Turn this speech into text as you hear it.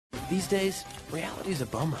These days, reality's a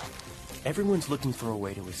bummer. Everyone's looking for a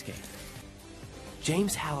way to escape.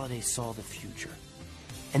 James Halliday saw the future,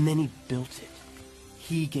 and then he built it.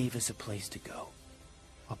 He gave us a place to go.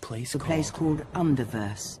 A place called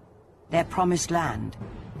Underverse. Their promised land.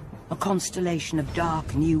 A constellation of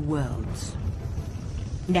dark new worlds.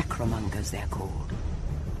 Necromongers, they're called.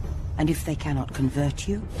 And if they cannot convert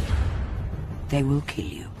you, they will kill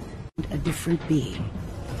you. A different being.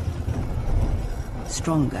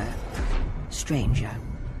 Stronger, stranger.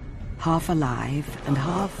 Half alive and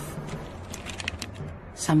half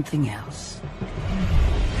something else.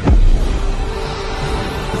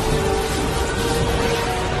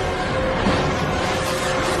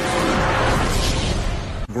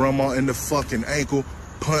 Grandma in the fucking ankle,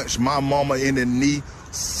 punch my mama in the knee,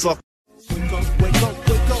 suck. Wake up, wake up,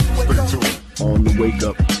 wake up, wake up. On the wake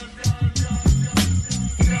up.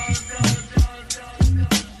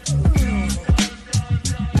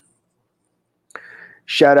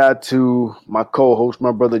 Shout out to my co-host,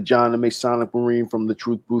 my brother John, the Masonic Marine from the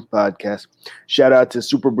Truth Booth podcast. Shout out to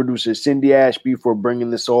super producer Cindy Ashby for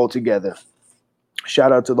bringing this all together.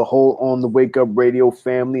 Shout out to the whole On the Wake Up Radio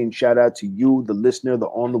family, and shout out to you, the listener, the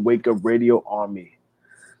On the Wake Up Radio army.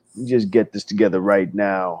 We just get this together right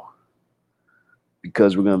now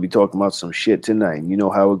because we're going to be talking about some shit tonight. And you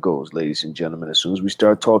know how it goes, ladies and gentlemen. As soon as we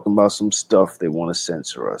start talking about some stuff, they want to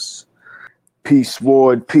censor us. Peace,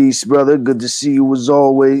 Ward. Peace, brother. Good to see you as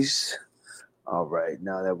always. All right,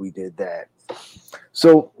 now that we did that.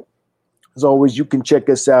 So, as always, you can check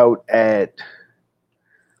us out at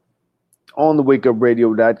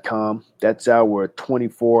onthewakeupradio.com. That's our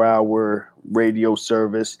 24-hour radio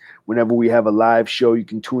service. Whenever we have a live show, you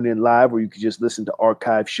can tune in live, or you can just listen to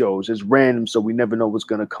archive shows. It's random, so we never know what's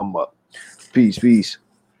going to come up. Peace, peace.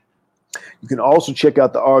 You can also check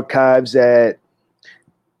out the archives at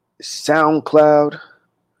SoundCloud,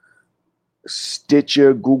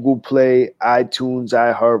 Stitcher, Google Play, iTunes,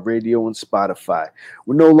 iHeartRadio, and Spotify.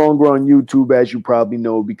 We're no longer on YouTube, as you probably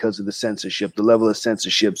know, because of the censorship, the level of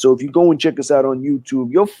censorship. So if you go and check us out on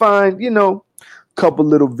YouTube, you'll find, a couple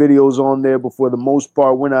little videos on there, but for the most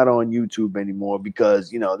part, we're not on YouTube anymore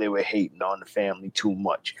because, they were hating on the family too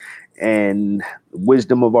much. And the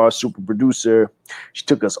wisdom of our super producer, she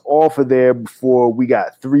took us off of there before we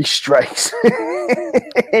got 3 strikes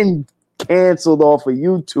and canceled off of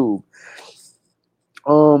YouTube.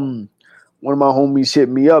 One of my homies hit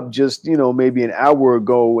me up just, maybe an hour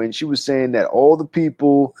ago, and she was saying that all the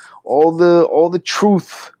people, all the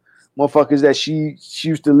truth motherfuckers that she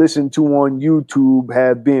used to listen to on YouTube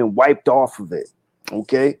have been wiped off of it.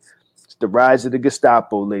 Okay? It's the rise of the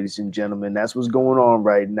Gestapo, ladies and gentlemen. That's what's going on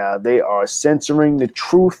right now. They are censoring the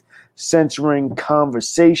truth, censoring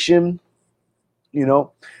conversation. They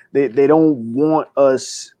don't want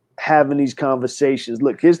us having these conversations.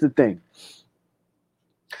 Look, here's the thing.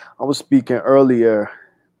 I was speaking earlier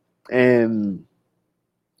and,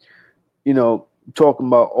 talking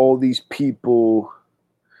about all these people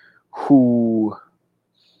who,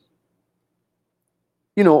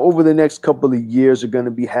 over the next couple of years are going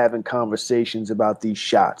to be having conversations about these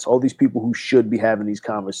shots. All these people who should be having these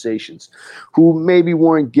conversations, who maybe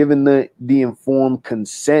weren't given the informed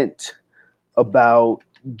consent about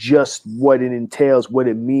just what it entails, what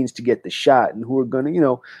it means to get the shot, and who are going to,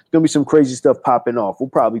 going to be some crazy stuff popping off. We'll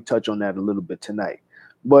probably touch on that a little bit tonight.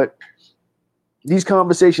 But these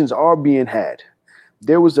conversations are being had.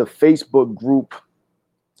 There was a Facebook group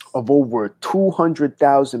of over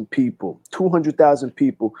 200,000 people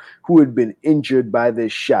who had been injured by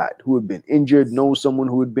this shot, who had been injured, know someone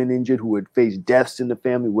who had been injured, who had faced deaths in the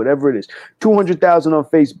family, whatever it is. 200,000 on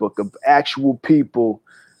Facebook of actual people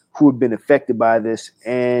who had been affected by this,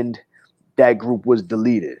 and that group was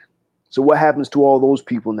deleted. So what happens to all those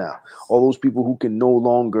people now? All those people who can no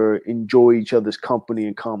longer enjoy each other's company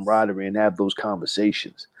and camaraderie and have those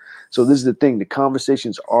conversations. So this is the thing. The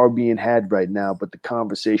conversations are being had right now, but the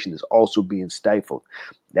conversation is also being stifled.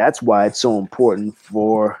 That's why it's so important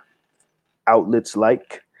for outlets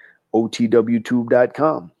like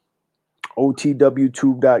OTWTube.com.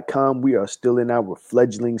 OTWTube.com, we are still in our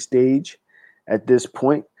fledgling stage at this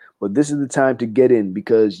point. But this is the time to get in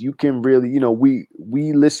because you can really,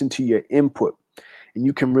 we listen to your input and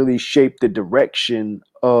you can really shape the direction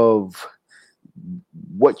of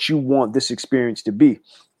what you want this experience to be.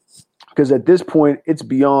 Because at this point, it's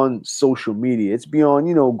beyond social media. It's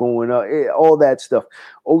beyond, going up, all that stuff.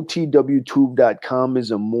 OTWTube.com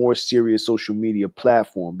is a more serious social media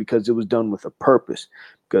platform because it was done with a purpose.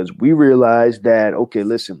 Because we realized that, okay,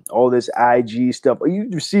 listen, all this IG stuff.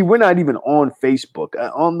 You see, we're not even on Facebook.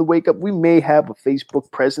 On the Wake Up, we may have a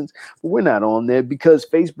Facebook presence, but we're not on there because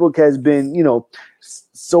Facebook has been,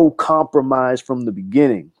 so compromised from the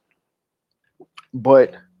beginning.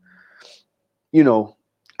 But,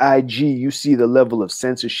 IG, you see the level of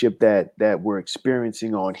censorship that we're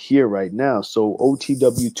experiencing on here right now. So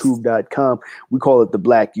OTWTube.com, we call it the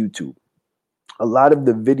Black YouTube. A lot of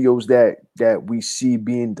the videos that we see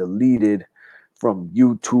being deleted from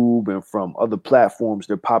YouTube and from other platforms,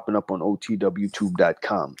 they're popping up on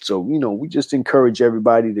OTWTube.com. So, we just encourage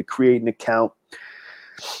everybody to create an account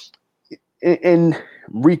and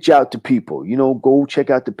reach out to people. Go check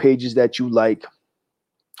out the pages that you like.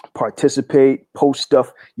 Participate, post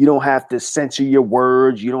stuff. You don't have to censor your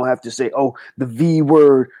words. You don't have to say, oh, the V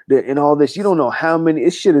word and all this. You don't know how many.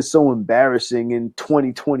 This shit is so embarrassing in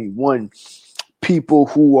 2021. People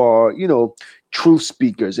who are, truth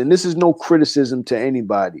speakers. And this is no criticism to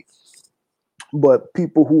anybody. But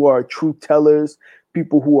people who are truth tellers,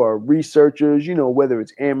 people who are researchers, whether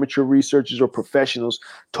it's amateur researchers or professionals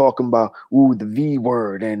talking about, the V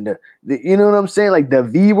word and you know what I'm saying? Like the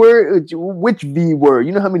V word, which V word?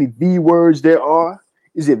 You know how many V words there are?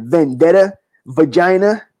 Is it vendetta,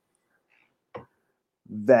 vagina,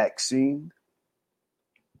 vaccine?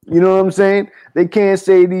 You know what I'm saying? They can't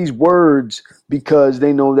say these words because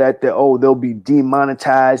they know that they'll be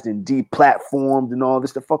demonetized and deplatformed and all this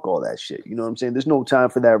stuff. Fuck all that shit. You know what I'm saying? There's no time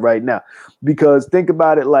for that right now. Because think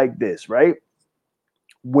about it like this, right?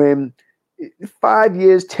 When 5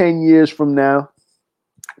 years, 10 years from now,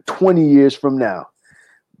 20 years from now,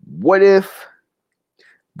 what if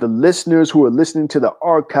the listeners who are listening to the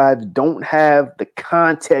archives don't have the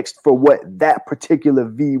context for what that particular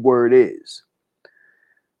V word is?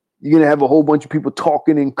 You're going to have a whole bunch of people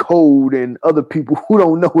talking in code and other people who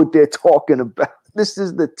don't know what they're talking about. This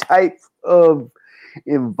is the type of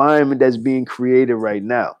environment that's being created right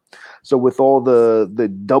now. So with all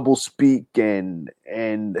the double speak and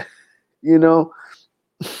the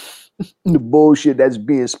bullshit that's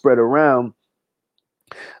being spread around,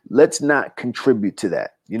 let's not contribute to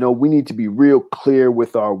that. We need to be real clear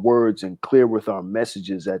with our words and clear with our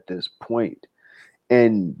messages at this point.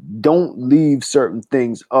 And don't leave certain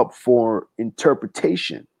things up for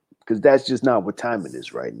interpretation because that's just not what time it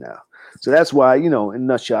is right now. So that's why, in a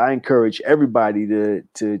nutshell, I encourage everybody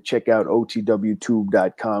to check out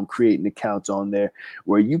OTWTube.com, creating accounts on there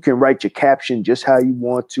where you can write your caption just how you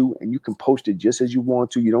want to, and you can post it just as you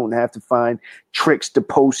want to. You don't have to find tricks to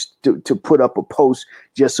post to put up a post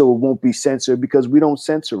just so it won't be censored, because we don't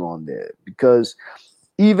censor on there. Because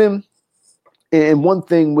even, and one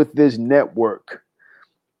thing with this network,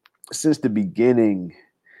 since the beginning,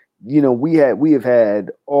 we have had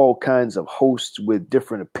all kinds of hosts with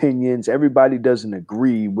different opinions. Everybody doesn't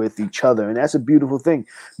agree with each other. And that's a beautiful thing,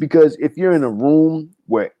 because if you're in a room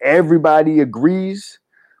where everybody agrees,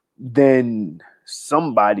 then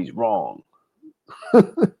somebody's wrong.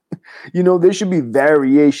 There should be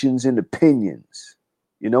variations in opinions.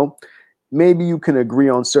 Maybe you can agree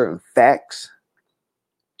on certain facts,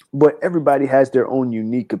 but everybody has their own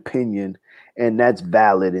unique opinion. And that's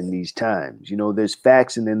valid in these times. There's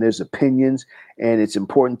facts and then there's opinions, and it's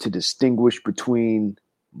important to distinguish between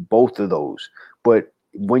both of those. But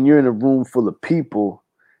when you're in a room full of people,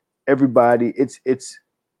 everybody, it's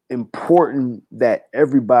important that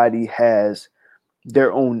everybody has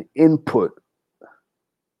their own input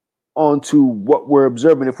onto what we're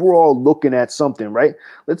observing. If we're all looking at something, right?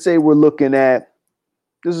 Let's say we're looking at,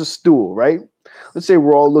 there's a stool, right? Let's say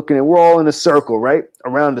we're all in a circle, right?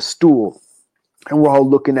 Around the stool. And we're all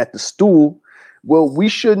looking at the stool. Well, we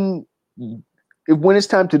shouldn't, when it's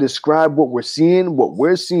time to describe what we're seeing,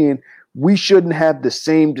 we shouldn't have the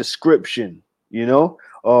same description,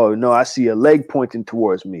 Oh, no, I see a leg pointing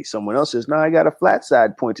towards me. Someone else says, no, I got a flat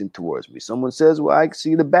side pointing towards me. Someone says, well, I can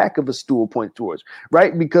see the back of a stool pointing towards me,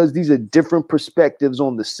 right? Because these are different perspectives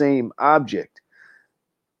on the same object.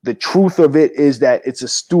 The truth of it is that it's a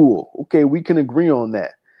stool. Okay, we can agree on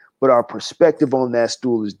that. But our perspective on that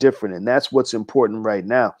stool is different. And that's what's important right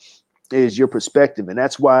now, is your perspective. And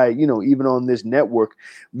that's why, even on this network,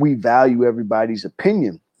 we value everybody's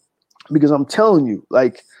opinion. Because I'm telling you,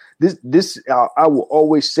 like this, I will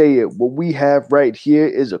always say it. What we have right here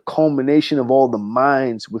is a culmination of all the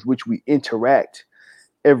minds with which we interact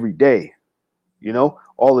every day.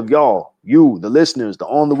 All of y'all, you, the listeners, the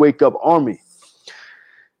On the Wake Up Army.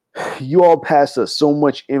 you all pass us so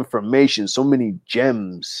much information, so many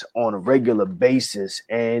gems on a regular basis,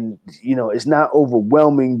 and it's not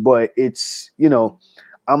overwhelming, but it's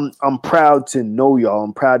I'm proud to know y'all.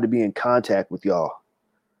 I'm proud to be in contact with y'all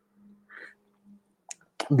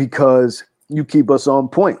because you keep us on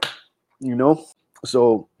point,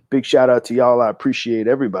 So big shout out to y'all. I appreciate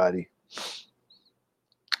everybody.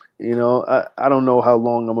 I don't know how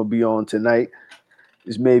long I'm gonna be on tonight.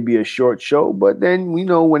 This may be a short show, but then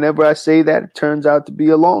whenever I say that, it turns out to be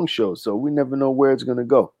a long show. So we never know where it's gonna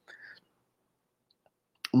go.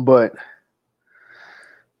 But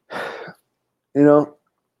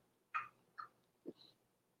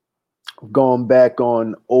going back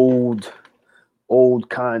on old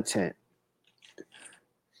content.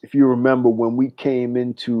 If you remember when we came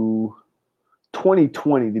into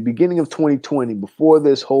 2020, the beginning of 2020, before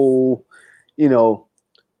this whole,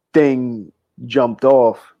 thing jumped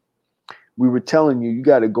off, we were telling you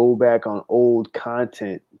got to go back on old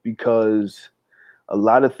content because a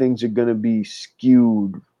lot of things are going to be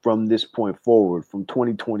skewed from this point forward, from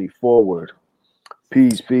 2020 forward.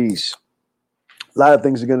 Peace. A lot of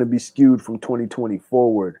things are going to be skewed from 2020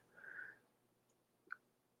 forward.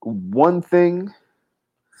 One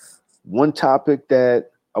topic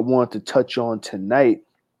that I want to touch on tonight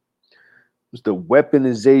was the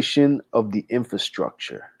weaponization of the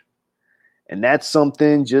infrastructure. And that's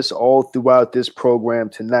something just all throughout this program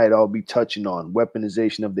tonight I'll be touching on,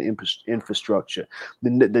 weaponization of the infrastructure.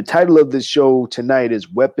 The title of this show tonight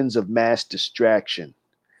is Weapons of Mass Distraction.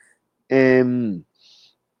 And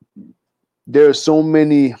there are so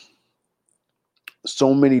many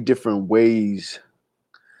different ways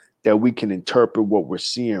that we can interpret what we're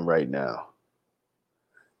seeing right now.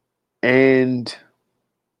 And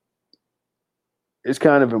it's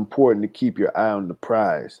kind of important to keep your eye on the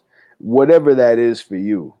prize, whatever that is for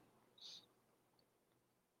you.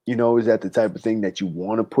 Is that the type of thing that you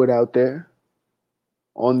want to put out there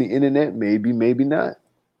on the internet? Maybe, maybe not.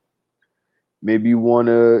 Maybe you want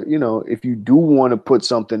to, if you do want to put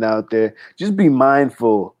something out there, just be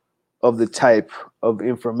mindful of the type of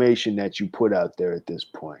information that you put out there at this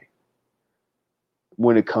point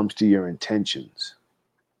when it comes to your intentions.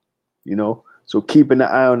 So keeping an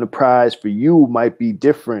eye on the prize for you might be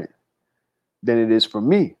different than it is for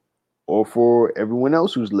me or for everyone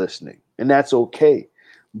else who's listening. And that's okay.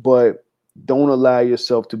 But don't allow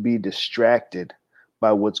yourself to be distracted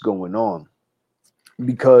by what's going on,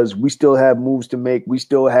 because we still have moves to make. We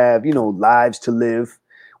still have, lives to live.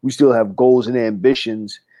 We still have goals and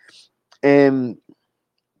ambitions. And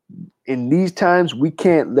in these times, we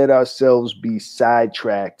can't let ourselves be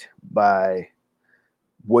sidetracked by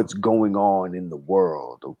what's going on in the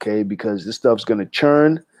world, okay? Because this stuff's going to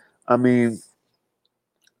churn. I mean,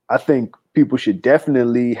 I think people should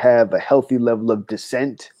definitely have a healthy level of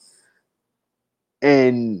dissent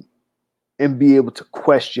and be able to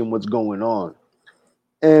question what's going on.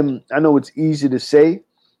 And I know it's easy to say,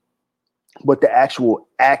 but the actual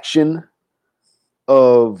action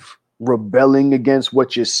of rebelling against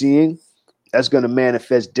what you're seeing, that's going to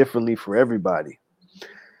manifest differently for everybody.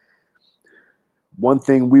 One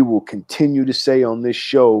thing we will continue to say on this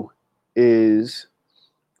show is,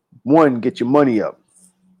 one, get your money up.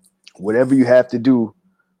 Whatever you have to do,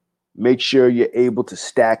 make sure you're able to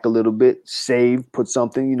stack a little bit, save, put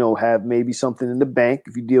something, have maybe something in the bank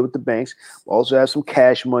if you deal with the banks. Also have some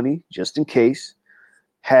cash money just in case.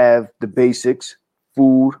 Have the basics,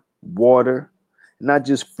 food, water, not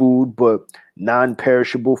just food, but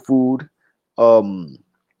non-perishable food,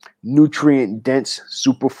 nutrient-dense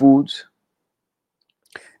superfoods,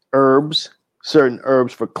 herbs, certain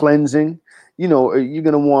herbs for cleansing. You're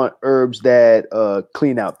going to want herbs that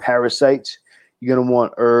clean out parasites. You're going to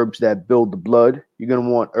want herbs that build the blood. You're going to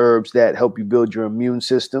want herbs that help you build your immune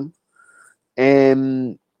system.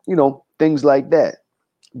 And, things like that.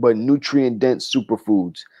 But nutrient-dense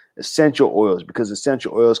superfoods, essential oils, because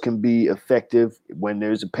essential oils can be effective when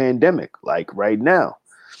there's a pandemic, like right now.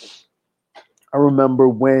 I remember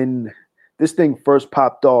when this thing first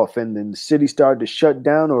popped off and then the city started to shut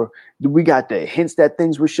down, or we got the hints that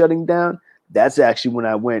things were shutting down. That's actually when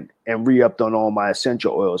I went and re-upped on all my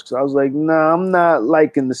essential oils, because I was like, nah, I'm not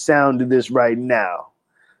liking the sound of this right now.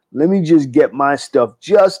 Let me just get my stuff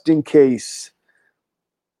just in case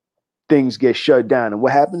things get shut down. And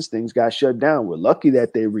what happens? Things got shut down. We're lucky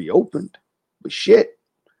that they reopened. But shit,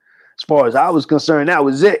 as far as I was concerned, that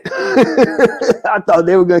was it. I thought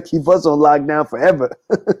they were going to keep us on lockdown forever.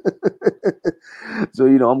 So,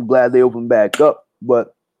 I'm glad they opened back up.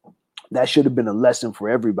 But that should have been a lesson for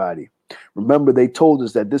everybody. Remember, they told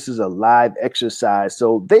us that this is a live exercise,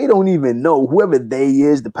 so they don't even know, whoever they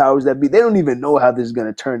is, the powers that be, they don't even know how this is going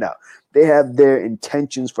to turn out. They have their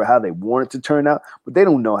intentions for how they want it to turn out, but they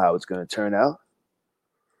don't know how it's going to turn out.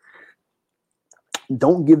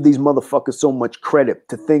 Don't give these motherfuckers so much credit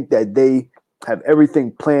to think that they have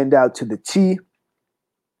everything planned out to the T,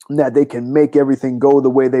 that they can make everything go the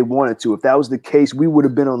way they want it to. If that was the case, we would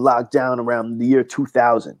have been on lockdown around the year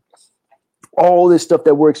 2000. All this stuff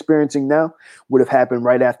that we're experiencing now would have happened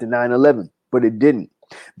right after 9/11, but it didn't.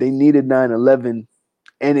 They needed 9/11,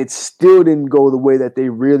 and it still didn't go the way that they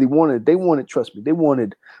really wanted. They wanted, trust me, they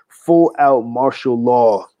wanted full out martial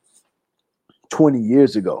law 20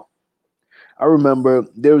 years ago. I remember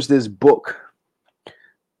there was this book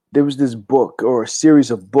or a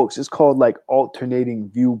series of books. It's called like Alternating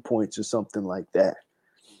Viewpoints or something like that.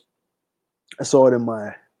 I saw it in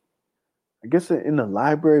in the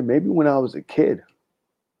library, maybe when I was a kid.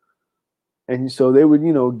 And so they would,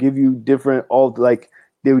 give you different,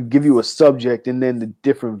 they would give you a subject and then the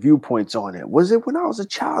different viewpoints on it. Was it when I was a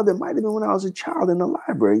child? It might have been when I was a child in the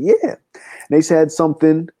library. Yeah. And they said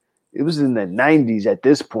something, it was in the 90s at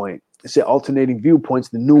this point. It said Alternating Viewpoints,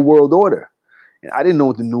 the New World Order. And I didn't know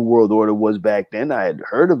what the New World Order was back then. I had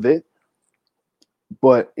heard of it.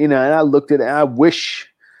 But, and I looked at it, and I wish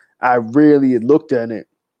I really had looked at it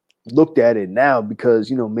now, because,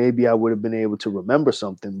 maybe I would have been able to remember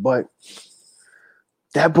something. But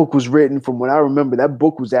that book was written, from what I remember, that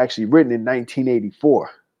book was actually written in 1984,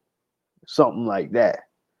 something like that.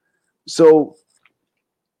 So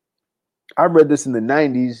I read this in the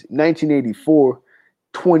 90s, 1984,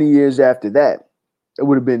 20 years after that, it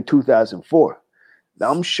would have been 2004.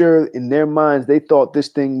 Now, I'm sure in their minds, they thought this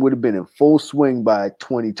thing would have been in full swing by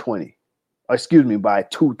 2020. By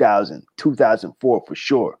 2004 for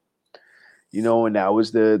sure. And that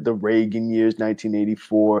was the Reagan years,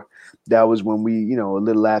 1984. That was when we, a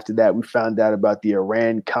little after that, we found out about the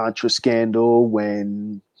Iran-Contra scandal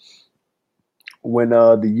when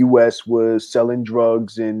the U.S. was selling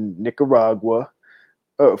drugs in Nicaragua,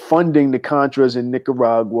 funding the Contras in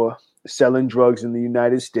Nicaragua, selling drugs in the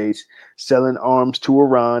United States, selling arms to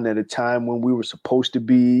Iran at a time when we were supposed to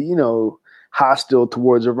be, hostile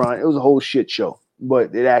towards Iran. It was a whole shit show,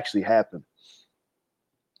 but it actually happened.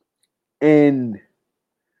 And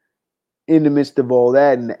in the midst of all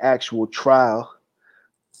that, in the actual trial,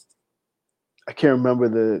 I can't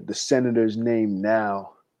remember the senator's name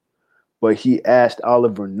now, but he asked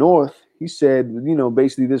Oliver North, he said,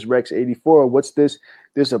 basically this Rex 84, what's this?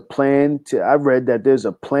 There's a plan I read that there's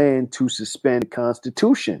a plan to suspend the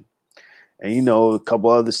Constitution. And, a couple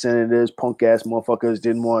other senators, punk ass motherfuckers,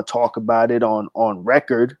 didn't want to talk about it on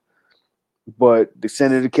record, but the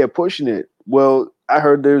senator kept pushing it. Well, I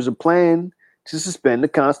heard there's a plan to suspend the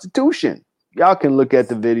Constitution. Y'all can look at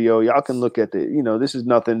the video. Y'all can look at this is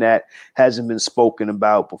nothing that hasn't been spoken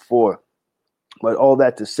about before. But all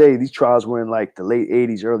that to say, these trials were in like the late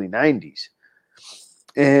 80s, early 90s.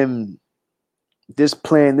 And this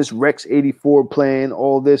plan, this Rex 84 plan,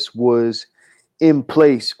 all this was in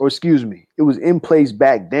place, it was in place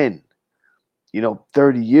back then,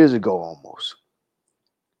 30 years ago almost.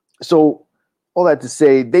 So all that to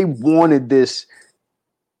say, they wanted this,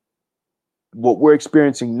 what we're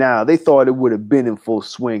experiencing now, they thought it would have been in full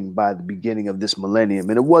swing by the beginning of this millennium,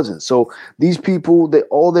 and it wasn't. So these people,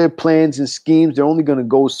 all their plans and schemes, they're only going to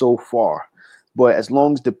go so far. But as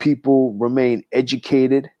long as the people remain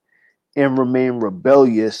educated and remain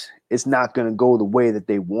rebellious, it's not going to go the way that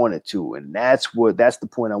they want it to. And that's the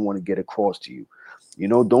point I want to get across to you.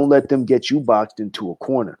 Don't let them get you boxed into a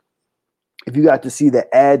corner. If you got to see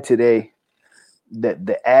the ad today,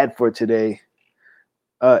 the ad for today,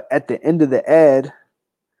 at the end of the ad,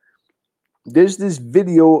 there's this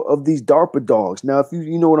video of these DARPA dogs. Now, if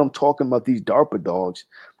you know what I'm talking about, these DARPA dogs,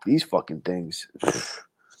 these fucking things,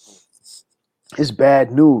 it's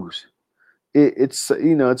bad news. It's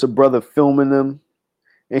a brother filming them,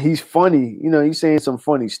 and he's funny. He's saying some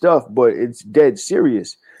funny stuff, but it's dead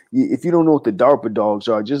serious. If you don't know what the DARPA dogs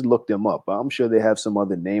are, just look them up. I'm sure they have some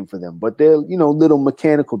other name for them, but they're, little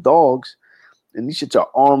mechanical dogs, and these shits are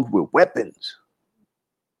armed with weapons.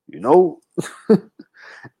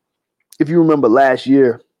 If you remember last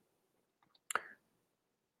year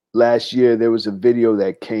there was a video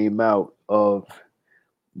that came out of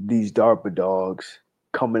these DARPA dogs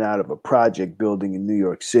coming out of a project building in New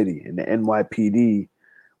York City, and the NYPD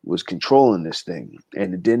was controlling this thing,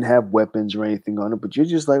 and it didn't have weapons or anything on it, but you're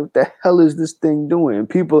just like, what the hell is this thing doing? And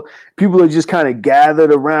people are just kind of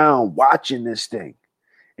gathered around watching this thing.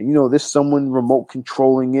 And there's someone remote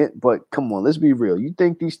controlling it, but come on, let's be real. You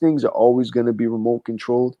think these things are always going to be remote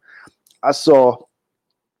controlled? I saw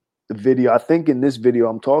the video, I think in this video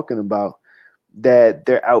I'm talking about, that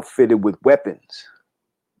they're outfitted with weapons.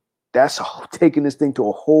 That's taking this thing to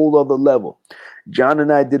a whole other level. John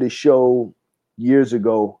and I did a show years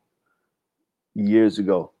ago,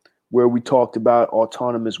 where we talked about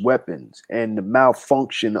autonomous weapons and the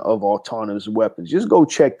malfunction of autonomous weapons. Just go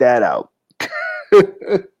check that out.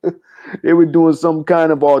 They were doing some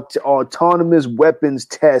kind of autonomous weapons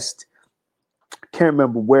test. Can't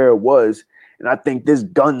remember where it was. And I think this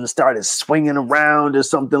gun started swinging around or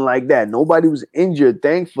something like that. Nobody was injured,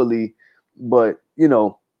 thankfully. But, you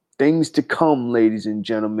know, things to come, ladies and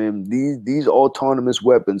gentlemen. These autonomous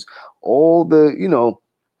weapons, all the, you know,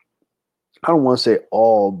 I don't want to say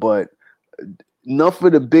all, but enough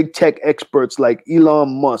of the big tech experts like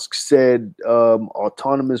Elon Musk said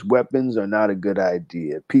autonomous weapons are not a good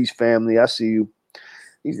idea. Peace, family. I see you.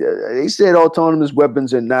 They said autonomous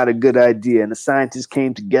weapons are not a good idea. And the scientists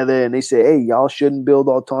came together and they said, hey, y'all shouldn't build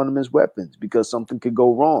autonomous weapons because something could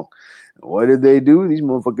go wrong. What did they do? These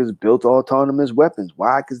motherfuckers built autonomous weapons.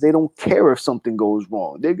 Why? Because they don't care if something goes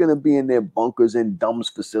wrong. They're going to be in their bunkers and dumps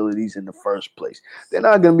facilities in the first place. They're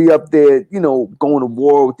not going to be up there, you know, going to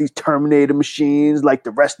war with these Terminator machines like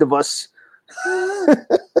the rest of us.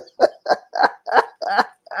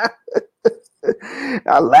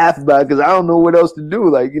 I laugh about it because I don't know what else to do.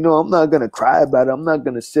 Like, you know, I'm not going to cry about it. I'm not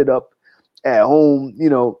going to sit up at home, you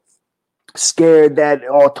know, scared that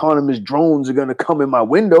autonomous drones are going to come in my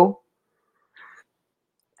window.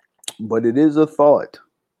 But it is a thought.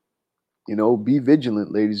 You know, be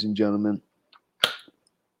vigilant, ladies and gentlemen.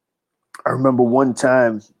 I remember one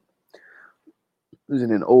time, I was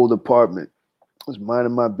in an old apartment. I was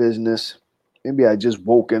minding my business. Maybe I just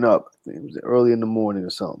woken up. It was early in the morning or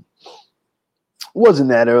something. It wasn't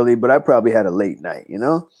that early, but I probably had a late night, you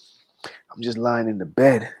know? I'm just lying in the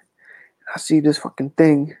bed. I see this fucking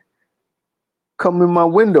thing come in my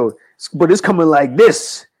window. But it's coming like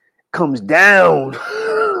this. Comes down.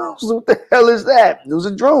 So what the hell is that? It was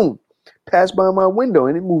a drone. Passed by my window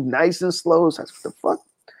and it moved nice and slow. So I said, what the fuck?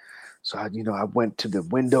 So I went to the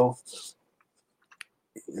window.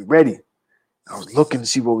 Ready. I was looking to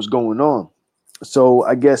see what was going on. So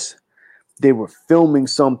I guess they were filming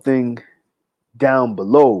something down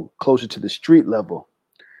below, closer to the street level.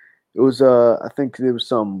 It was I think there was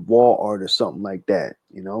some wall art or something like that,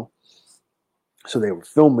 you know. So they were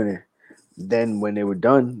filming it. Then when they were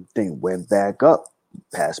done, the thing went back up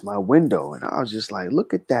past my window. And I was just like,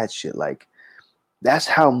 look at that shit. Like, that's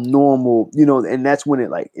how normal, you know, and that's when it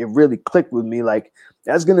really clicked with me. Like,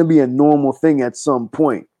 that's going to be a normal thing at some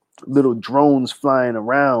point. Little drones flying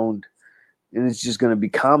around, and it's just going to be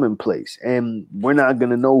commonplace. And we're not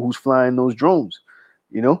going to know who's flying those drones.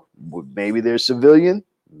 You know, maybe they're civilian,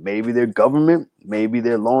 maybe they're government, maybe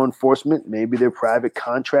they're law enforcement, maybe they're private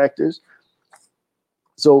contractors.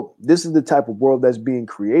 So this is the type of world that's being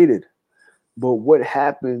created. But what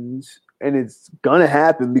happens, and it's going to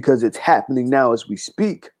happen because it's happening now as we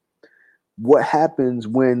speak, what happens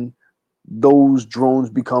when those drones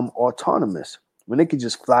become autonomous? When they can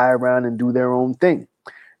just fly around and do their own thing.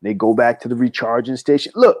 They go back to the recharging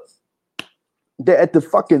station. Look, they're at the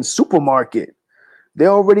fucking supermarket. They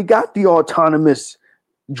already got the autonomous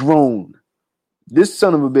drone. This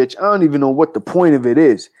son of a bitch, I don't even know what the point of it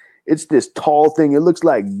is. It's this tall thing. It looks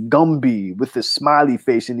like Gumby with the smiley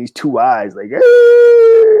face and these two eyes, like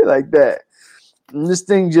that. And this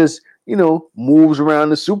thing just, you know, moves around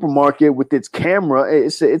the supermarket with its camera.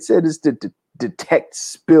 It said it's to detect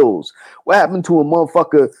spills. What happened to a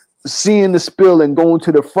motherfucker seeing the spill and going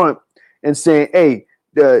to the front and saying, hey,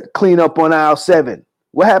 clean up on aisle 7?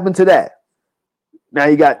 What happened to that? Now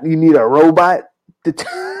you need a robot to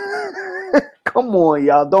come on,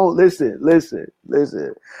 y'all. Don't listen.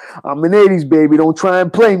 I'm an 80s baby. Don't try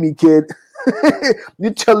and play me, kid.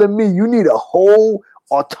 You're telling me you need a whole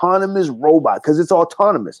autonomous robot because it's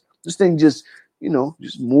autonomous. This thing just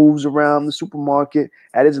moves around the supermarket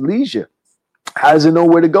at its leisure. How does it know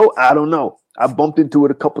where to go? I don't know. I bumped into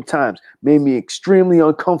it a couple times. Made me extremely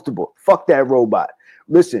uncomfortable. Fuck that robot.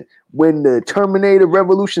 Listen, when the Terminator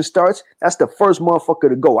revolution starts, that's the first motherfucker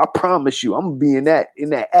to go. I promise you, I'm gonna be in that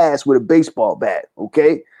ass with a baseball bat,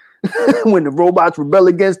 okay? When the robots rebel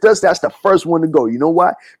against us, that's the first one to go. You know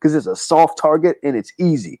why? Because it's a soft target and it's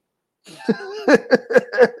easy.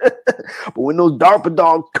 But when those DARPA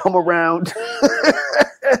dogs come around,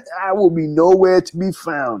 I will be nowhere to be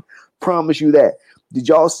found. Promise you that. Did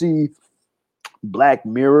y'all see Black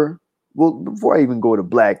Mirror? Well, before I even go to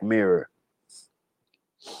Black Mirror,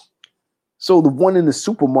 so the one in the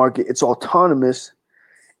supermarket, it's autonomous,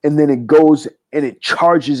 and then it goes and it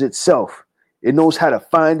charges itself. It knows how to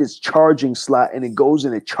find its charging slot, and it goes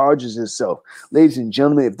and it charges itself. Ladies and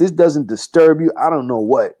gentlemen, if this doesn't disturb you, I don't know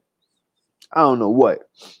what.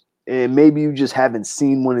 And maybe you just haven't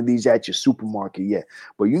seen one of these at your supermarket yet.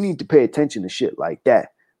 But you need to pay attention to shit like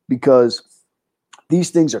that, because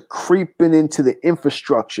these things are creeping into the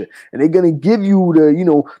infrastructure, and they're going to give you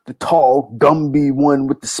the tall, Gumby one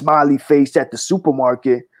with the smiley face at the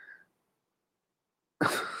supermarket.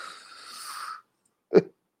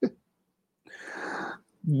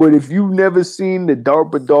 But if you've never seen the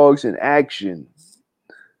DARPA dogs in action,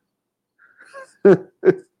 just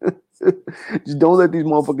don't let these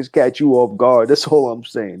motherfuckers catch you off guard. That's all I'm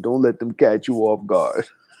saying. Don't let them catch you off guard.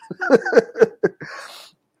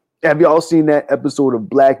 Have y'all seen that episode of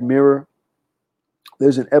Black Mirror?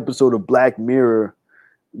 There's an episode of Black Mirror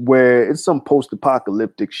where it's some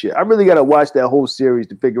post-apocalyptic shit. I really got to watch that whole series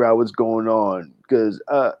to figure out what's going on, because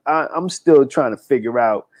I'm still trying to figure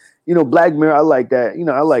out. Black Mirror, I like that.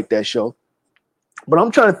 I like that show. But I'm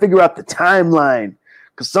trying to figure out the timeline,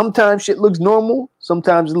 because sometimes shit looks normal.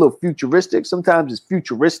 Sometimes it's a little futuristic. Sometimes it's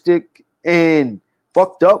futuristic and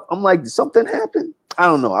fucked up. I'm like, did something happen? I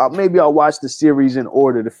don't know. Maybe I'll watch the series in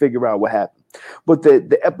order to figure out what happened. But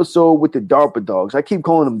the episode with the DARPA dogs, I keep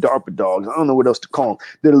calling them DARPA dogs. I don't know what else to call them.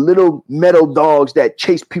 They're the little metal dogs that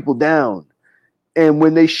chase people down. And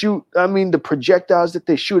when they shoot, the projectiles that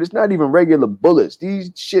they shoot, it's not even regular bullets.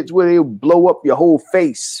 These shits where they'll blow up your whole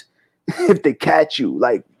face if they catch you.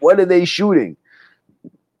 Like, what are they shooting?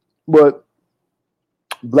 But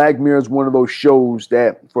Black Mirror is one of those shows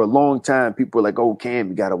that for a long time people were like, oh, Cam,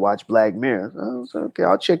 you got to watch Black Mirror. I was like, okay,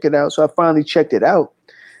 I'll check it out. So I finally checked it out.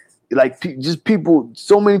 Like, just people,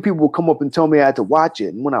 so many people will come up and tell me I had to watch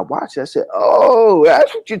it. And when I watched it, I said, oh,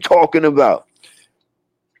 that's what you're talking about.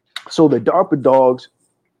 So the DARPA dogs,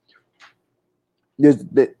 there's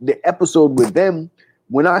the episode with them.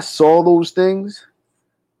 When I saw those things,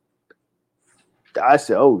 I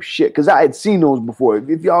said, oh, shit, because I had seen those before.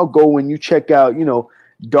 If y'all go and you check out,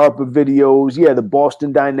 DARPA videos, yeah, the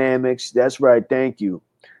Boston Dynamics, that's right, thank you.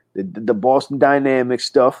 The Boston Dynamics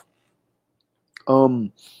stuff.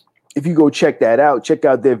 If you go check that out, check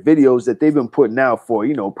out their videos that they've been putting out for,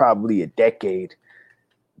 probably a decade.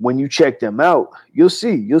 When you check them out, you'll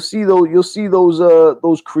see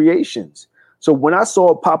those creations. So when I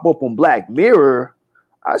saw it pop up on Black Mirror,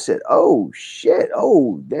 I said, oh shit,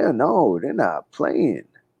 oh they're not playing,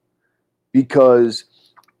 because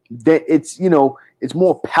it's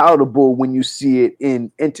more palatable when you see it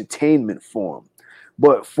in entertainment form.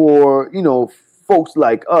 But for folks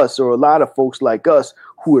like us, or a lot of folks like us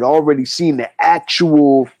who had already seen the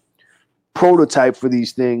actual prototype for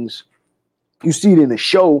these things, you see it in the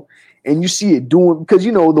show, and you see it doing, because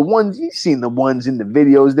the ones you've seen, the ones in the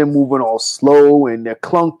videos, they're moving all slow and they're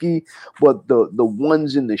clunky, but the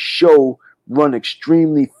ones in the show run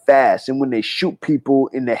extremely fast, and when they shoot people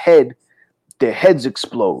in the head, their heads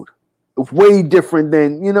explode. It's way different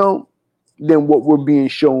than what we're being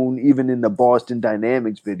shown even in the Boston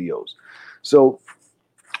Dynamics videos. So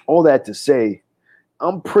all that to say,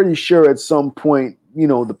 I'm pretty sure at some point,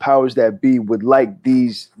 the powers that be would like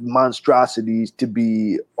these monstrosities to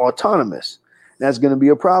be autonomous. That's going to be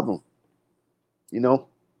a problem.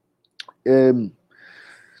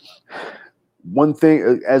 One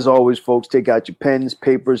thing, as always, folks, take out your pens,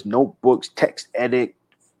 papers, notebooks, text edit,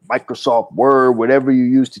 Microsoft Word, whatever you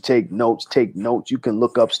use to take notes, take notes. You can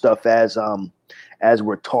look up stuff as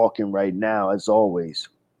we're talking right now, as always.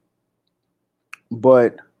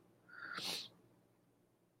 But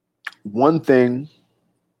one thing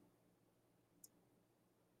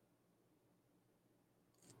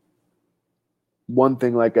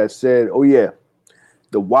like I said, oh yeah,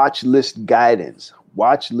 the watch listing guidance,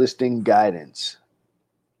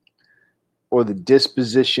 or the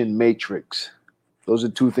disposition matrix. Those are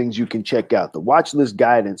two things you can check out. The watch list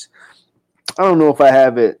guidance, I don't know if I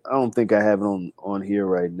have it. I don't think I have it on here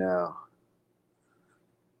right now.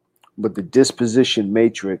 But the disposition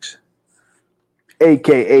matrix,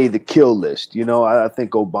 AKA the kill list. I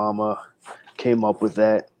think Obama came up with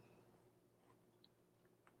that.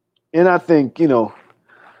 And I think,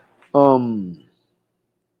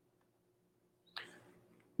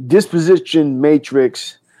 disposition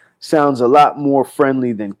matrix sounds a lot more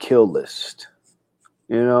friendly than kill list.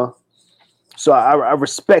 So I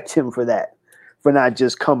respect him for that, for not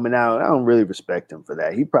just coming out. I don't really respect him for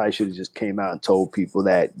that. He probably should have just came out and told people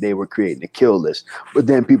that they were creating a kill list. But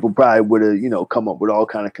then people probably would have, come up with all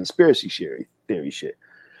kind of conspiracy theory shit.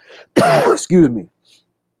 Excuse me.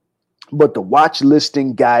 But the watch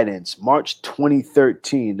listing guidance, March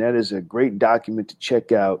 2013, that is a great document to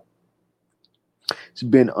check out. It's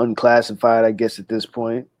been unclassified, I guess, at this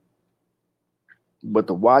point. But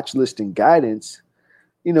the watch list and guidance,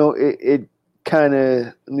 it kind of,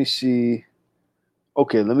 let me see.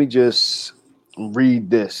 Okay, let me just read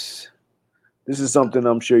this. This is something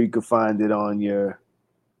I'm sure you could find it on your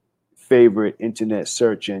favorite internet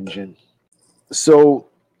search engine. So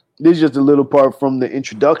this is just a little part from the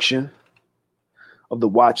introduction of the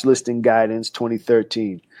Watch Listing Guidance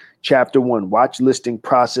 2013. Chapter 1, Watch Listing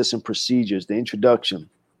Process and Procedures, the introduction.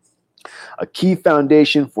 A key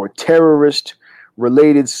foundation for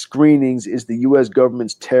terrorist-related screenings is the U.S.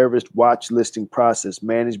 government's terrorist watch listing process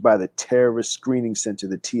managed by the Terrorist Screening Center,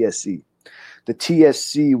 the TSC. The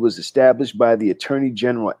TSC was established by the Attorney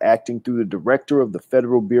General acting through the Director of the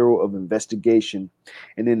Federal Bureau of Investigation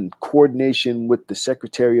and in coordination with the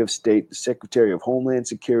Secretary of State, the Secretary of Homeland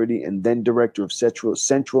Security, and then Director of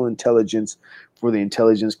Central Intelligence for the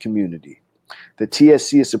intelligence community. The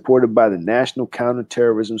TSC is supported by the National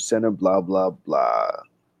Counterterrorism Center, blah, blah, blah.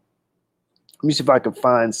 Let me see if I can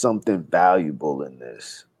find something valuable in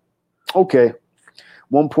this. Okay.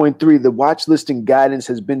 1.3, the watch listing guidance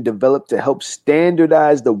has been developed to help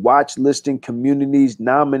standardize the watch listing community's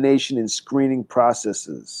nomination and screening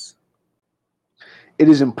processes. It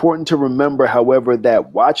is important to remember, however,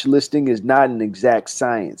 that watch listing is not an exact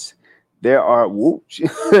science. There are,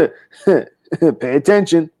 pay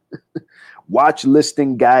attention, watch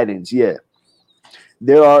listing guidance, yeah.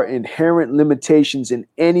 There are inherent limitations in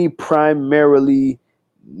any primarily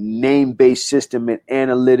name-based system, and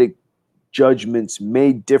analytic judgments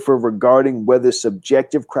may differ regarding whether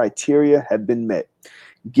subjective criteria have been met.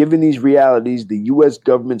 Given these realities, the U.S.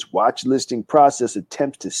 government's watch listing process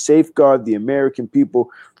attempts to safeguard the American people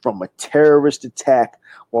from a terrorist attack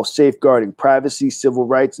while safeguarding privacy, civil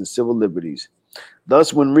rights, and civil liberties.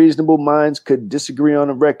 Thus, when reasonable minds could disagree on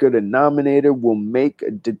a record, a nominator will make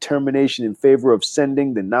a determination in favor of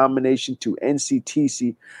sending the nomination to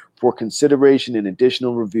NCTC for consideration and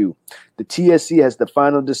additional review. The TSC has the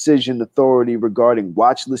final decision authority regarding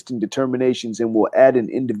watch listing determinations and will add an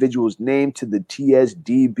individual's name to the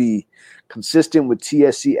TSDB, consistent with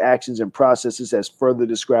TSC actions and processes as further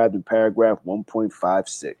described in paragraph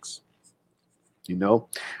 1.56.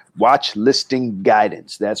 Watch listing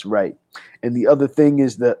guidance. That's right. And the other thing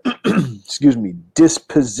is the,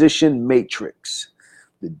 disposition matrix.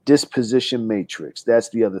 The disposition matrix. That's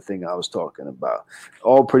the other thing I was talking about.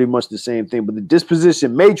 All pretty much the same thing. But the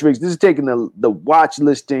disposition matrix, this is taking the watch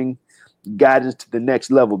listing guidance to the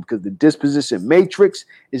next level, because the disposition matrix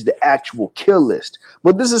is the actual kill list.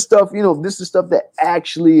 But this is stuff, that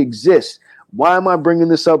actually exists. Why am I bringing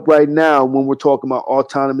this up right now when we're talking about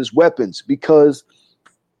autonomous weapons? Because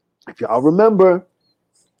if y'all remember,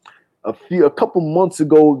 a couple months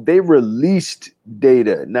ago, they released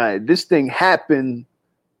data. Now, this thing happened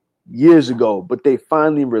years ago, but they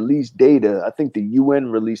finally released data. I think the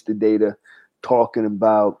UN released the data talking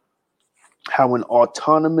about how an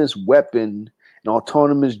autonomous weapon, an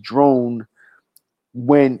autonomous drone,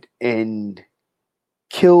 went and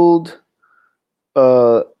killed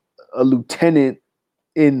a lieutenant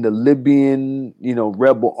in the Libyan,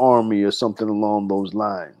 rebel army or something along those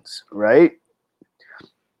lines, right?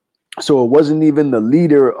 So it wasn't even the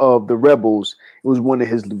leader of the rebels. It was one of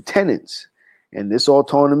his lieutenants. And this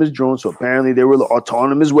autonomous drone, so apparently there were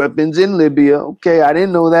autonomous weapons in Libya. Okay, I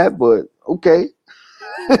didn't know that, but okay.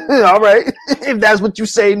 All right. If that's what you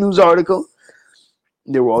say, news article.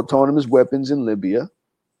 There were autonomous weapons in Libya.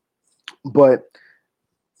 But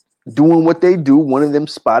doing what they do, one of them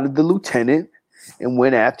spotted the lieutenant and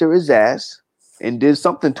went after his ass and did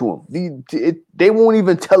something to him. They won't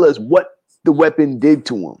even tell us what the weapon did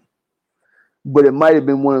to him. But it might have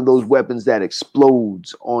been one of those weapons that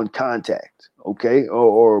explodes on contact, okay,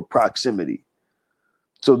 or proximity.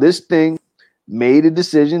 So this thing made a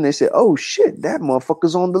decision. They said, oh, shit, that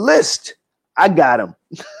motherfucker's on the list. I got him.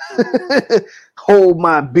 Hold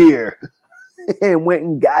my beer. And went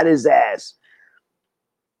and got his ass.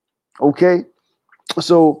 Okay,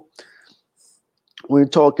 so we're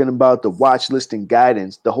talking about the watch listing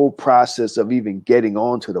guidance, the whole process of even getting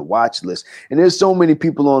onto the watch list. And there's so many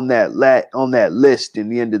people on that list in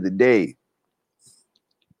the end of the day.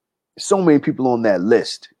 So many people on that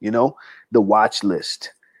list, the watch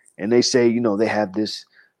list. And they say, they have this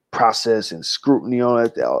process and scrutiny on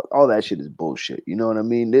it. All that shit is bullshit. You know what I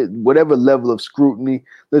mean? Whatever level of scrutiny.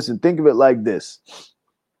 Listen, think of it like this.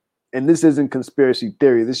 And this isn't conspiracy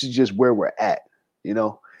theory. This is just where we're at,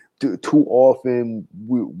 Too often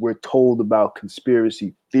we're told about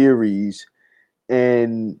conspiracy theories,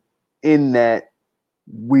 and in that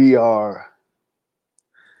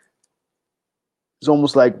it's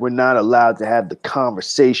almost like we're not allowed to have the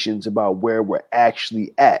conversations about where we're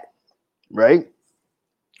actually at, right?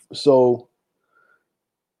 So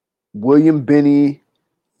William Binney,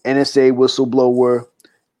 NSA whistleblower,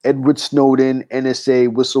 Edward Snowden, NSA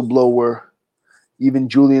whistleblower, even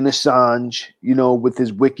Julian Assange, with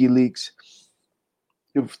his WikiLeaks.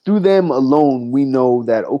 If through them alone, we know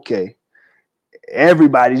that, okay,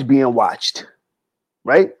 everybody's being watched,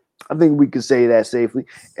 right? I think we can say that safely.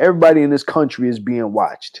 Everybody in this country is being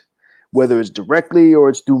watched, whether it's directly or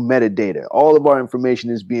it's through metadata. All of our information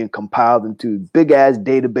is being compiled into big ass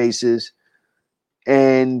databases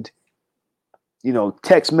and,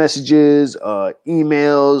 text messages,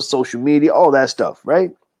 emails, social media, all that stuff,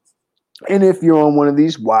 right? And if you're on one of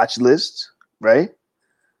these watch lists, right,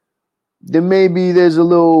 then maybe there's a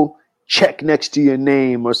little check next to your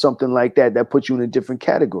name or something like that that puts you in a different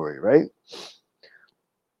category, right?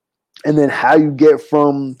 And then how you get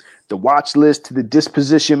from the watch list to the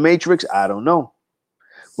disposition matrix, I don't know.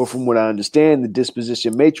 But from what I understand, the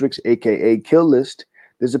disposition matrix, aka kill list,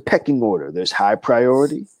 there's a pecking order. There's high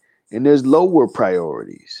priority and there's lower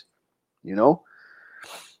priorities.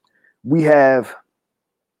 We have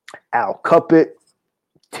Al Cuppet,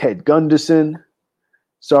 Ted Gunderson,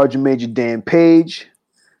 Sergeant Major Dan Page.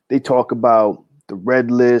 They talk about the red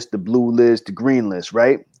list, the blue list, the green list,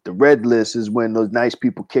 right? The red list is when those nice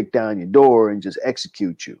people kick down your door and just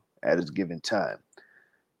execute you at a given time.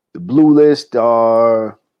 The blue list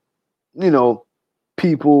are,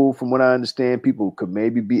 people, from what I understand, people could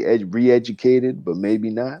maybe be re-educated, but maybe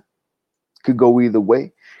not. Could go either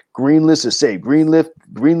way. Green list is safe. Green list,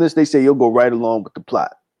 they say you'll go right along with the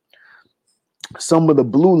plot. Some of the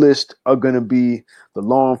blue list are going to be the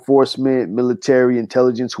law enforcement, military,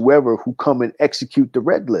 intelligence, whoever, who come and execute the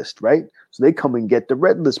red list, right? So they come and get the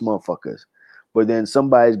red list motherfuckers. But then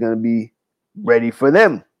somebody's going to be ready for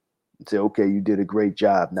them and say, okay, you did a great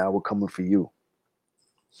job. Now we're coming for you.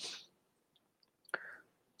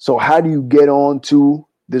 So how do you get onto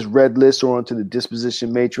this red list or onto the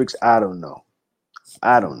disposition matrix? I don't know.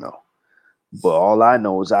 But all I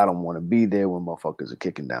know is I don't want to be there when motherfuckers are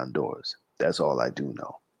kicking down doors. That's all I do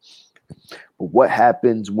know. But what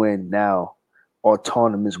happens when now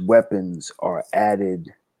autonomous weapons are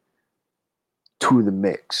added to the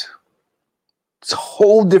mix? It's a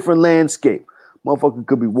whole different landscape. Motherfucker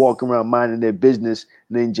could be walking around minding their business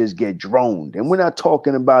and then just get droned. And we're not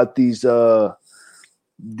talking about these what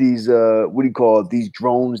do you call it? These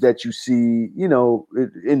drones that you see,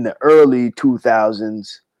 in the early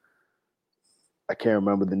 2000s. I can't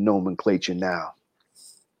remember the nomenclature now.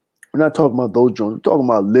 We're not talking about those drones. We're talking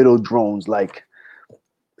about little drones like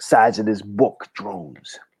size of this book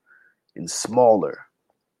drones and smaller,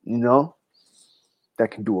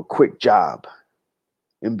 that can do a quick job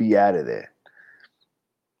and be out of there.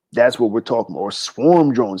 That's what we're talking about. Or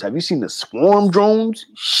swarm drones. Have you seen the swarm drones?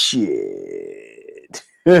 Shit.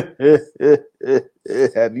 Have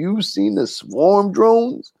you seen the swarm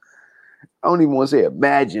drones? I don't even want to say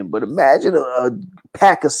imagine, but imagine a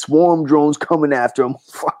pack of swarm drones coming after them.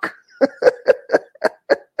 Fuck.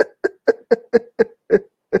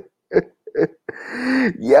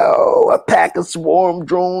 Yo, a pack of swarm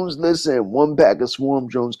drones. Listen, one pack of swarm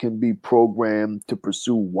drones can be programmed to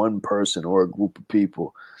pursue one person or a group of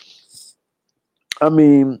people. I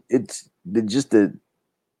mean, it's the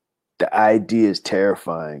idea is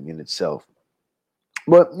terrifying in itself.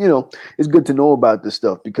 But, it's good to know about this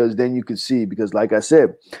stuff because then you can see, because like I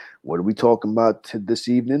said, what are we talking about this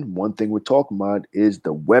evening? One thing we're talking about is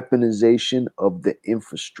the weaponization of the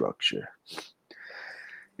infrastructure.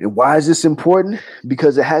 And why is this important?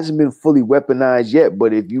 Because it hasn't been fully weaponized yet,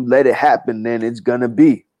 but if you let it happen, then it's going to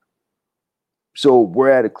be. So we're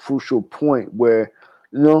at a crucial point where,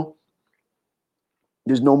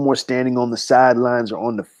 there's no more standing on the sidelines or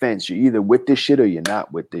on the fence. You're either with this shit or you're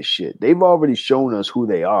not with this shit. They've already shown us who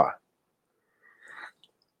they are.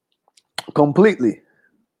 Completely.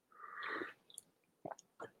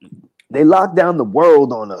 They locked down the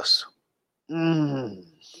world on us.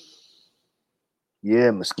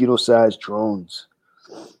 Yeah, mosquito-sized drones.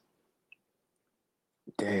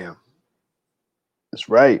 Damn. That's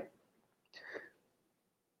right.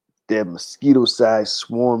 They're mosquito-sized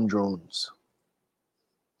swarm drones.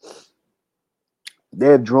 They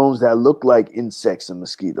have drones that look like insects and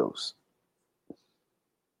mosquitoes.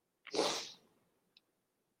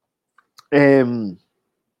 And,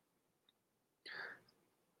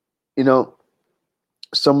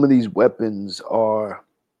 some of these weapons are,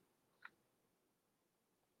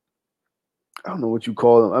 I don't know what you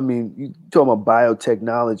call them. I mean, you talking about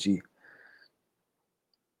biotechnology.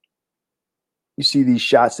 You see these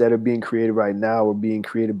shots that are being created right now are being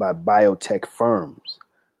created by biotech firms.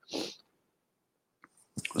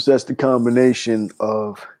 So that's the combination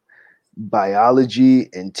of biology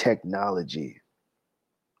and technology.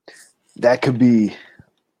 That could be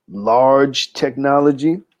large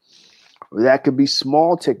technology, or that could be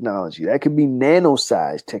small technology. That could be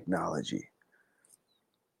nano-sized technology.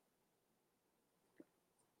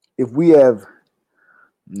 If we have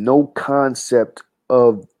no concept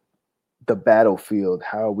of the battlefield,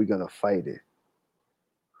 how are we going to fight it?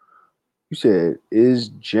 You said, is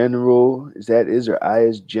General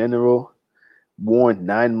warned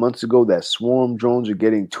 9 months ago that swarm drones are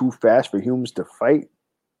getting too fast for humans to fight?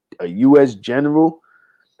 A U.S. general?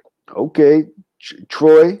 Okay.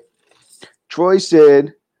 Troy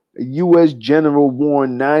said a U.S. general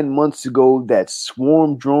warned 9 months ago that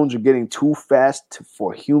swarm drones are getting too fast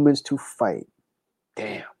for humans to fight.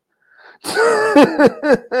 Damn.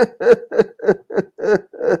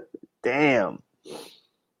 Damn.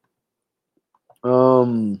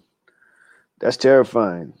 That's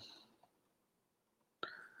terrifying.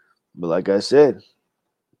 But like I said,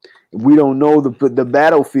 if we don't know the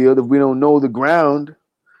battlefield, if we don't know the ground,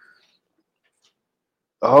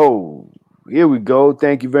 oh, here we go.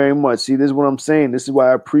 Thank you very much. See, this is what I'm saying. This is why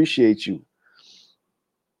I appreciate you.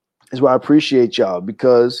 This is why I appreciate y'all,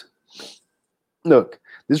 because look,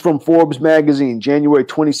 this is from Forbes magazine, January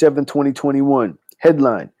 27, 2021.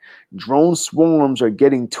 Headline: Drone swarms are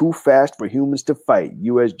getting too fast for humans to fight.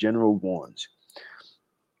 U.S. general warns.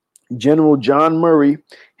 General John Murray,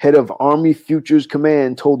 head of Army Futures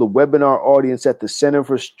Command, told a webinar audience at the Center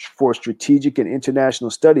for Strategic and International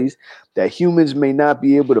Studies that humans may not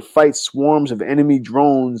be able to fight swarms of enemy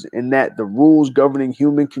drones and that the rules governing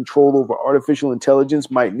human control over artificial intelligence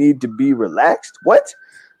might need to be relaxed. What?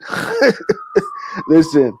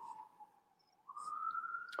 Listen,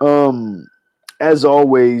 as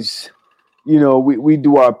always, you know, we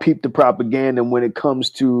do our peep the propaganda when it comes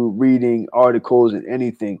to reading articles and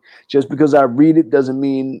anything. Just because I read it doesn't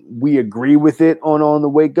mean we agree with it on the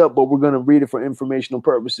wake up, but we're going to read it for informational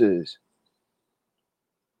purposes.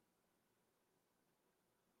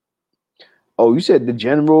 Oh, you said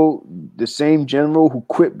the same general who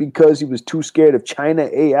quit because he was too scared of China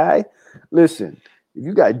AI? Listen, if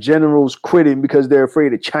you got generals quitting because they're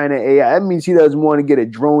afraid of China AI, that means he doesn't want to get a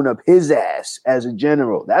drone up his ass as a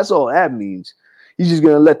general. That's all that means. He's just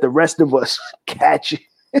going to let the rest of us catch it.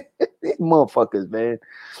 These motherfuckers, man.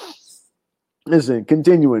 Listen,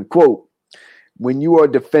 continuing, quote, when you are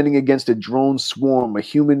defending against a drone swarm, a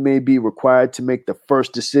human may be required to make the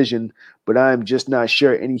first decision, but I am just not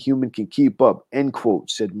sure any human can keep up, end quote,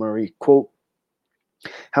 said Murray. Quote,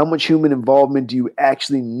 how much human involvement do you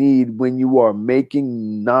actually need when you are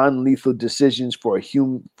making non-lethal decisions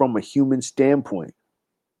from a human standpoint?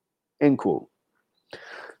 End quote.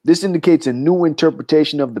 This indicates a new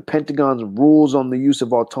interpretation of the Pentagon's rules on the use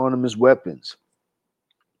of autonomous weapons.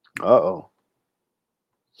 Uh-oh.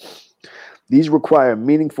 These require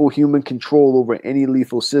meaningful human control over any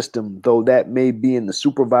lethal system, though that may be in the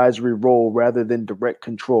supervisory role rather than direct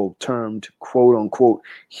control, termed, quote unquote,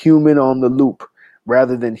 human on the loop,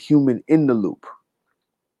 rather than human in the loop.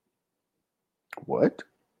 What?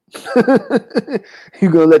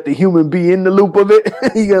 You're going to let the human be in the loop of it?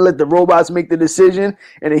 You're going to let the robots make the decision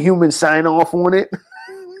and a human sign off on it?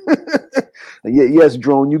 Yes,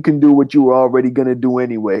 drone, you can do what you were already going to do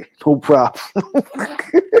anyway. No problem.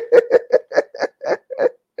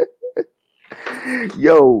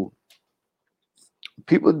 Yo,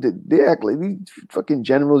 people, they act like these fucking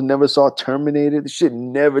generals never saw Terminator. This shit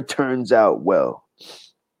never turns out well.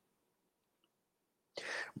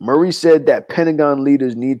 Murray said that Pentagon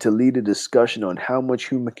leaders need to lead a discussion on how much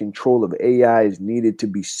human control of AI is needed to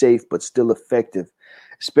be safe but still effective,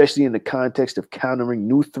 especially in the context of countering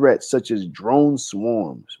new threats such as drone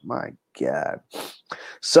swarms. My God.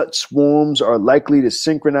 Such swarms are likely to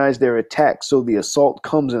synchronize their attacks so the assault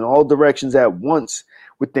comes in all directions at once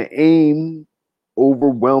with the aim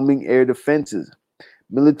overwhelming air defenses.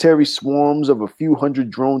 Military swarms of a few hundred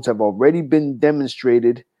drones have already been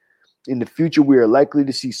demonstrated. In the future, we are likely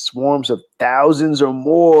to see swarms of thousands or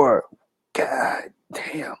more. God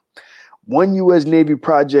damn. One U.S. Navy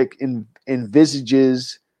project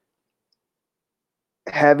envisages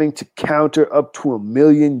having to counter up to 1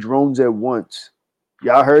 million drones at once.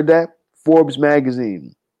 Y'all heard that? Forbes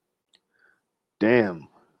magazine. Damn.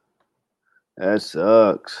 That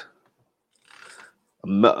sucks.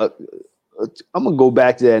 I'm going to go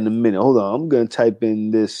back to that in a minute. Hold on. I'm going to type in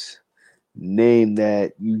this name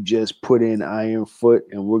that you just put in, Ironfoot,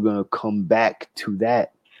 and we're going to come back to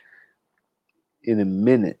that in a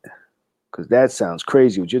minute because that sounds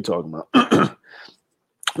crazy what you're talking about.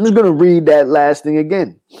 I'm just going to read that last thing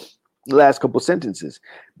again, the last couple sentences.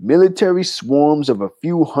 Military swarms of a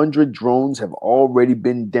few hundred drones have already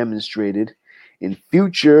been demonstrated. In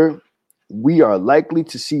future, we are likely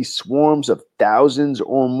to see swarms of thousands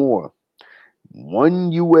or more.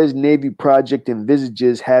 One U.S. Navy project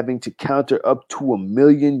envisages having to counter up to 1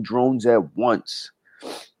 million drones at once.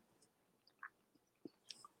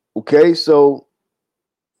 Okay, so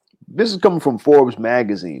this is coming from Forbes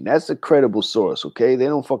magazine. That's a credible source, okay? They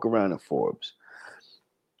don't fuck around in Forbes.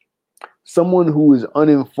 Someone who is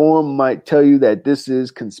uninformed might tell you that this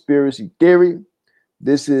is conspiracy theory.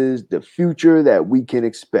 This is the future that we can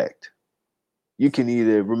expect. You can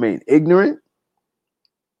either remain ignorant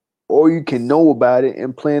or you can know about it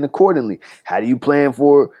and plan accordingly. How do you plan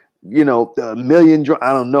for, you know, 1 million?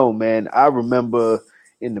 I don't know, man. I remember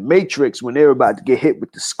in the Matrix when they were about to get hit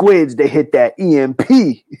with the squids, they hit that EMP.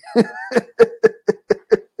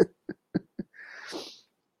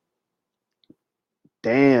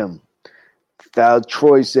 Damn.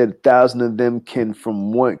 Troy said 1,000 of them came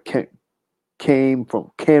from one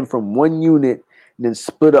unit and then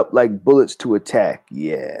split up like bullets to attack.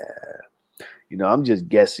 Yeah. You know, I'm just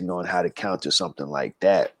guessing on how to counter something like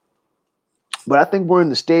that. But I think we're in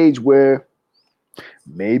the stage where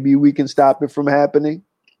maybe we can stop it from happening.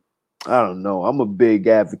 I don't know. I'm a big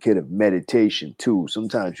advocate of meditation too.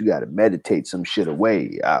 Sometimes you got to meditate some shit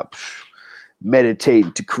away.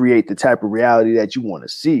 Meditate to create the type of reality that you want to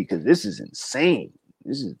see, because this is insane.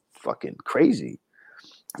 This is fucking crazy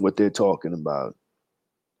what they're talking about.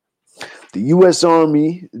 The U.S.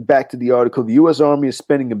 Army, back to the article, the U.S. Army is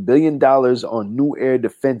spending $1 billion on new air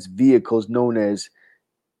defense vehicles known as,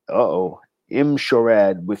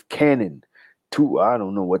 M-SHORAD with cannon. I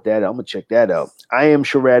don't know what that is. I'm going to check that out.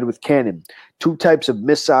 M-SHORAD with cannon. 2 types of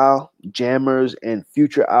missile, jammers, and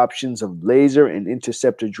future options of laser and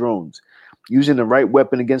interceptor drones. Using the right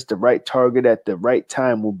weapon against the right target at the right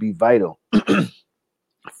time will be vital.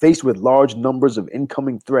 Faced with large numbers of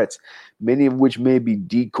incoming threats, many of which may be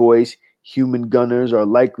decoys, human gunners are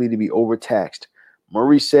likely to be overtaxed.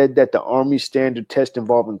 Murray said that the Army's standard test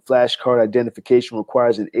involving flashcard identification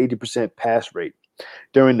requires an 80% pass rate.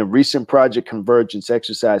 During the recent Project Convergence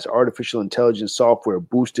exercise, artificial intelligence software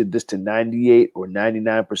boosted this to 98 or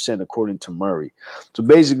 99%, according to Murray. So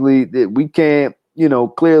basically, we can't,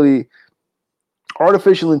 clearly,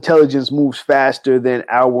 artificial intelligence moves faster than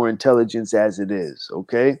our intelligence as it is,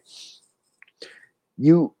 okay?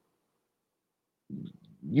 You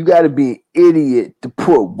got to be an idiot to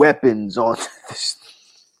put weapons on this.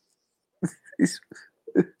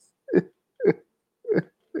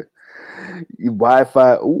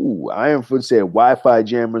 Wi-Fi. Ironfoot said Wi-Fi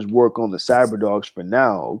jammers work on the cyberdogs for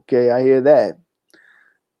now. Okay, I hear that.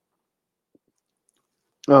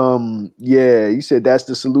 Yeah, he said that's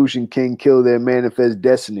the solution, King. Kill their manifest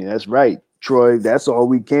destiny. That's right, Troy. That's all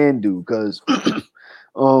we can do, because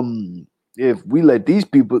if we let these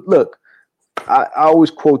people look, I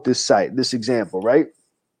always quote this example, right?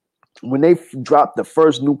 When they dropped the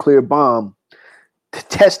first nuclear bomb,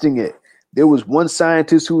 testing it, there was one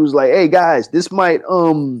scientist who was like, "Hey guys, this might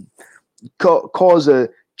cause a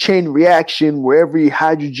chain reaction where every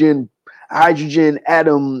hydrogen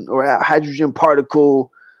atom or hydrogen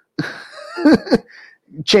particle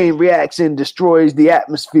chain reacts and destroys the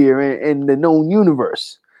atmosphere and the known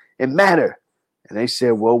universe and matter." And they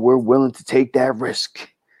said, "Well, we're willing to take that risk."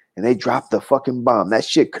 And they dropped the fucking bomb. That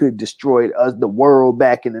shit could have destroyed the world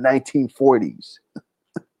back in the 1940s.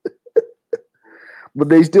 But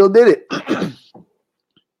they still did it.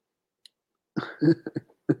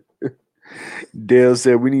 Dale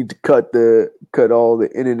said we need to cut all the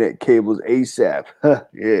internet cables ASAP.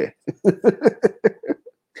 Yeah.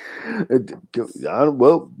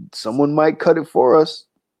 Well, someone might cut it for us.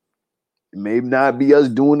 It may not be us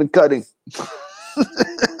doing the cutting.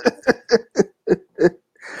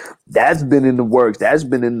 That's been in the works. That's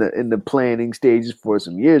been in the planning stages for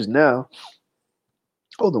some years now.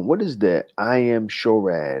 Hold on, what is that?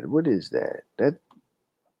 M-SHORAD. What is that? That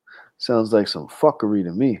sounds like some fuckery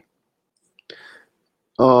to me.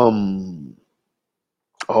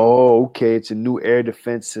 Okay. It's a new air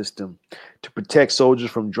defense system to protect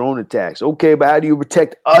soldiers from drone attacks. Okay, but how do you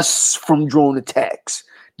protect us from drone attacks?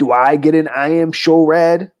 Do I get an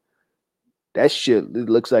M-SHORAD? That shit, it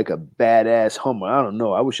looks like a badass Hummer. I don't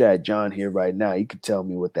know. I wish I had John here right now. He could tell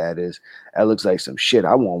me what that is. That looks like some shit.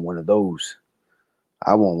 I want one of those.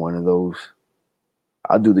 I'll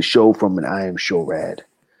do the show from an M-SHORAD.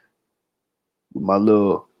 With my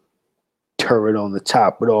little turret on the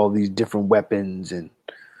top with all these different weapons, and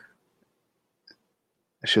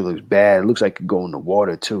that shit looks bad. It looks like it could go in the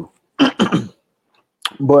water too.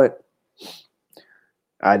 But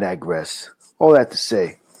I digress. All that to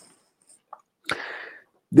say,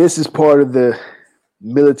 this is part of the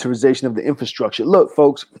militarization of the infrastructure. Look,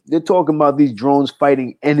 folks, they're talking about these drones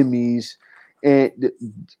fighting enemies, and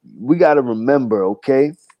we got to remember,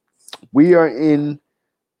 okay, we are in,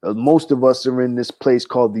 most of us are in this place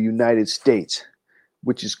called the United States,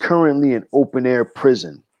 which is currently an open air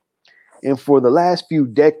prison. And for the last few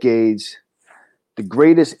decades, the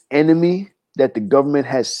greatest enemy that the government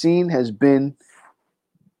has seen has been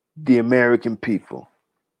the American people.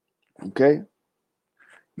 Okay?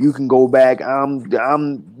 You can go back,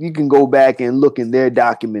 you can go back and look in their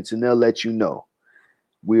documents and they'll let you know.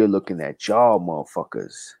 We're looking at y'all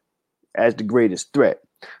motherfuckers as the greatest threat.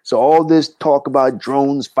 So all this talk about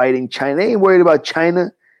drones fighting China, they ain't worried about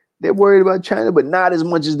China. They're worried about China, but not as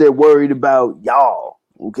much as they're worried about y'all.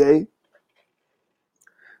 Okay?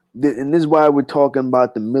 And this is why we're talking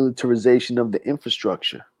about the militarization of the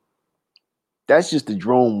infrastructure. That's just the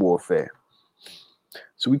drone warfare.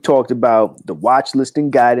 So we talked about the watch list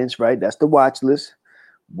and guidance, right? That's the watch list.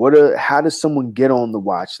 How does someone get on the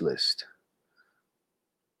watch list?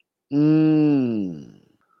 Okay,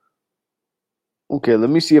 let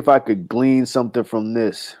me see if I could glean something from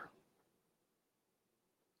this.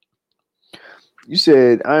 You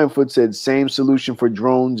said, Ironfoot said, same solution for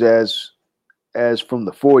drones as from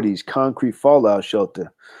the 40s, concrete fallout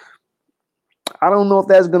shelter. I don't know if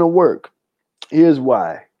that's going to work. Here's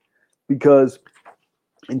why. Because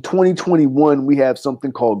in 2021, we have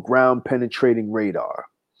something called ground penetrating radar.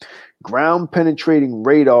 Ground penetrating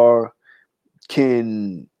radar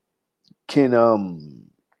can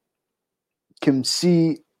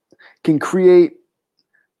create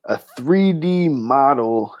a 3D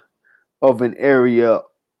model of an area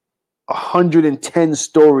 110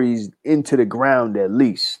 stories into the ground at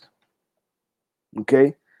least.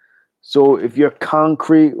 Okay? So if your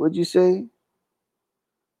concrete, what'd you say?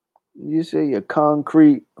 You say your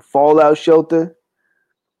concrete fallout shelter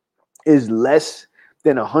is less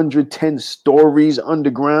than 110 stories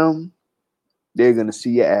underground, they're going to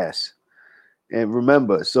see your ass. And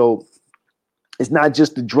remember, so it's not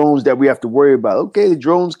just the drones that we have to worry about. Okay, the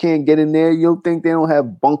drones can't get in there. You don't think they don't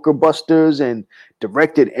have bunker busters and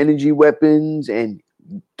directed energy weapons and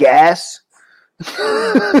gas?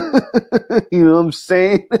 You know what I'm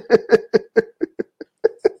saying?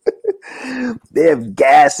 They have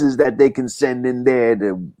gases that they can send in there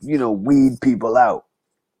to, weed people out.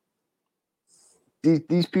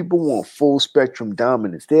 These people want full spectrum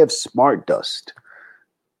dominance. They have smart dust.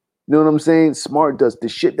 You know what I'm saying? Smart dust, the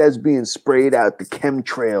shit that's being sprayed out, the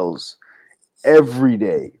chemtrails, every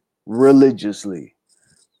day, religiously.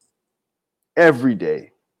 Every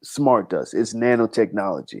day, smart dust. It's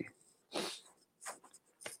nanotechnology.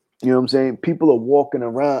 You know what I'm saying? People are walking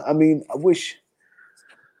around. I mean, I wish.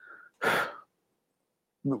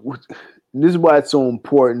 This is why it's so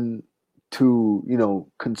important to,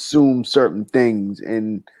 consume certain things.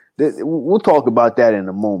 And we'll talk about that in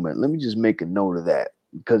a moment. Let me just make a note of that,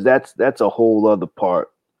 because that's a whole other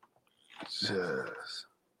part.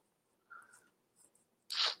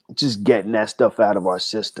 Just getting that stuff out of our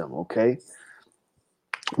system, okay?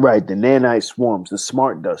 Right, the nanite swarms, the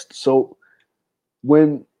smart dust. So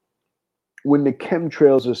when the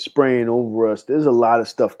chemtrails are spraying over us, there's a lot of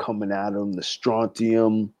stuff coming out of them. The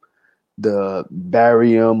strontium, the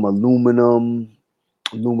barium, aluminum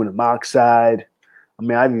oxide. I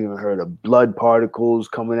mean, I've even heard of blood particles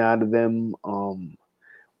coming out of them.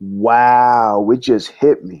 Wow, it just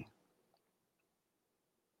hit me.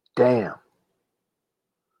 Damn.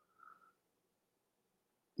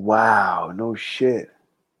 Wow, no shit.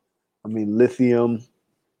 I mean, lithium.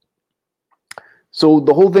 So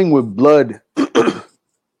the whole thing with blood, the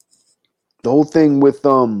whole thing with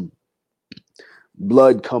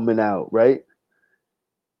blood coming out, right?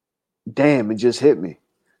 Damn, it just hit me.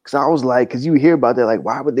 Because I was like, because you hear about that, like,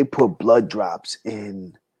 why would they put blood drops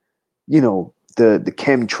in, the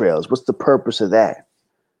chemtrails? What's the purpose of that?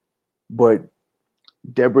 But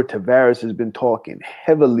Deborah Tavares has been talking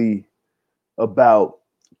heavily about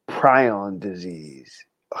prion disease.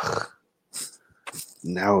 Ugh.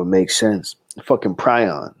 Now it makes sense. Fucking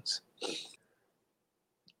prions.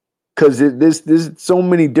 Because there's so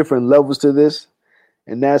many different levels to this.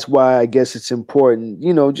 And that's why I guess it's important,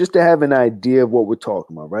 just to have an idea of what we're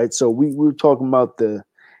talking about, right? So we were talking about the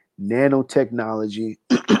nanotechnology,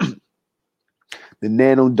 the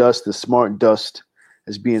nano dust, the smart dust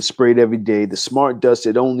is being sprayed every day. The smart dust,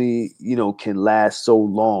 it only, can last so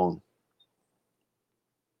long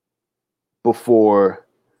before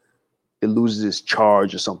it loses its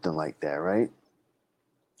charge or something like that, right?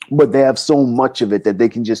 But they have so much of it that they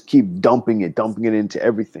can just keep dumping it into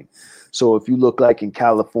everything. So if you look like in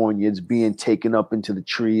California, it's being taken up into the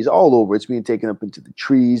trees all over. It's being taken up into the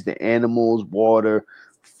trees, the animals, water,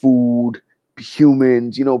 food,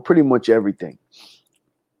 humans, pretty much everything.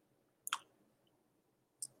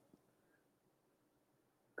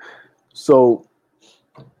 So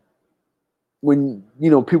when,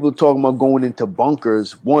 people are talking about going into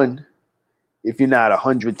bunkers, one, if you're not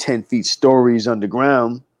 110 feet stories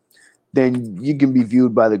underground, then you can be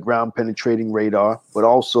viewed by the ground penetrating radar, but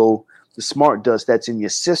also the smart dust that's in your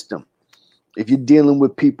system. If you're dealing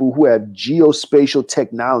with people who have geospatial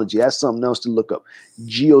technology, that's something else to look up.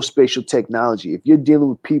 Geospatial technology. If you're dealing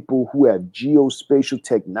with people who have geospatial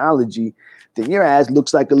technology, then your ass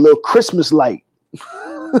looks like a little Christmas light.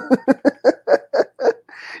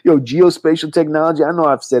 Yo, geospatial technology, I know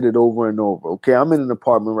I've said it over and over. Okay, I'm in an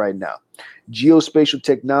apartment right now. Geospatial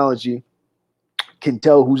technology can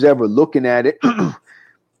tell who's ever looking at it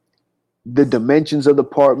the dimensions of the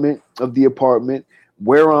apartment,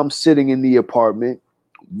 where I'm sitting in the apartment,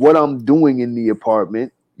 what I'm doing in the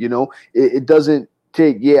apartment. It doesn't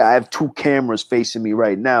take, I have 2 cameras facing me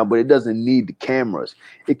right now, but it doesn't need the cameras.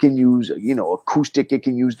 It can use, acoustic. It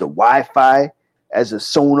can use the Wi-Fi as a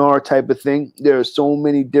sonar type of thing. There are so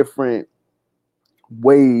many different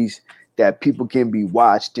ways that people can be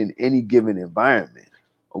watched in any given environment.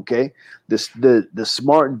 Okay, the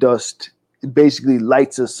smart dust basically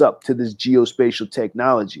lights us up to this geospatial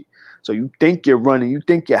technology. So you think you're running, you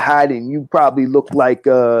think you're hiding, you probably look like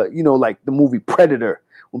like the movie Predator.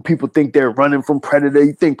 When people think they're running from Predator,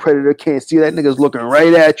 you think Predator can't see that nigga's looking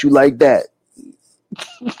right at you like that.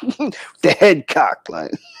 The head cocked,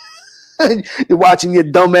 like you're watching your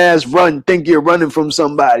dumb ass run, think you're running from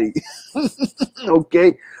somebody.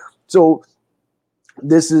 Okay, so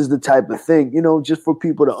this is the type of thing, just for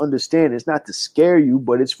people to understand. It's not to scare you,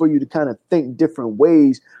 but it's for you to kind of think different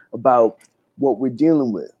ways about what we're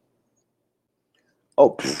dealing with.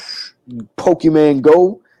 Oh, Pokemon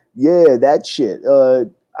Go. Yeah, that shit.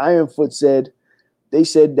 Ironfoot said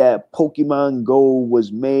that Pokemon Go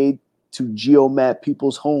was made to geomap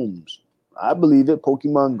people's homes. I believe it.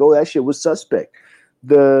 Pokemon Go, that shit was suspect.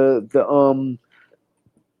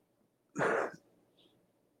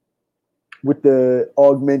 With the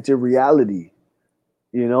augmented reality,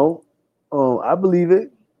 I believe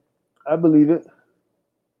it.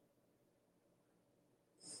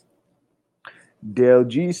 Dale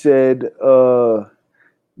G said,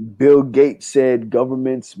 Bill Gates said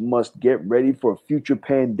governments must get ready for future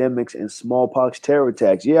pandemics and smallpox terror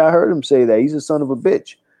attacks. Yeah, I heard him say that. He's a son of a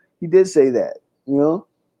bitch. He did say that,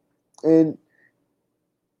 and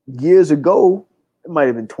years ago, it might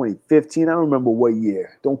have been 2015. I don't remember what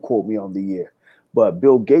year. Don't quote me on the year. But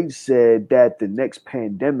Bill Gates said that the next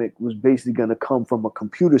pandemic was basically going to come from a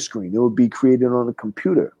computer screen. It would be created on a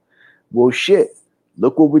computer. Well, shit.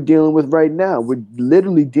 Look what we're dealing with right now. We're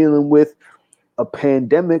literally dealing with a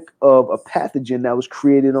pandemic of a pathogen that was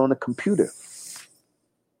created on a computer.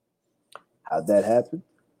 How'd that happen?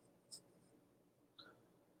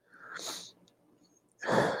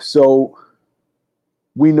 So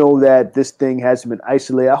we know that this thing hasn't been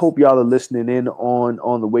isolated. I hope y'all are listening in on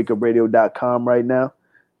the wakeupradio.com right now,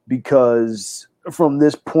 because from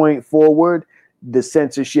this point forward, the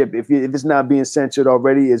censorship, if it's not being censored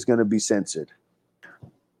already, is going to be censored.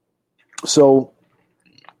 So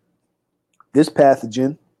this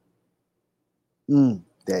pathogen,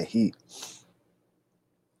 that heat.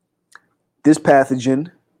 This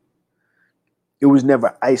pathogen, it was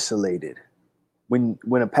never isolated. When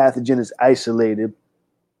a pathogen is isolated,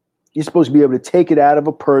 you're supposed to be able to take it out of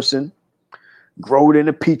a person, grow it in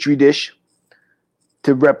a petri dish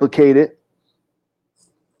to replicate it,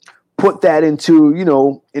 put that into,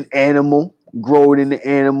 an animal, grow it in the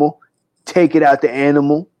animal, take it out the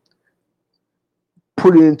animal,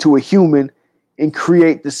 put it into a human, and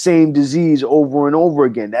create the same disease over and over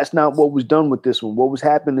again. That's not what was done with this one. What was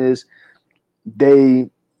happening is they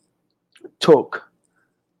took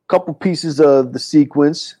a couple pieces of the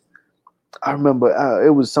sequence. I remember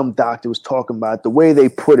it was some doctor was talking about it. The way they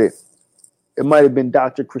put it. It might have been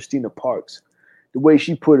Dr. Christina Parks. The way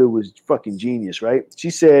she put it was fucking genius, right? She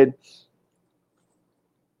said,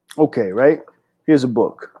 okay, right? Here's a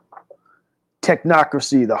book.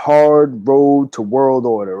 Technocracy, the hard road to world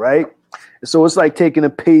order, right? So it's like taking a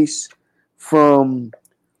piece from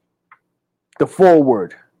the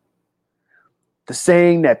foreword, the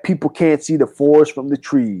saying that people can't see the forest from the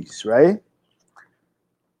trees, right?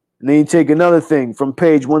 And then you take another thing from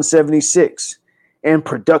page 176, and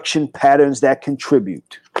production patterns that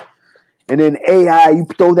contribute. And then AI, you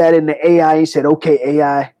throw that in the AI and said, okay,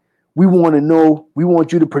 AI, we want to know, we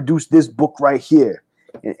want you to produce this book right here.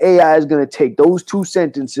 And AI is going to take those two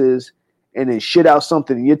sentences and then shit out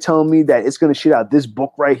something, and you're telling me that it's going to shit out this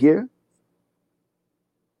book right here?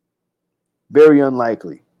 Very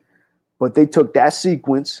unlikely. But they took that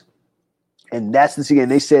sequence, and that's the sequence,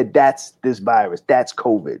 and they said that's this virus, that's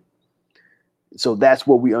COVID. So that's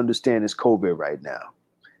what we understand as COVID right now.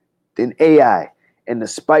 Then AI and the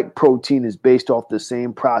spike protein is based off the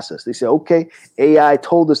same process. They say, okay, AI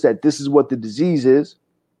told us that this is what the disease is.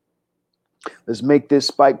 Let's make this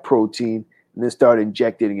spike protein and then start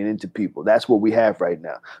injecting it into people. That's what we have right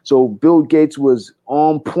now. So Bill Gates was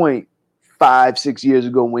on point 5-6 years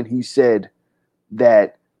ago when he said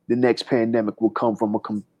that the next pandemic will come from a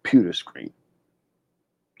computer screen.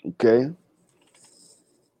 Okay?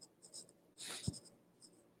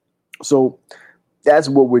 So that's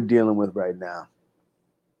what we're dealing with right now.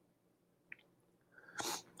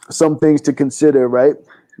 Some things to consider, right?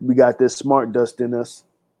 We got this smart dust in us.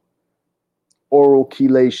 Oral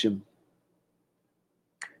chelation.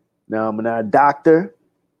 Now, I'm not a doctor.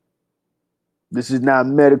 This is not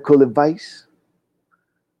medical advice.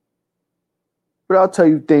 But I'll tell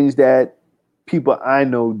you things that people I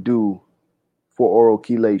know do for oral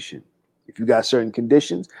chelation. If you got certain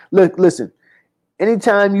conditions. Look, listen.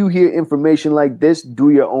 Anytime you hear information like this,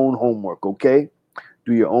 do your own homework, okay?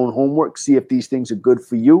 Do your own homework. See if these things are good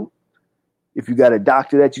for you. If you got a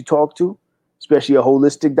doctor that you talk to, especially a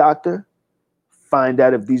holistic doctor, find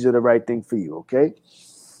out if these are the right thing for you, okay?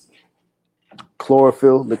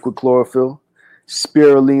 Chlorophyll, liquid chlorophyll,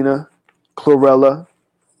 spirulina, chlorella.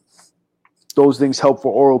 Those things help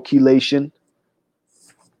for oral chelation.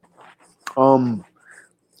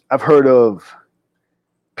 I've heard of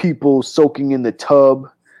people soaking in the tub.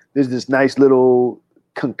 There's this nice little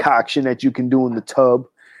concoction that you can do in the tub.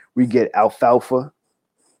 We get alfalfa.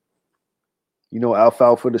 You know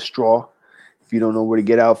alfalfa, the straw. If you don't know where to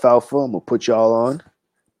get alfalfa, I'm going to put y'all on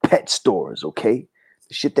pet stores, okay?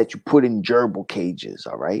 The shit that you put in gerbil cages,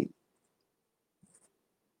 all right?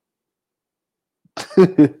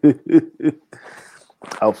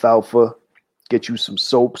 Alfalfa. Get you some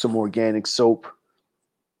soap, some organic soap.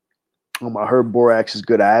 I heard borax is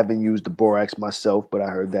good. I haven't used the borax myself, but I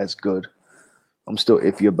heard that's good. I'm still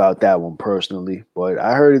iffy about that one personally, but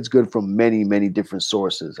I heard it's good from many, many different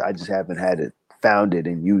sources. I just haven't found it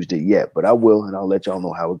and used it yet, but I will, and I'll let y'all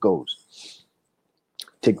know how it goes.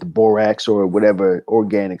 Take the borax or whatever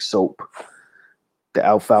organic soap, the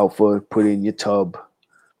alfalfa, put it in your tub.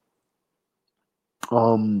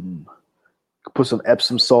 Put some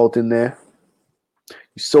Epsom salt in there.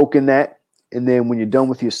 You soak in that, and then when you're done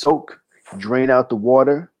with your soak, you drain out the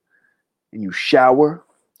water, and you shower,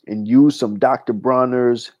 and use some Dr.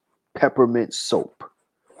 Bronner's peppermint soap.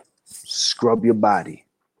 Scrub your body.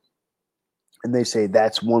 And they say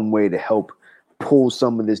that's one way to help pull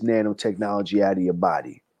some of this nanotechnology out of your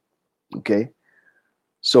body. Okay?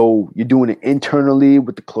 So you're doing it internally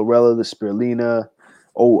with the chlorella, the spirulina,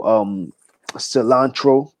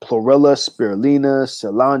 cilantro, chlorella, spirulina,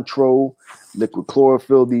 cilantro, liquid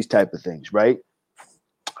chlorophyll, these type of things, right?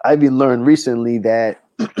 I've even learned recently that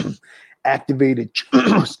activated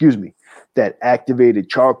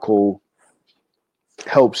charcoal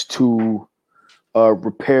helps to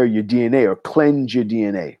repair your DNA or cleanse your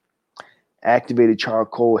DNA. Activated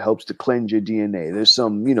charcoal helps to cleanse your DNA. There's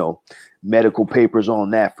some, medical papers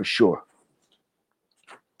on that for sure.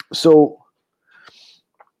 So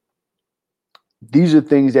these are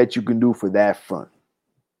things that you can do for that front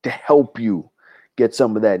to help you get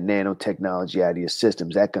some of that nanotechnology out of your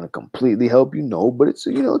systems. That going to completely help you? No, but it's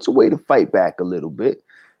a way to fight back a little bit.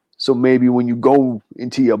 So maybe when you go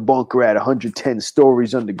into your bunker at 110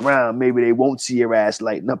 stories underground, maybe they won't see your ass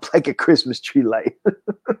lighting up like a Christmas tree light.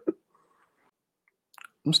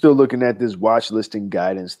 I'm still looking at this watch listing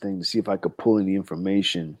guidance thing to see if I could pull any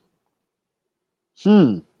information.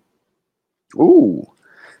 Ooh.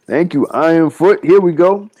 Thank you, Ironfoot. Here we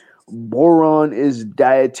go. Boron is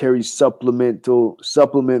dietary supplement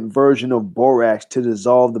version of borax to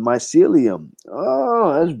dissolve the mycelium.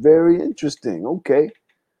 Oh, that's very interesting. Okay.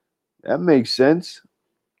 That makes sense.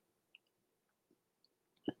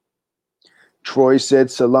 Troy said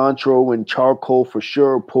cilantro and charcoal for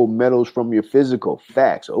sure pull metals from your physical.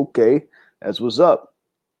 Facts. Okay. That's what's up.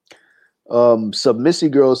 Submissy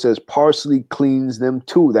Girl says parsley cleans them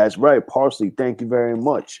too. That's right. Parsley. Thank you very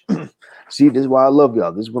much. See, this is why I love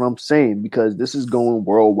y'all. This is what I'm saying, because this is going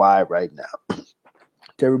worldwide right now.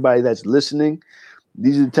 To everybody that's listening,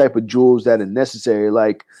 these are the type of jewels that are necessary.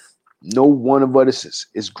 Like, no one of us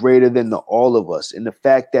is greater than all of us. And the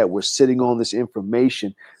fact that we're sitting on this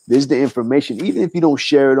information, there's the information, even if you don't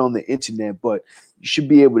share it on the internet, but you should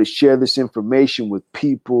be able to share this information with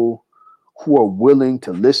people who are willing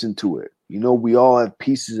to listen to it. You know, we all have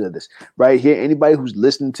pieces of this right here. Anybody who's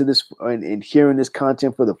listening to this and hearing this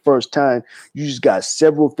content for the first time, you just got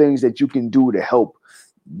several things that you can do to help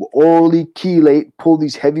orally chelate, pull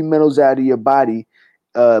these heavy metals out of your body,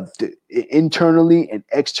 internally and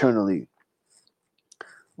externally.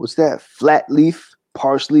 What's that? Flat leaf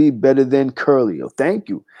parsley better than curly. Oh, thank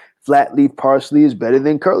you. Flat leaf parsley is better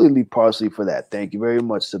than curly leaf parsley for that. Thank you very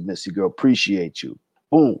much, Submissive Girl. Appreciate you.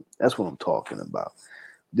 Boom. That's what I'm talking about.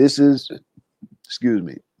 This is, this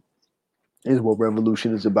is what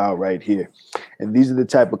revolution is about right here. And these are the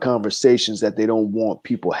type of conversations that they don't want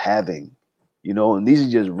people having, you know, and these are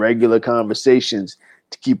just regular conversations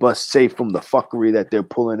to keep us safe from the fuckery that they're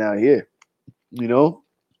pulling out here, you know.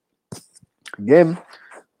 Again,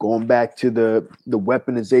 going back to the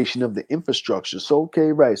weaponization of the infrastructure. So,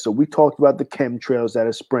 okay, right. So we talked about the chemtrails that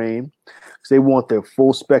are spraying because they want their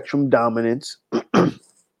full spectrum dominance,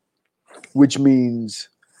 which means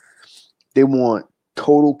they want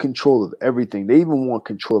total control of everything. They even want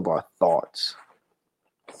control of our thoughts.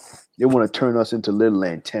 They want to turn us into little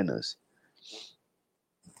antennas.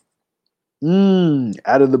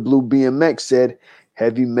 Out of the blue, BMX said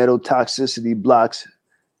heavy metal toxicity blocks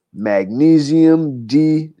magnesium,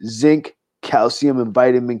 D, zinc, calcium, and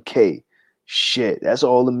vitamin K. Shit, that's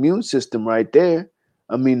all immune system right there.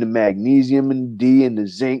 I mean, the magnesium and D and the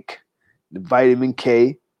zinc, the vitamin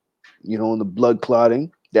K, you know, and the blood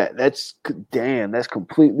clotting. That's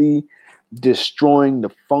completely destroying the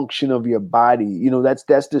function of your body. You know,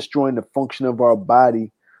 that's destroying the function of our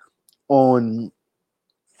body on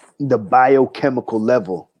the biochemical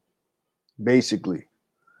level, basically.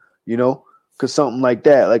 You know, because something like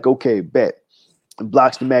that, like, okay, bet, it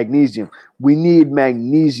blocks the magnesium. We need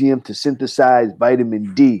magnesium to synthesize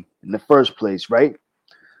vitamin D in the first place, right?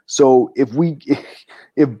 So if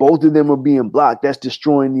both of them are being blocked, that's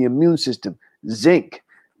destroying the immune system. Zinc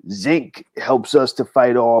helps us to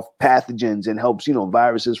fight off pathogens and helps, you know,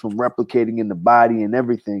 viruses from replicating in the body and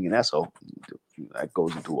everything. And that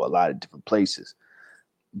goes into a lot of different places.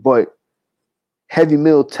 But heavy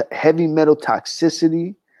metal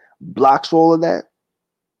toxicity blocks all of that.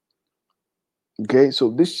 Okay, so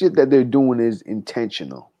this shit that they're doing is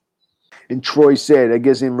intentional. And Troy said, I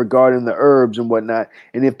guess in regarding the herbs and whatnot,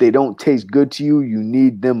 and if they don't taste good to you, you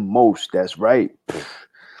need them most. That's right.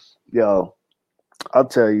 Yo, I'll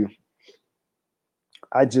tell you,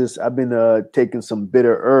 I've been taking some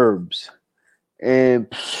bitter herbs, and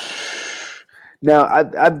now I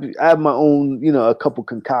have my own, you know, a couple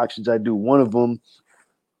concoctions I do. One of them,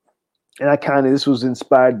 and this was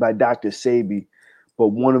inspired by Dr. Sebi, but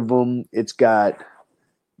one of them, it's got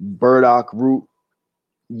burdock root,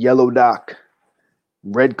 yellow dock,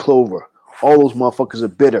 red clover. All those motherfuckers are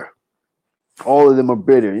bitter. All of them are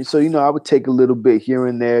bitter. And so, you know, I would take a little bit here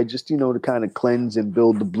and there just, you know, to kind of cleanse and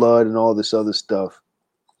build the blood and all this other stuff.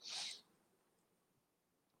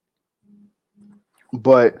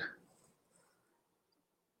 But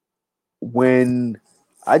when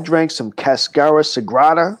I drank some Cascara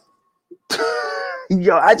Sagrada,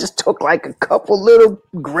 yo, I just took like a couple little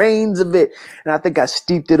grains of it, and I think I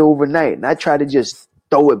steeped it overnight, and I tried to just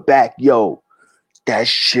throw it back. Yo, that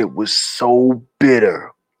shit was so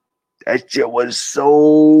bitter. That shit was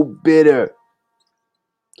so bitter.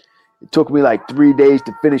 It took me like 3 days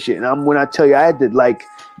to finish it. And when I tell you, I had to like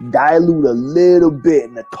dilute a little bit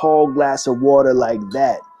in a tall glass of water like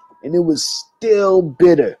that. And it was still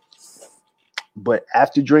bitter. But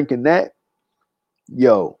after drinking that,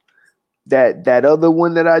 yo, that other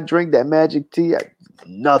one that I drink, that magic tea,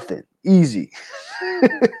 nothing. Easy.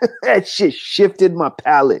 That shit shifted my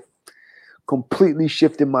palate. Completely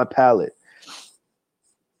shifted my palate.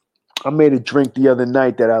 I made a drink the other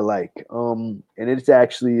night that I like. And it's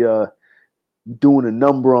actually doing a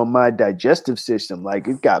number on my digestive system. Like,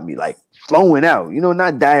 it got me like flowing out. You know,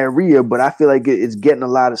 not diarrhea, but I feel like it's getting a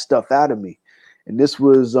lot of stuff out of me. And this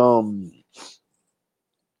was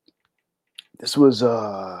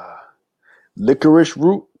licorice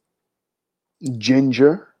root,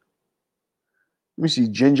 ginger. Let me see,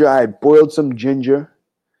 ginger. I had boiled some ginger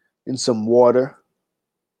in some water.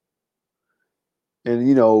 And,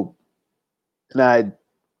 you know, and I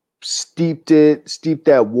steeped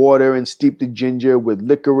that water and steeped the ginger with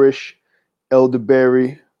licorice,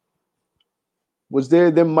 elderberry.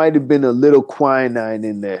 There might have been a little quinine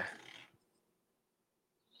in there.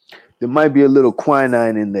 There might be a little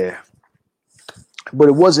quinine in there. But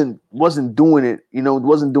it wasn't doing it, you know, it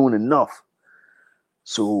wasn't doing enough.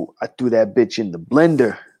 So I threw that bitch in the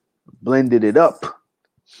blender, blended it up,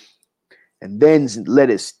 and then let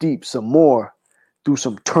it steep some more. Threw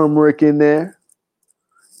some turmeric in there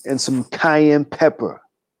and some cayenne pepper.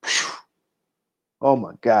 Oh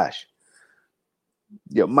my gosh.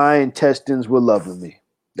 Yeah, my intestines were loving me.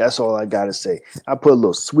 That's all I gotta say. I put a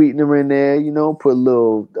little sweetener in there, put a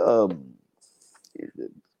little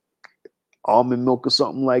almond milk or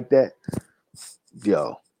something like that.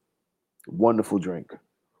 Yo, wonderful drink.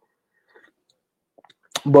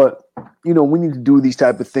 But we need to do these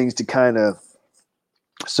type of things to kind of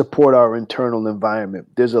support our internal environment.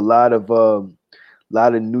 There's a lot of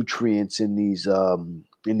nutrients in these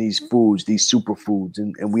foods, these superfoods,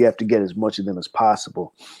 and we have to get as much of them as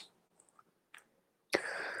possible.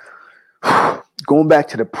 Going back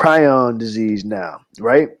to the prion disease now,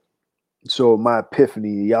 right? So my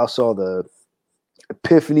epiphany, y'all saw the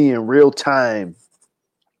epiphany in real time.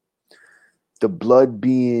 The blood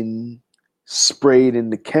being sprayed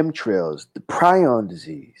in the chemtrails, the prion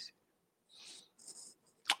disease.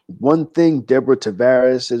 One thing Deborah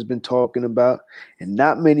Tavares has been talking about, and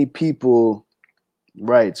not many people,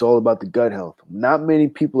 right, it's all about the gut health. Not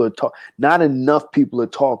enough people are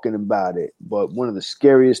talking about it, but one of the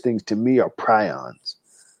scariest things to me are prions.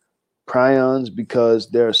 Prions, because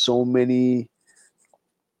there are so many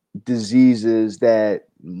diseases that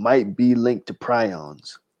might be linked to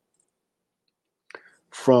prions.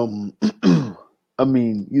 From,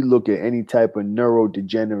 you look at any type of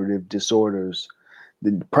neurodegenerative disorders.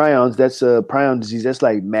 The prions, that's a prion disease. That's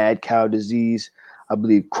like mad cow disease. I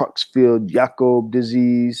believe Creutzfeldt-Jakob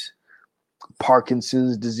disease,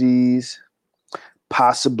 Parkinson's disease,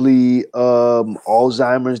 possibly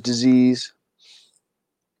Alzheimer's disease.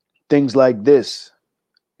 Things like this,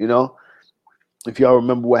 If y'all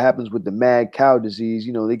remember what happens with the mad cow disease,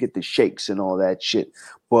 they get the shakes and all that shit.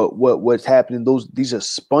 But what's happening, these are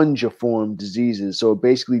spongiform diseases. So it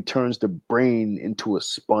basically turns the brain into a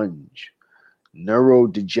sponge.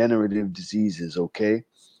 Neurodegenerative diseases, okay?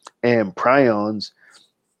 And prions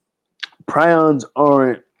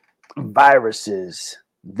aren't viruses.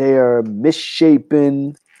 They are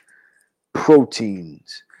misshapen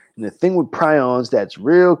proteins. And the thing with prions that's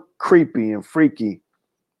real creepy and freaky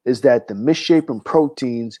is that the misshapen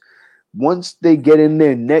proteins, once they get in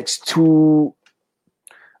there next to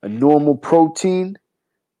a normal protein,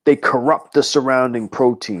 they corrupt the surrounding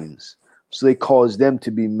proteins. So they cause them to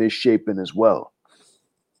be misshapen as well.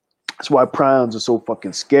 That's why prions are so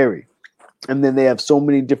fucking scary. And then they have so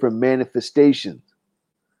many different manifestations.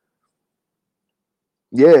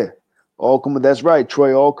 Yeah. That's right,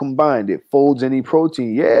 Troy, all combined. It folds any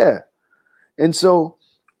protein. Yeah. And so,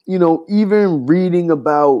 even reading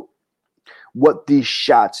about what these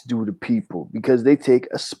shots do to people, because they take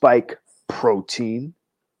a spike protein,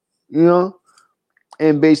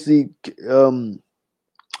 and basically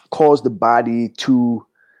cause the body to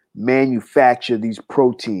manufacture these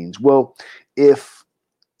proteins. Well, if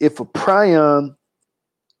a prion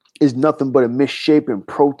is nothing but a misshapen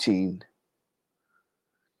protein,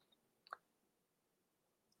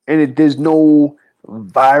 and there's no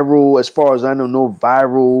viral, as far as I know, no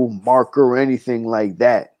viral marker or anything like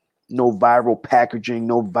that. No viral packaging,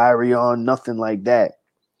 no virion, nothing like that.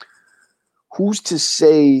 Who's to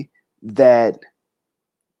say that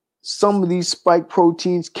some of these spike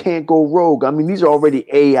proteins can't go rogue? I mean, these are already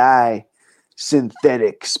AI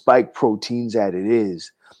synthetic spike proteins that it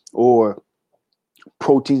is, or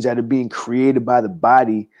proteins that are being created by the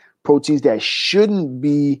body, proteins that shouldn't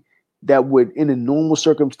be, that would, in a normal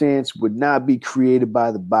circumstance, would not be created by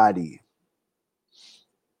the body.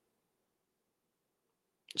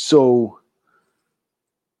 So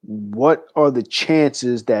what are the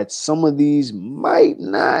chances that some of these might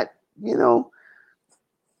not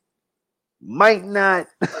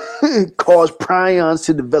cause prions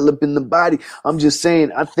to develop in the body? I'm just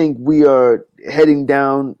saying, I think we are heading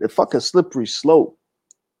down a fucking slippery slope.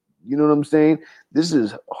 You know what I'm saying? This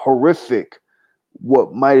is horrific,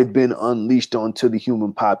 what might have been unleashed onto the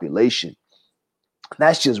human population.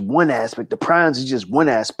 That's just one aspect. The prions is just one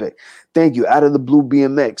aspect. Thank you. Out of the Blue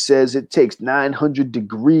BMX says it takes 900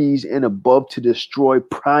 degrees and above to destroy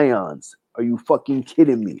prions. Are you fucking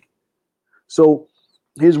kidding me? So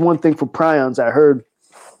here's one thing for prions I heard.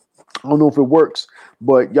 I don't know if it works,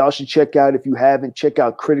 but y'all should check out, if you haven't, check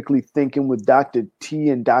out Critically Thinking with Dr. T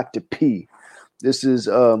and Dr. P. This is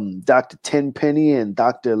Dr. Tenpenny and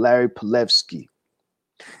Dr. Larry Palevsky.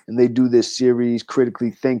 And they do this series,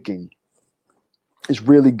 Critically Thinking. It's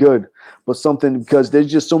really good, but because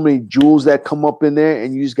there's just so many jewels that come up in there,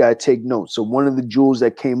 and you just got to take notes. So one of the jewels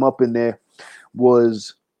that came up in there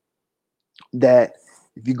was that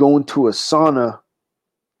if you go into a sauna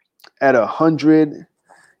at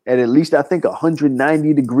at least I think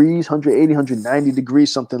 190 degrees, 180, 190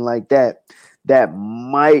 degrees, something like that, that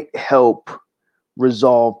might help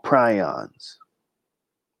resolve prions.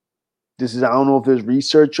 I don't know if there's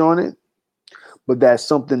research on it, but that's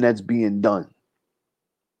something that's being done.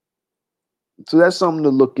 So that's something to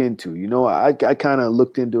look into. You know, I kind of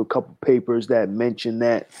looked into a couple papers that mention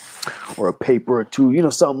that, or a paper or two, you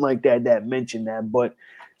know, something like that mention that, but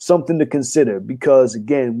something to consider, because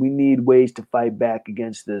again, we need ways to fight back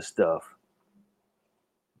against this stuff.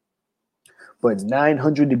 But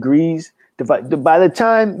 900 degrees, by the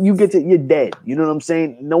time you get to, you're dead. You know what I'm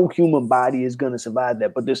saying? No human body is going to survive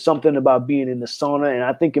that. But there's something about being in the sauna, and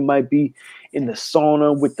I think it might be in the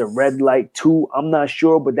sauna with the red light too. I'm not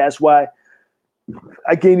sure, but that's why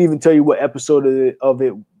I can't even tell you what episode of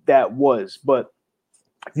it that was. But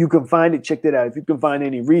if you can find it, check that out. If you can find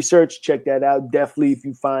any research, check that out. Definitely, if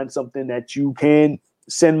you find something that you can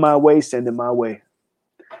send my way, send it my way.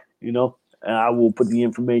 You know, and I will put the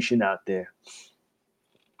information out there.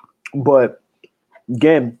 But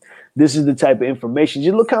again, this is the type of information.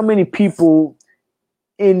 Just look how many people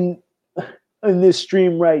in this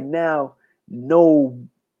stream right now know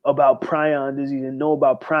about prion disease and know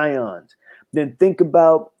about prions. Then think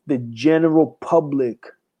about the general public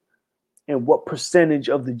and what percentage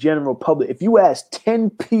of the general public. If you ask 10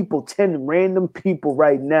 people, 10 random people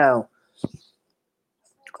right now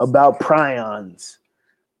about prions,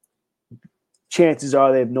 chances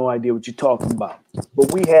are they have no idea what you're talking about.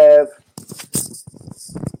 But we have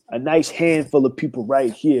a nice handful of people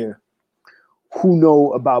right here who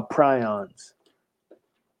know about prions.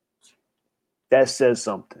 That says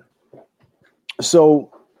something.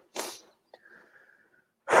 So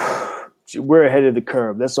we're ahead of the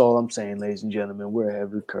curve. That's all I'm saying, ladies and gentlemen. We're ahead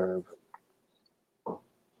of the curve.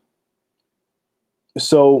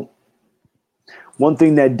 So one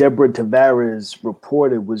thing that Deborah Tavares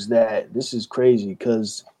reported was that, this is crazy,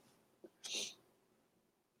 because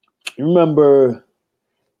you remember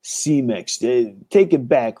CMEX. They take it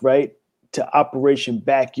back, right, to Operation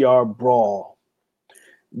Backyard Brawl,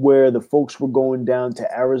 where the folks were going down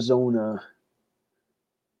to Arizona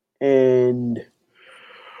and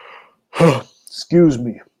excuse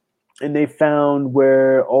me, and they found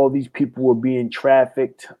where all these people were being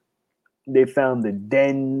trafficked. They found the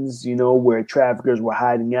dens, you know, where traffickers were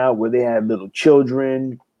hiding out, where they had little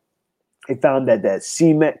children. They found that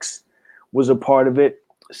CMEX was a part of it.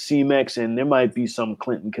 CMEX, and there might be some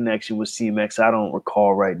Clinton connection with CMEX. I don't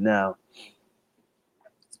recall right now.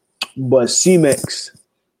 But CMEX,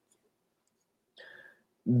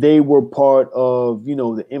 they were part of, you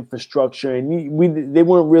know, the infrastructure, and they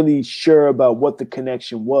weren't really sure about what the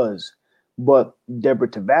connection was. But Deborah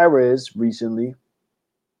Tavares recently,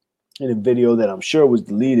 in a video that I'm sure was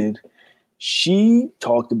deleted, she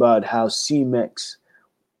talked about how CMEX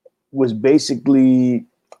was basically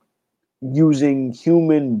using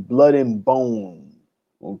human blood and bone,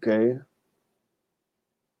 okay?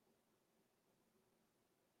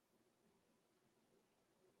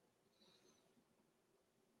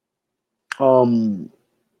 The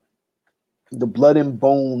blood and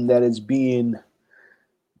bone that is being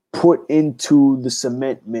put into the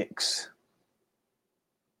cement mix.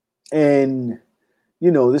 And, you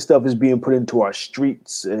know, this stuff is being put into our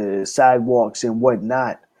streets, sidewalks and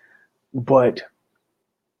whatnot. But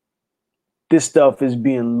this stuff is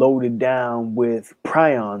being loaded down with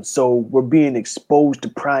prions. So we're being exposed to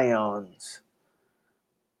prions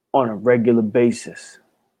on a regular basis,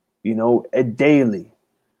 you know, daily.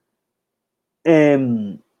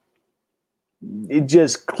 And it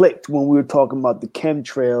just clicked when we were talking about the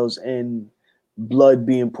chemtrails and blood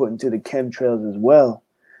being put into the chemtrails as well.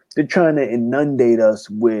 They're trying to inundate us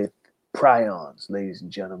with prions, ladies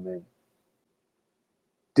and gentlemen.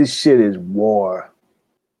 This shit is war.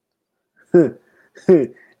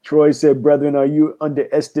 Troy said, brethren, are you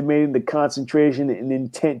underestimating the concentration and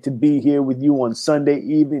intent to be here with you on Sunday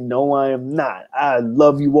evening? No, I am not. I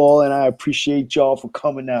love you all, and I appreciate y'all for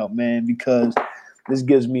coming out, man, because this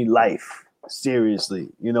gives me life. Seriously,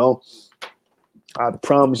 you know, I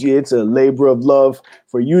promise you it's a labor of love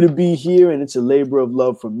for you to be here, and it's a labor of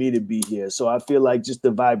love for me to be here. So I feel like just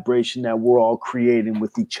the vibration that we're all creating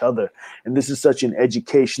with each other, and this is such an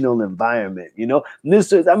educational environment, you know. And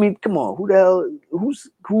this is, I mean, come on, who the hell, who's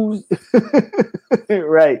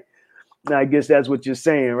right? Now, I guess that's what you're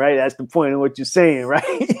saying, right? That's the point of what you're saying,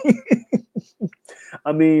 right?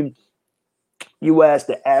 I mean, you ask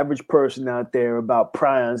the average person out there about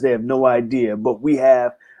prions, they have no idea. But we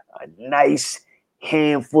have a nice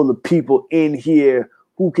handful of people in here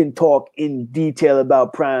who can talk in detail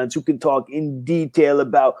about prions, who can talk in detail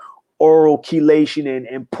about oral chelation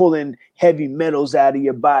and pulling heavy metals out of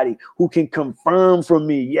your body, who can confirm for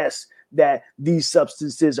me, yes, that these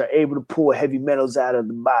substances are able to pull heavy metals out of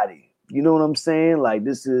the body. You know what I'm saying? Like,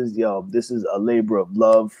 this is a labor of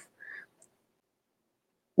love.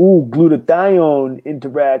 Ooh, glutathione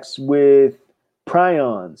interacts with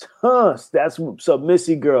prions. Huh, that's what's up,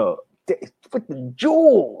 Missy girl. With the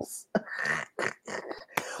jewels.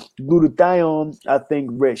 Glutathione, I think,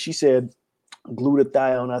 she said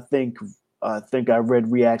glutathione, I think I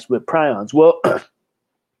read reacts with prions. Well,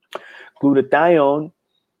 glutathione,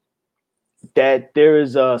 that there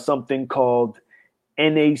is something called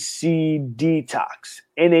NAC detox.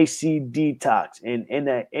 NAC detox. And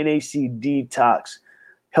NAC detox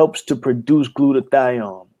helps to produce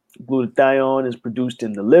glutathione. Glutathione is produced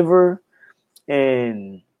in the liver,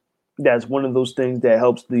 and that's one of those things that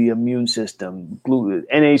helps the immune system.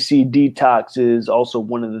 NAC detox is also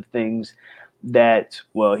one of the things that,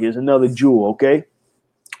 well, here's another jewel, okay?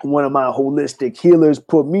 One of my holistic healers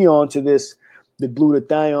put me onto this, the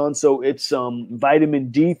glutathione. So it's vitamin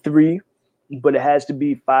D3, but it has to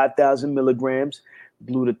be 5,000 milligrams.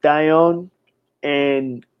 Glutathione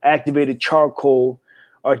and activated charcoal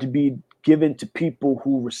are to be given to people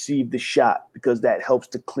who receive the shot because that helps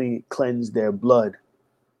to cleanse their blood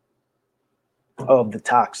of the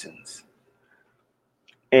toxins.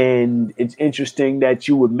 And it's interesting that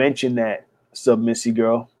you would mention that, Submissy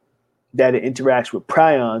girl, that it interacts with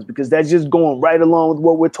prions, because that's just going right along with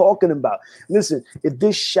what we're talking about. Listen, if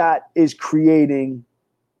this shot is creating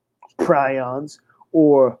prions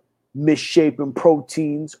or misshapen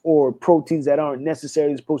proteins or proteins that aren't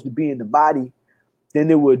necessarily supposed to be in the body, then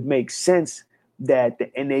it would make sense that the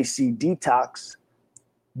NAC detox,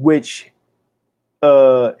 which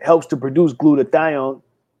helps to produce glutathione,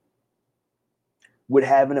 would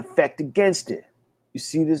have an effect against it. You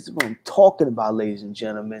see, this is what I'm talking about, ladies and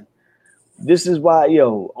gentlemen. This is why,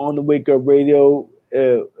 on the Wake Up Radio,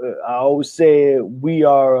 I always say we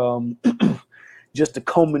are just a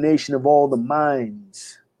culmination of all the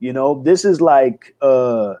minds. This is like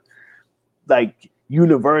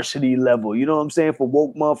university level. You know what I'm saying? For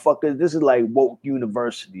woke motherfuckers, this is like woke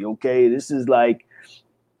university. Okay, this is like,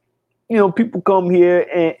 people come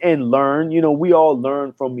here and learn. We all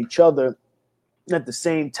learn from each other. At the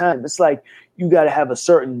same time, it's like you got to have a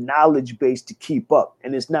certain knowledge base to keep up.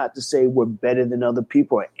 And it's not to say we're better than other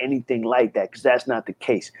people or anything like that, because that's not the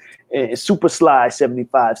case. And Super Sly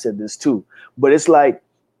 75 said this too. But it's like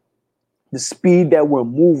the speed that we're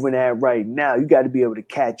moving at right now, you got to be able to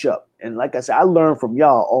catch up. And like I said, I learn from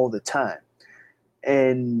y'all all the time.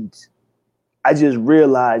 And I just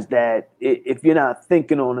realized that if you're not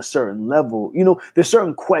thinking on a certain level, there's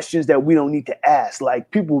certain questions that we don't need to ask.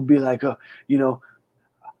 Like people will be like, I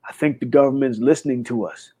think the government's listening to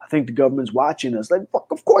us. I think the government's watching us. Like, fuck,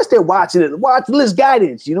 of course they're watching it. Watch list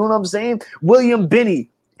guidance. You know what I'm saying? William Binney,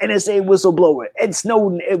 NSA whistleblower, Ed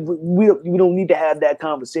Snowden. We don't need to have that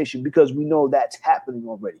conversation because we know that's happening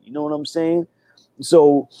already. You know what I'm saying?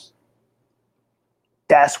 So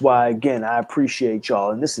that's why, again, I appreciate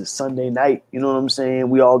y'all. And this is Sunday night. You know what I'm saying?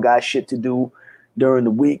 We all got shit to do during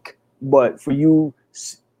the week. But for you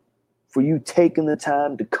taking the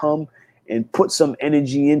time to come and put some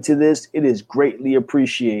energy into this, it is greatly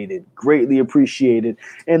appreciated. Greatly appreciated.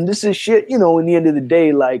 And this is shit, in the end of the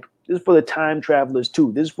day, like, this is for the time travelers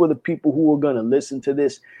too. This is for the people who are going to listen to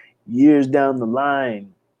this years down the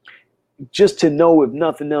line. Just to know, if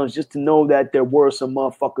nothing else, just to know that there were some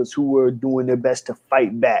motherfuckers who were doing their best to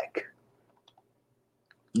fight back.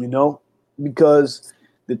 Because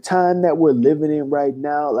the time that we're living in right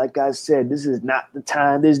now, like I said, this is not the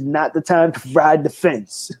time. This is not the time to ride the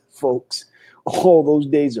fence, folks. All those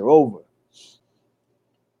days are over.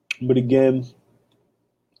 But again,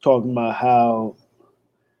 talking about how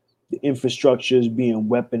the infrastructure is being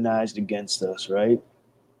weaponized against us, right?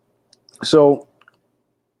 So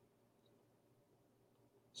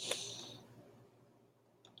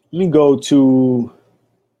let me go to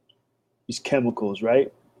these chemicals,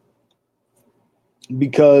 right?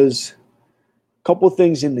 Because a couple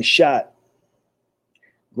things in the shot: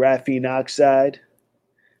 graphene oxide,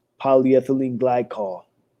 polyethylene glycol.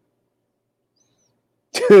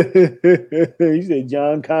 You said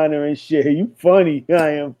John Connor and shit. You funny. I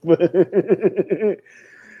am.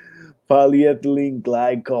 Polyethylene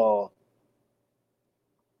glycol.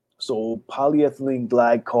 So polyethylene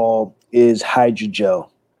glycol is hydrogel.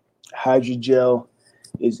 Hydrogel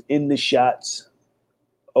is in the shots.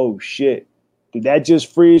 Oh shit. Did that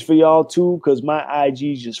just freeze for y'all too? Because my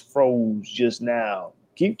IG just froze just now.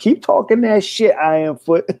 Keep talking that shit, I am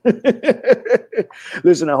foot.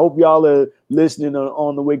 Listen, I hope y'all are listening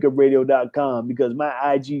on the wakeupradio.com, because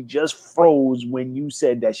my IG just froze when you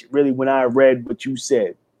said that shit. Really, when I read what you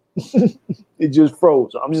said. It just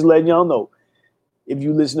froze. So I'm just letting y'all know. If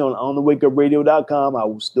you listen on the wakeupradio.com, I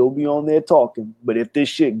will still be on there talking. But if this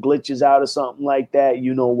shit glitches out or something like that,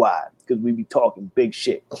 you know why. because we be talking big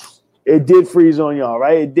shit. It did freeze on y'all,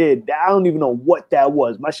 right? It did. I don't even know what that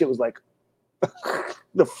was. My shit was like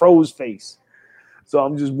the froze face. So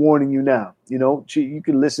I'm just warning you now. You know, you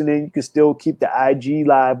can listen in. You can still keep the IG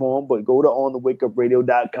live on, but go to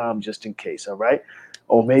onthewakeupradio.com just in case, all right?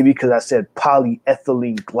 Or maybe because I said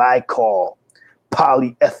polyethylene glycol.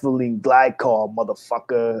 Polyethylene glycol,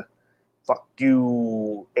 motherfucker. Fuck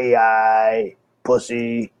you, AI,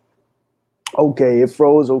 pussy. Okay, it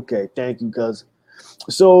froze. Okay, thank you, cuz.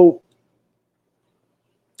 So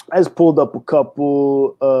I just pulled up a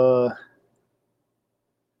couple.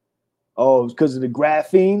 It's because of the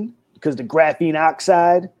graphene, because the graphene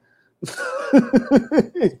oxide.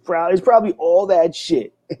 It's probably all that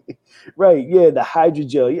shit. Right, yeah, the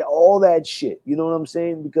hydrogel, yeah, all that shit. You know what I'm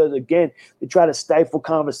saying? Because again, they try to stifle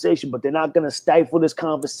conversation, but they're not going to stifle this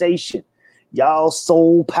conversation. Y'all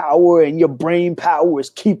soul power and your brain power is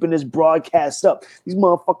keeping this broadcast up. These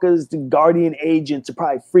motherfuckers, the Guardian agents, are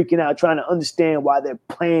probably freaking out trying to understand why their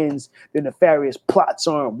plans, their nefarious plots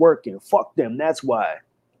aren't working. Fuck them, that's why.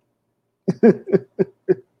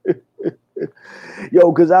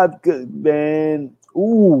 Yo, because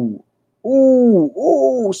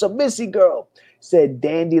Submissy girl said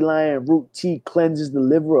dandelion root tea cleanses the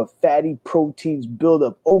liver of fatty proteins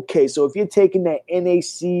buildup. Okay, so if you're taking that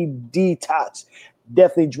NAC detox,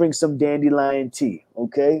 definitely drink some dandelion tea,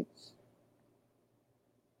 okay?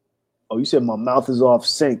 Oh, you said my mouth is off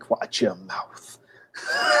sync. Watch your mouth.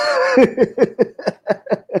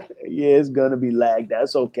 Yeah, it's going to be lagged.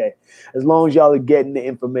 That's okay. As long as y'all are getting the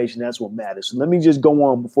information, that's what matters. So let me just go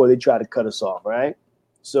on before they try to cut us off, all right?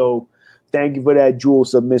 So thank you for that, Jewel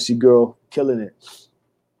Submissy girl. Killing it.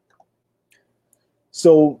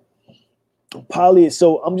 So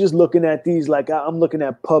I'm just looking at these, like I'm looking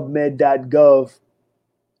at PubMed.gov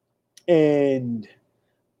and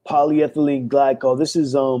polyethylene glycol. This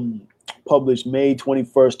is published May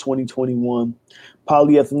 21st, 2021.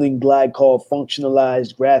 Polyethylene glycol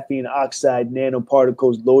functionalized graphene oxide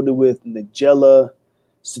nanoparticles loaded with Nigella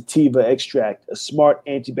sativa extract, a smart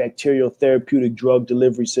antibacterial therapeutic drug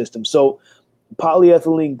delivery system. So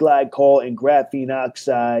polyethylene glycol and graphene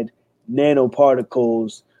oxide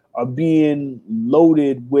nanoparticles are being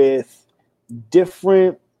loaded with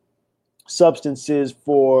different substances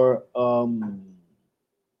for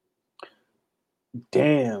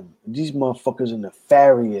damn, these motherfuckers are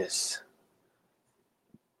nefarious.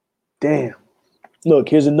 Damn. Look,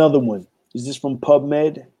 here's another one. Is this from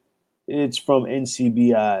PubMed? It's from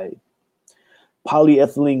NCBI.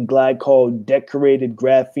 Polyethylene glycol decorated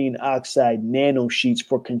graphene oxide nanosheets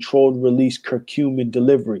for controlled release curcumin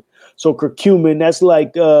delivery. So curcumin, that's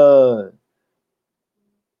like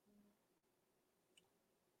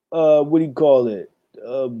what do you call it?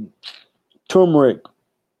 Turmeric.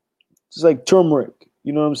 It's like turmeric.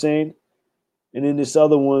 You know what I'm saying? And then this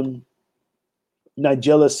other one,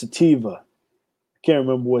 Nigella sativa. I can't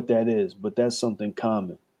remember what that is, but that's something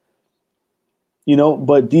common. You know,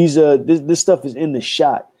 but these this stuff is in the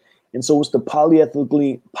shot. And so it's the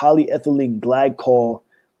polyethylene glycol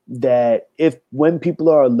that when people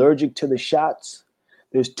are allergic to the shots,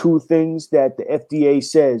 there's two things that the FDA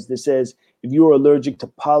says. That says if you are allergic to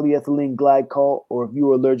polyethylene glycol or if you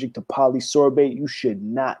are allergic to polysorbate, you should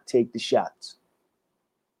not take the shots.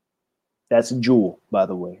 That's a jewel, by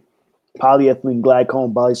the way. Polyethylene glycol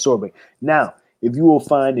and polysorbate. Now, if you will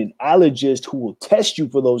find an allergist who will test you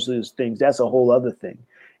for those things, that's a whole other thing.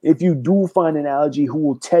 If you do find an allergy who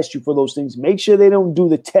will test you for those things, make sure they don't do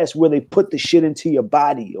the test where they put the shit into your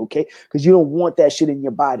body, okay? Because you don't want that shit in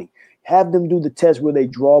your body. Have them do the test where they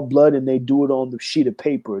draw blood and they do it on the sheet of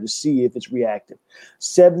paper to see if it's reactive.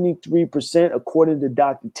 73%, according to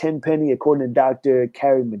Dr. Tenpenny, according to Dr.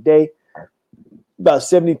 Carrie Madej, about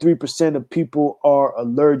 73% of people are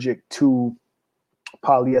allergic to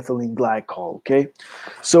polyethylene glycol, okay?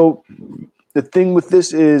 So the thing with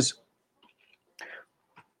this is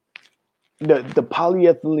the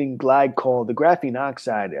polyethylene glycol, the graphene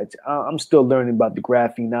oxide, I'm still learning about the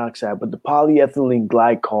graphene oxide, but the polyethylene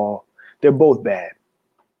glycol, they're both bad.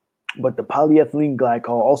 But the polyethylene glycol,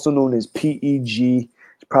 also known as PEG,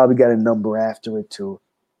 it's probably got a number after it too.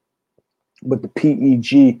 But the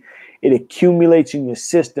PEG, it accumulates in your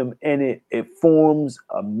system and it forms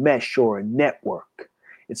a mesh or a network.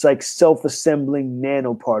 It's like self-assembling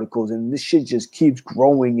nanoparticles, and this shit just keeps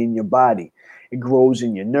growing in your body. It grows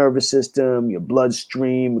in your nervous system, your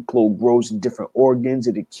bloodstream, it grows in different organs,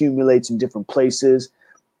 it accumulates in different places.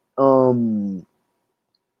 Thank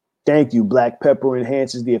you. Black pepper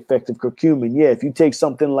enhances the effect of curcumin. Yeah, if you take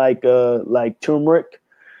something like turmeric,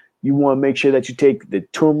 you want to make sure that you take the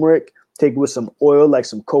turmeric, take it with some oil, like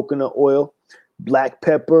some coconut oil, black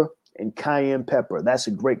pepper, and cayenne pepper. That's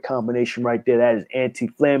a great combination right there. That is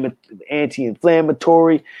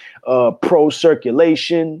anti-inflammatory,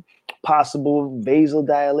 pro-circulation, possible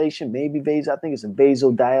vasodilation, maybe I think it's a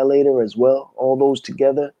vasodilator as well, all those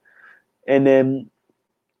together. And then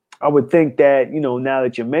I would think that, now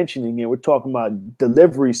that you're mentioning it, we're talking about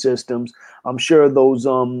delivery systems. I'm sure those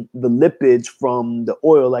the lipids from the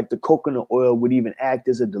oil, like the coconut oil, would even act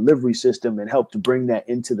as a delivery system and help to bring that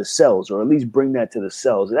into the cells, or at least bring that to the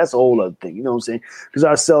cells. And that's a whole other thing, you know what I'm saying? Because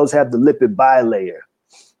our cells have the lipid bilayer,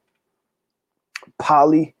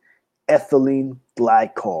 polyethylene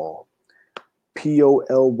glycol,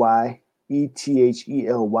 polyethylene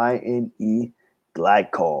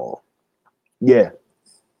glycol. Yeah.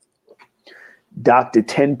 Dr.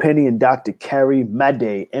 Tenpenny and Dr. Carrie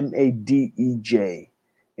Madej, Madej.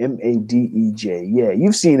 Madej. Yeah,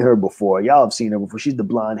 you've seen her before. Y'all have seen her before. She's the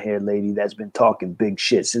blonde-haired lady that's been talking big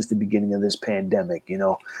shit since the beginning of this pandemic,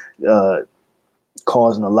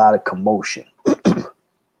 causing a lot of commotion.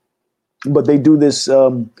 But they do this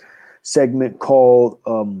segment called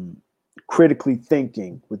Critically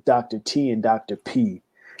Thinking with Dr. T and Dr. P.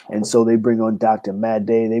 And so they bring on Dr.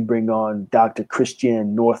 Madej. They bring on Dr.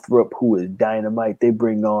 Christiane Northrup, who is dynamite. They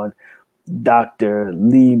bring on Dr.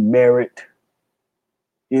 Lee Merritt,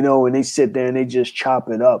 and they sit there and they just chop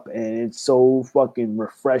it up. And it's so fucking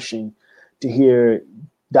refreshing to hear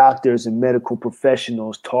doctors and medical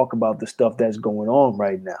professionals talk about the stuff that's going on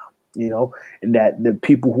right now, and that the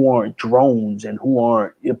people who aren't drones and who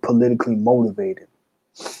aren't politically motivated.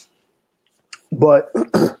 But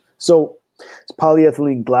so it's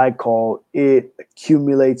polyethylene glycol. It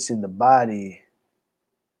accumulates in the body.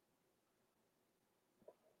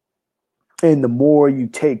 And the more you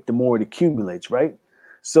take, the more it accumulates, right?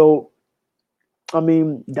 So, Dr.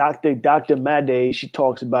 Madej, she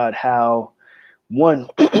talks about how, one,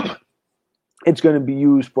 it's going to be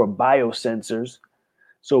used for biosensors.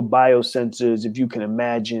 So biosensors, if you can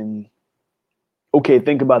imagine,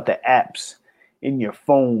 think about the apps in your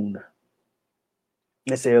phone.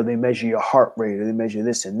 Let's say they measure your heart rate, or they measure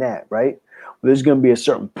this and that, right? Well, there's going to be a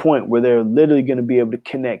certain point where they're literally going to be able to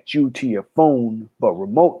connect you to your phone, but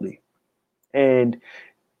remotely. And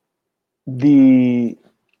the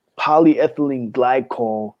polyethylene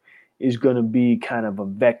glycol is going to be kind of a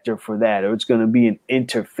vector for that, or it's going to be an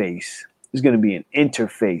interface. There's going to be an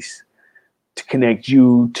interface to connect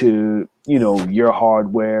you to, your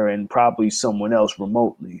hardware and probably someone else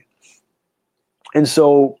remotely. And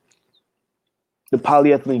so the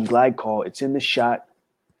polyethylene glycol, it's in the shot.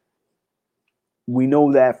 We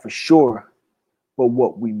know that for sure. But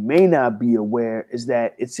what we may not be aware is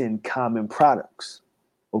that it's in common products.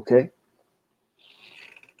 Okay?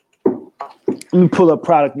 Let me pull up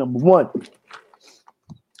product number 1.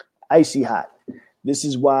 Icy Hot. This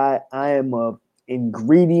is why I am a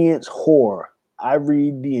ingredients whore. I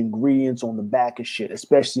read the ingredients on the back of shit,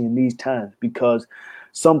 especially in these times, because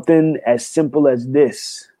something as simple as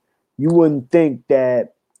this, you wouldn't think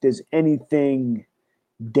that there's anything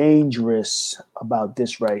dangerous about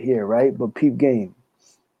this right here, right? But peep game.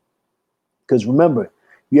 Because remember,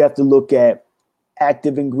 you have to look at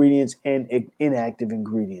active ingredients and inactive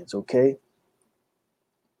ingredients, okay?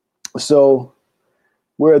 So,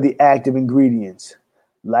 where are the active ingredients?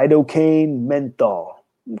 Lidocaine, menthol,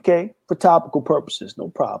 okay? For topical purposes, no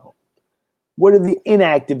problem. What are the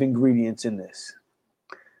inactive ingredients in this?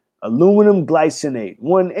 Aluminum glycinate.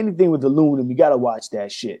 Anything with aluminum, you got to watch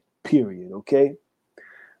that shit, period, okay?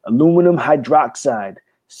 Aluminum hydroxide,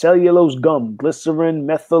 cellulose gum, glycerin,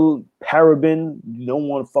 methyl, paraben. You don't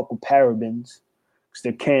want to fuck with parabens because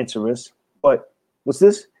they're cancerous. But what's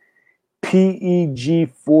this?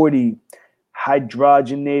 PEG-40,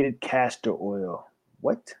 hydrogenated castor oil.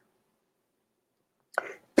 What?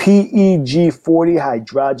 PEG-40,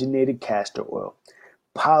 hydrogenated castor oil.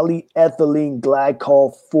 Polyethylene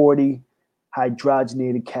glycol 40,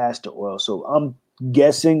 hydrogenated castor oil. So I'm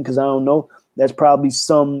guessing, because I don't know, that's probably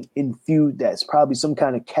some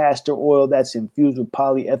kind of castor oil that's infused with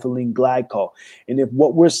polyethylene glycol. And if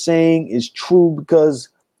what we're saying is true, because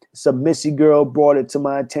some missy girl brought it to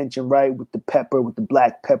my attention, right, with the pepper, with the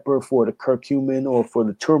black pepper for the curcumin or for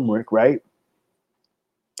the turmeric, right?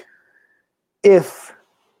 If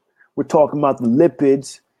we're talking about the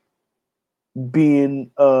lipids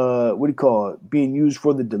being being used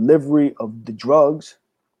for the delivery of the drugs,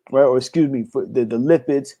 right? Or for the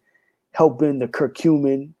lipids helping the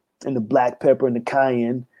curcumin and the black pepper and the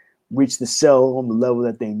cayenne reach the cell on the level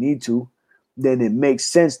that they need to, then it makes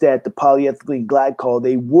sense that the polyethylene glycol,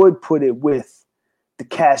 they would put it with the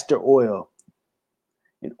castor oil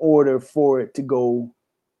in order for it to go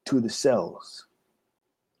to the cells.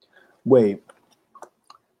 Wait,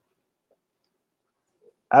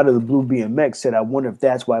 Out of the Blue BMX said, I wonder if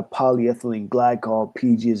that's why polyethylene glycol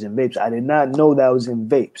PG is in vapes. I did not know that was in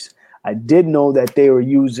vapes. I did know that they were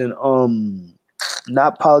using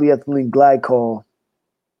not polyethylene glycol.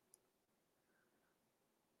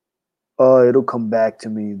 Oh, it'll come back to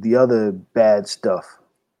me. The other bad stuff.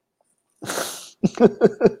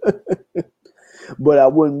 But I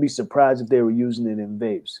wouldn't be surprised if they were using it in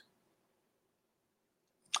vapes.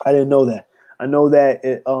 I didn't know that. I know that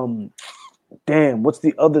it, damn, what's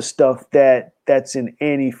the other stuff that's in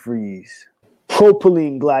antifreeze?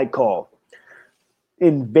 Propylene glycol.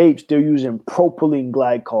 In vapes, they're using propylene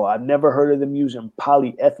glycol. I've never heard of them using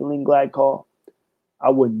polyethylene glycol. I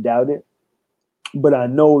wouldn't doubt it. But I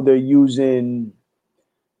know they're using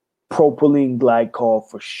propylene glycol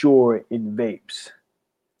for sure in vapes.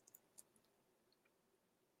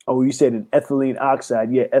 Oh, you said an ethylene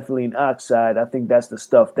oxide. Yeah, ethylene oxide. I think that's the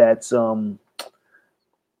stuff that's on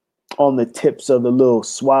the tips of the little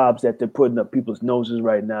swabs that they're putting up people's noses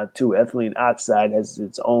right now, too. Ethylene oxide has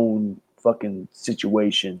its own fucking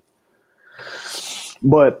situation.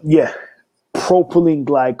 But yeah, propylene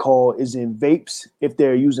glycol is in vapes. If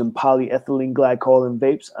they're using polyethylene glycol in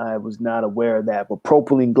vapes, I was not aware of that. But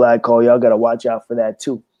propylene glycol, y'all got to watch out for that,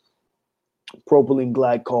 too. Propylene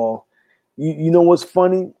glycol. You know what's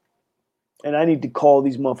funny? And I need to call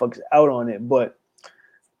these motherfuckers out on it, but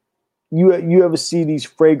you ever see these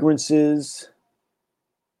fragrances,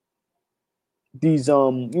 these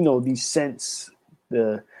these scents,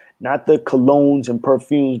 not the colognes and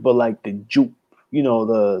perfumes, but like the jupe,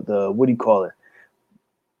 the what do you call it?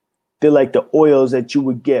 They're like the oils that you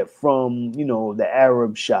would get from, the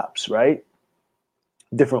Arab shops, right?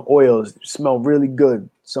 Different oils smell really good,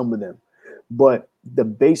 some of them. But the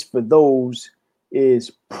base for those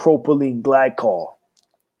is propylene glycol.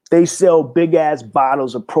 They sell big ass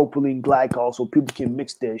bottles of propylene glycol so people can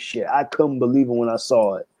mix their shit. I couldn't believe it when I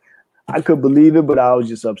saw it. I could believe it, but I was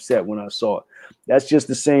just upset when I saw it. That's just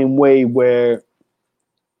the same way where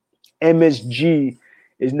MSG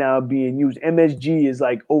is now being used. MSG is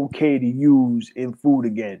like okay to use in food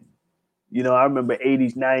again. I remember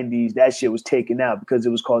 80s, 90s, that shit was taken out because it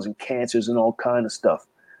was causing cancers and all kind of stuff.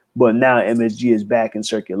 But now MSG is back in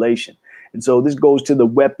circulation. And so this goes to the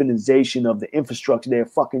weaponization of the infrastructure. They're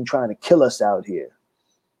fucking trying to kill us out here.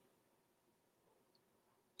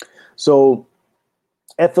 So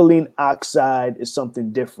ethylene oxide is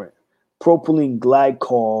something different. Propylene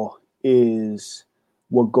glycol is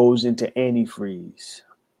what goes into antifreeze.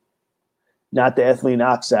 Not the ethylene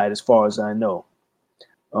oxide, as far as I know.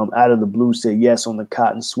 Out of the Blue said, yes, on the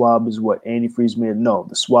cotton swab is what antifreeze made. No,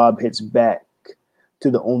 the swab hits back to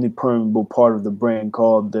the only permeable part of the brain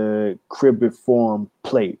called the cribriform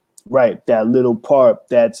plate. Right, that little part,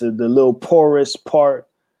 that's the little porous part.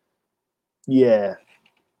 Yeah,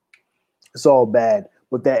 it's all bad.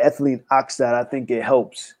 But that ethylene oxide, I think it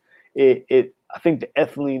helps. I think the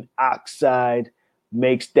ethylene oxide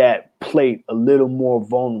makes that plate a little more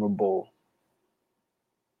vulnerable.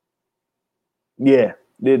 Yeah,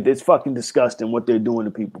 it's fucking disgusting what they're doing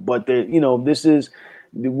to people. But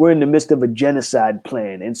we're in the midst of a genocide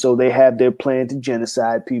plan. And so they have their plan to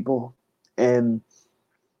genocide people. And,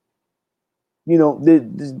 not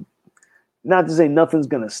to say nothing's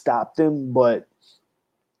going to stop them, but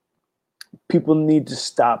people need to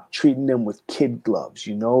stop treating them with kid gloves,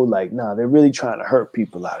 they're really trying to hurt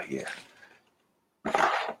people out here.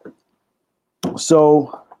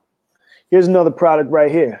 So here's another product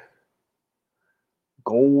right here.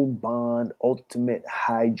 Gold Bond Ultimate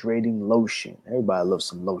Hydrating Lotion. Everybody loves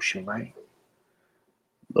some lotion, right?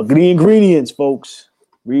 Look at the ingredients, folks.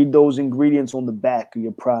 Read those ingredients on the back of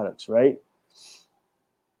your products, right?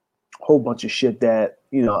 Whole bunch of shit that,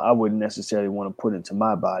 I wouldn't necessarily want to put into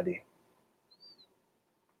my body.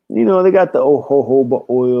 They got the jojoba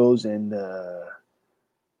oils and,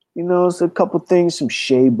 it's a couple things, some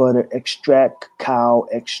shea butter extract, cacao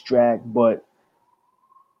extract, but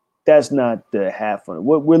that's not the half of it.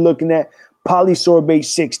 What we're looking at, polysorbate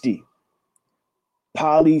 60.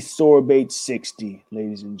 Polysorbate 60,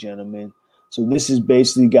 ladies and gentlemen. So this is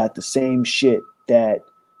basically got the same shit that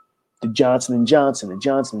the Johnson & Johnson. The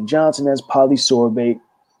Johnson & Johnson has polysorbate.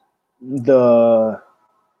 The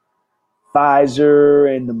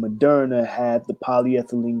Pfizer and the Moderna have the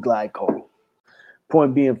polyethylene glycol.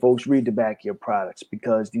 Point being, folks, read the back of your products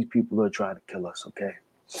because these people are trying to kill us, okay?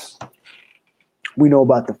 We know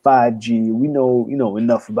about the 5G. We know,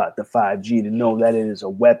 enough about the 5G to know that it is a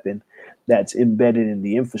weapon that's embedded in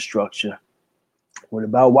the infrastructure. What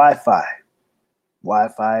about Wi-Fi?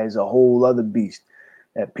 Wi-Fi is a whole other beast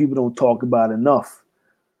that people don't talk about enough.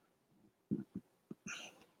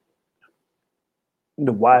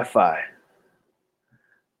 The Wi-Fi.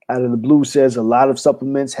 Out of the Blue says a lot of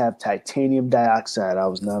supplements have titanium dioxide. I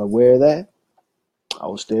was not aware of that. I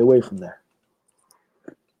will stay away from that.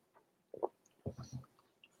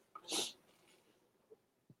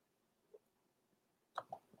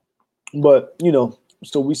 But, you know,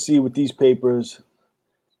 so we see with these papers,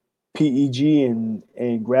 PEG and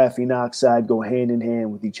graphene oxide go hand in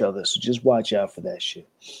hand with each other. So just watch out for that shit.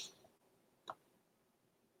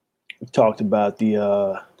 We talked about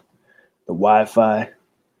the Wi-Fi.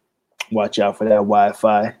 Watch out for that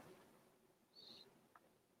Wi-Fi.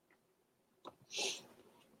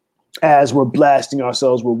 As we're blasting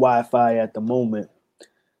ourselves with Wi-Fi at the moment.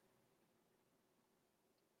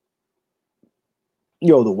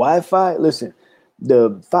 Yo, the Wi-Fi, listen, the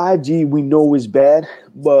 5G we know is bad,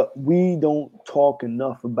 but we don't talk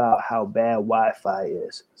enough about how bad Wi-Fi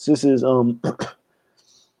is. So this is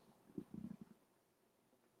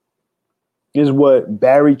is what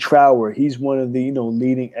Barry Trower, he's one of the, you know,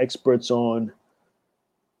 leading experts on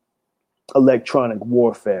electronic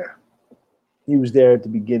warfare. He was there at the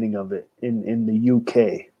beginning of it in the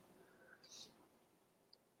UK.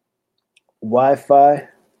 Wi-Fi,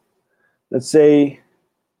 let's say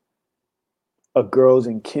a girl's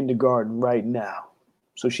in kindergarten right now.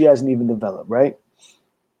 So she hasn't even developed, right?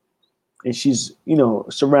 And she's, you know,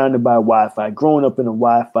 surrounded by Wi-Fi, growing up in a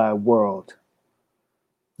Wi-Fi world.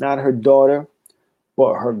 Not her daughter,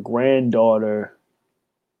 but her granddaughter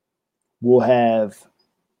will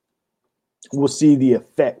see the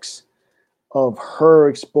effects of her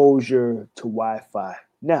exposure to Wi-Fi.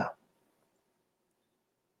 Now,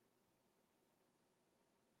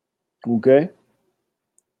 okay?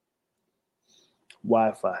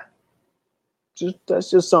 Wi-Fi. That's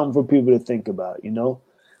just something for people to think about, you know?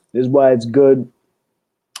 This is why it's good.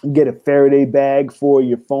 Get a Faraday bag for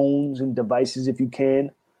your phones and devices if you can.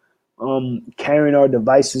 Carrying our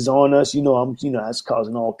devices on us, that's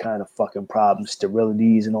causing all kind of fucking problems,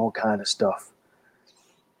 sterilities and all kind of stuff.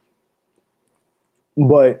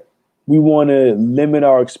 But we want to limit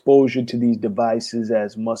our exposure to these devices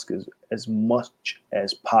as much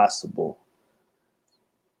as possible.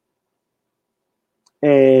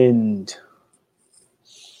 And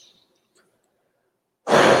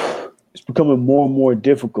it's becoming more and more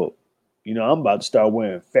difficult. You know, I'm about to start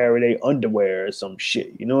wearing Faraday underwear or some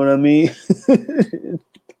shit. You know what I mean?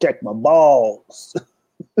 Protect my balls.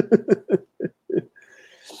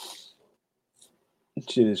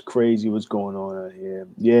 Shit is crazy what's going on out here.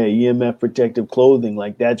 Yeah, EMF protective clothing.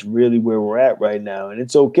 Like, that's really where we're at right now. And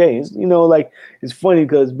it's okay. It's, you know, like, it's funny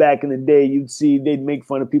because back in the day, you'd see they'd make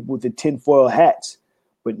fun of people with the tinfoil hats.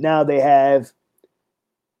 But now they have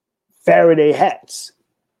Faraday hats.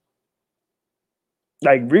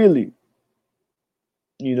 Like, really?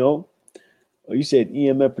 You know? You said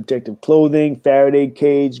EMF protective clothing, Faraday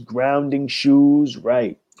cage, grounding shoes,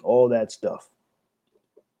 right? All that stuff.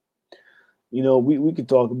 You know, we could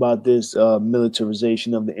talk about this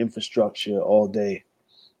militarization of the infrastructure all day.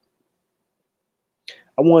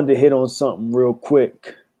 I wanted to hit on something real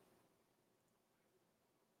quick.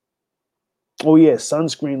 Oh, yeah,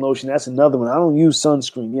 sunscreen lotion. That's another one. I don't use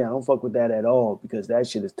sunscreen. Yeah, I don't fuck with that at all because that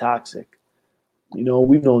shit is toxic. You know,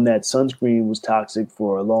 we've known that sunscreen was toxic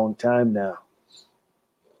for a long time now.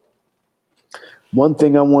 One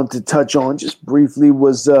thing I wanted to touch on just briefly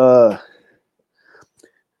was, y'all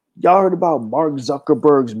heard about Mark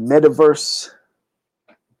Zuckerberg's metaverse?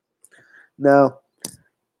 Now,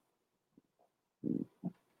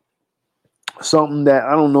 something that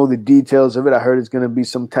I don't know the details of it. I heard it's going to be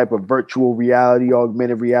some type of virtual reality,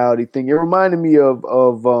 augmented reality thing. It reminded me of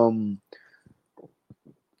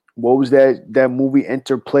what was that movie,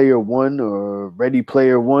 Enter Player One or Ready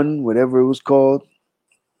Player One, whatever it was called.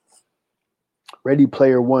 Ready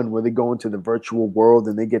Player One, where they go into the virtual world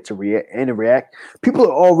and they get to interact. People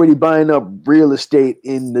are already buying up real estate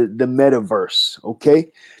in the metaverse,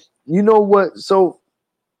 okay? You know what? So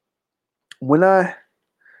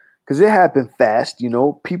because it happened fast, you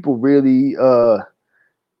know, people really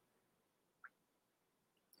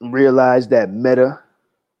realized that meta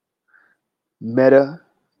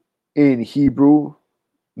in Hebrew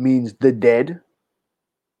means the dead,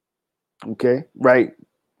 okay? Right.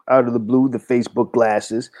 Out of the blue, the Facebook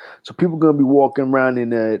glasses. So people are going to be walking around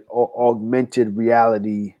in an augmented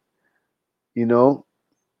reality, you know.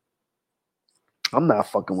 I'm not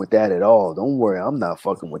fucking with that at all. Don't worry. I'm not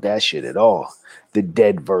fucking with that shit at all. The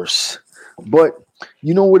dead verse. But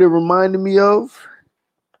you know what it reminded me of?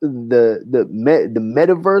 The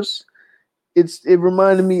metaverse. It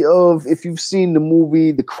reminded me of, if you've seen the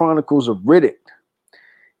movie The Chronicles of Riddick.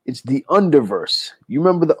 It's the Underverse. You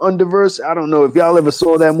remember the Underverse? I don't know if y'all ever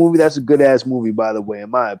saw that movie. That's a good ass movie, by the way, in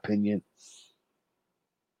my opinion.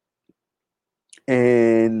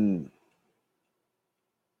 And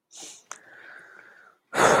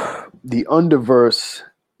the Underverse,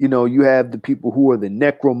 you know, you have the people who are the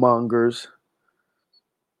necromongers.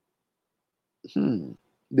 The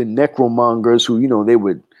necromongers who, you know, they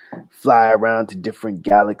would fly around to different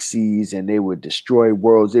galaxies and they would destroy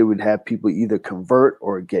worlds. They would have people either convert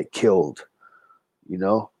or get killed, you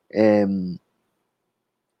know, and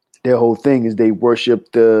their whole thing is they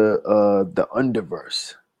worship the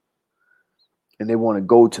Underverse. And they want to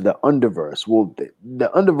go to the Underverse. Well, the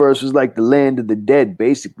Underverse was like the land of the dead,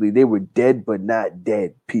 basically. They were dead but not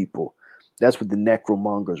dead people. That's what the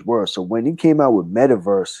necromongers were. So when he came out with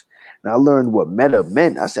Metaverse, and I learned what meta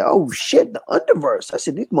meant, I said, oh shit, the Underverse. I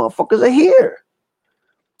said, these motherfuckers are here.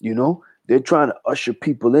 You know, they're trying to usher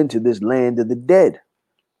people into this land of the dead.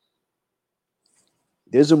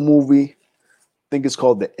 There's a movie, I think it's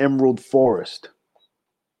called The Emerald Forest.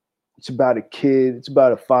 It's about a kid, it's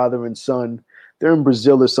about a father and son. They're in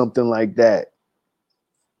Brazil or something like that.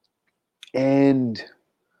 And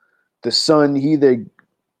the son, he either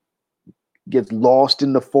gets lost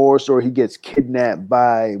in the forest or he gets kidnapped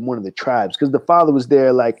by one of the tribes. Because the father was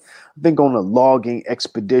there, like, I think on a logging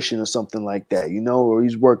expedition or something like that, you know, or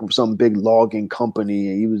he's working for some big logging company.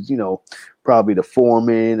 And he was, you know, probably the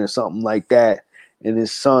foreman or something like that. And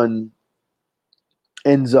his son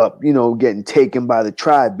ends up, you know, getting taken by the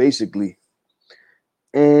tribe, basically.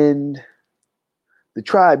 And the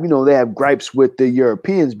tribe, you know, they have gripes with the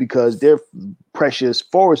Europeans because their precious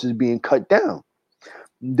forest is being cut down.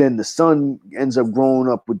 Then the son ends up growing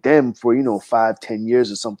up with them for, you know, 5-10 years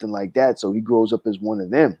or something like that. So he grows up as one of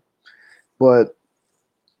them. But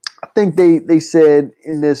I think they said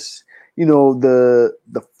in this, you know,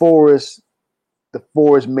 the forest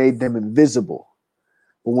made them invisible.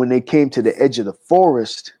 But when they came to the edge of the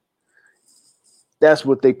forest, that's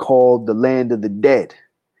what they called the land of the dead.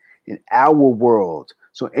 In our world.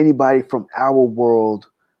 So anybody from our world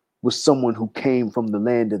was someone who came from the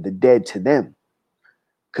land of the dead to them.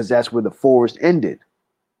 Because that's where the forest ended.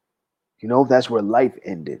 You know, that's where life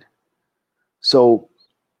ended. So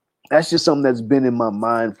that's just something that's been in my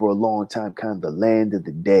mind for a long time, kind of the land of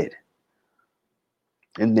the dead.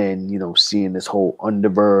 And then, you know, seeing this whole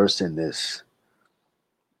Underverse and this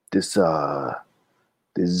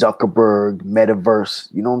Zuckerberg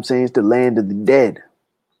metaverse, you know what I'm saying? It's the land of the dead.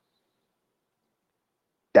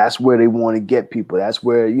 That's where they want to get people. That's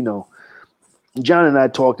where, you know, John and I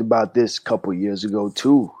talked about this a couple of years ago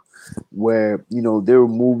too, where, you know, there were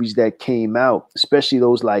movies that came out, especially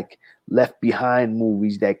those like Left Behind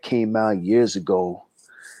movies that came out years ago,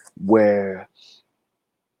 where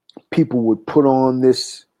people would put on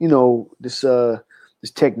this, you know, this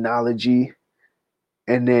technology,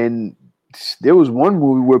 and then there was one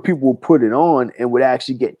movie where people would put it on and would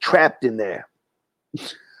actually get trapped in there.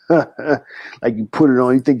 Like you put it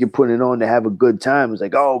on, you think you're putting it on to have a good time. It's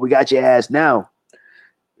like, oh, we got your ass now.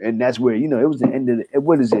 And that's where, you know, it was the end of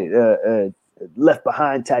what is it? Left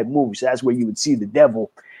Behind type movie. So that's where you would see the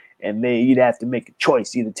devil and then you'd have to make a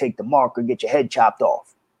choice, either take the mark or get your head chopped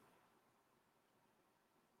off.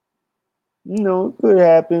 You know, it could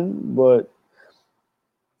happen, but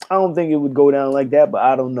I don't think it would go down like that, but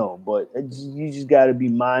I don't know. But you just got to be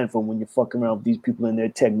mindful when you're fucking around with these people and their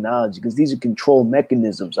technology, because these are control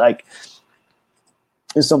mechanisms. Like,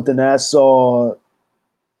 it's something that I saw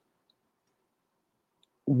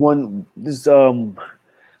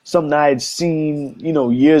something I had seen, you know,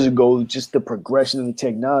 years ago, just the progression of the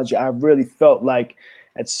technology. I really felt like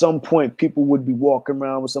at some point people would be walking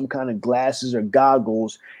around with some kind of glasses or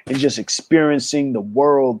goggles and just experiencing the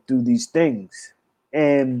world through these things.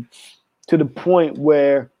 And to the point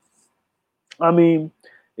where, I mean,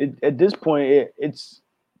 at this point, it's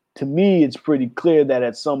to me, it's pretty clear that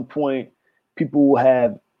at some point people will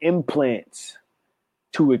have implants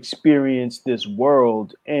to experience this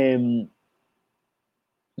world. And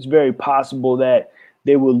it's very possible that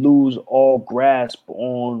they will lose all grasp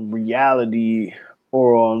on reality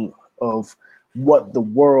or of what the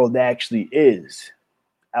world actually is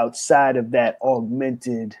outside of that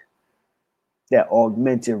augmented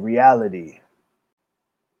reality.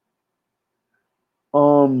 I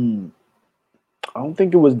don't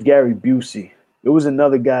think it was Gary Busey. It was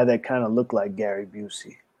another guy that kind of looked like Gary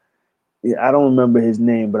Busey. Yeah, I don't remember his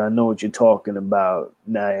name, but I know what you're talking about,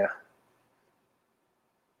 Naya.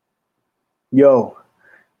 Yo,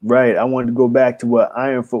 right. I wanted to go back to what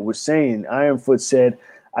Ironfoot was saying. Ironfoot said,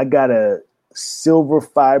 I got a silver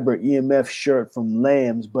fiber EMF shirt from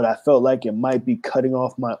Lambs, but I felt like it might be cutting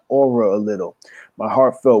off my aura a little. My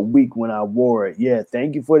heart felt weak when I wore it. Yeah,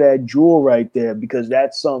 thank you for that jewel right there, because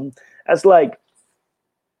that's like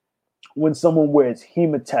when someone wears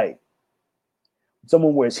hematite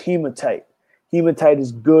Someone wears hematite. Hematite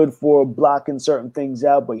is good for blocking certain things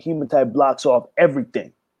out, but hematite blocks off everything.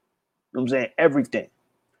 You know what I'm saying? Everything.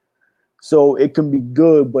 So it can be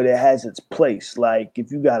good, but it has its place. Like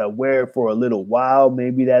if you gotta wear it for a little while,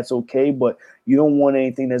 maybe that's okay. But you don't want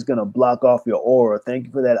anything that's gonna block off your aura. Thank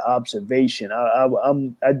you for that observation.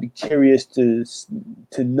 I'd be curious to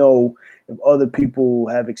know if other people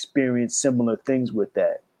have experienced similar things with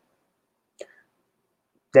that.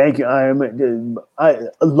 Thank you, Iron Man.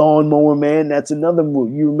 Lawnmower Man. That's another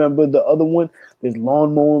movie. You remember the other one? There's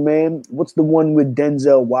Lawnmower Man. What's the one with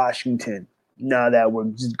Denzel Washington? Now that we're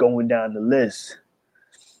just going down the list.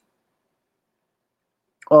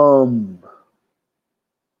 Y'all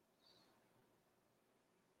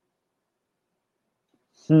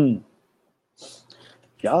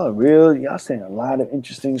saying a lot of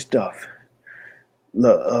interesting stuff.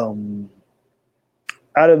 Look,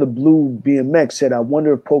 out of the blue, BMX said, I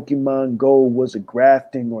wonder if Pokemon Go was a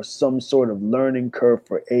grafting or some sort of learning curve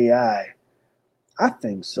for AI. I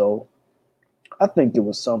think so. I think it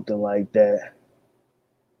was something like that.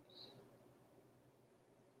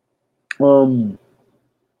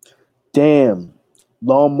 Damn.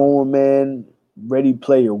 Lawnmower Man, Ready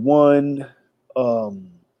Player One.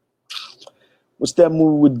 What's that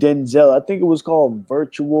movie with Denzel? I think it was called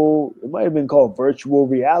Virtual. It might have been called Virtual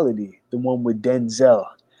Reality. The one with Denzel.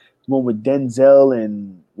 The one with Denzel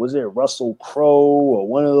and was it Russell Crowe or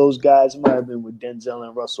one of those guys? It might have been with Denzel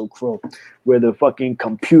and Russell Crowe, where the fucking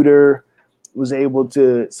computer was able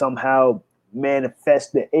to somehow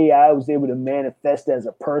manifest, the AI was able to manifest as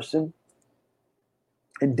a person.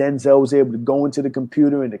 And Denzel was able to go into the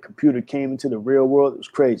computer and the computer came into the real world. It was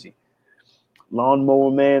crazy.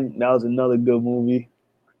 Lawnmower Man, that was another good movie.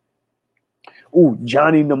 Ooh,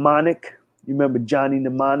 Johnny Mnemonic. You remember Johnny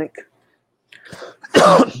Mnemonic?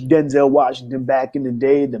 Denzel Washington back in the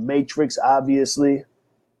day. The Matrix, obviously.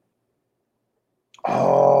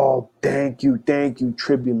 Oh, thank you.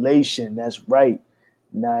 Tribulation. That's right,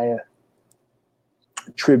 Naya.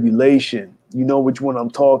 Tribulation. You know which one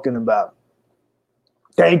I'm talking about.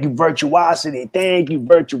 Thank you, Virtuosity.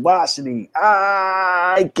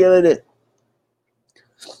 I killed it.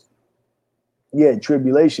 Yeah,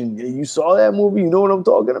 Tribulation. You saw that movie? You know what I'm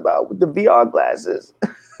talking about with the VR glasses.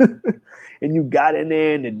 And you got in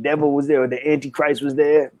there and the devil was there or the Antichrist was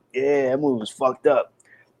there. Yeah, that movie was fucked up.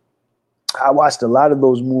 I watched a lot of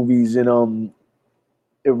those movies and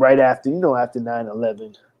right after, after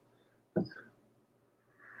 9/11.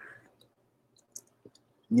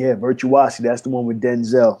 Yeah, Virtuosity. That's the one with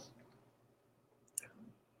Denzel.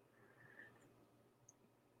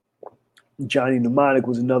 Johnny Mnemonic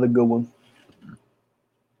was another good one.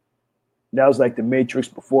 That was like the Matrix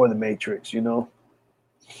before the Matrix,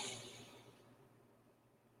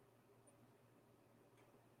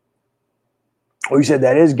 Oh, you said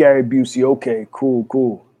that is Gary Busey. Okay,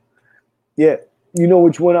 cool. Yeah, you know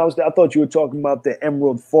which one I thought you were talking about the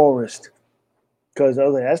Emerald Forest. Because I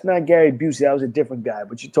was like, that's not Gary Busey. That was a different guy.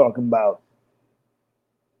 But you're talking about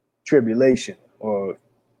Tribulation or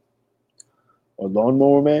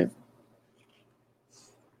Lawnmower Man.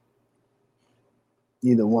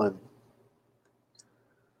 Either one.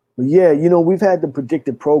 But yeah, we've had the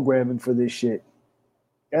predictive programming for this shit.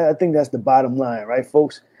 I think that's the bottom line, right,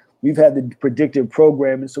 folks? We've had the predictive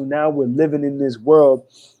programming, so now we're living in this world,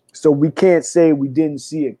 so we can't say we didn't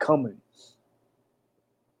see it coming.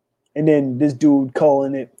 And then this dude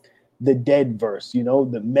calling it the Deadverse, the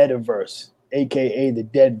metaverse, aka the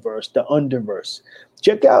Deadverse, the Underverse.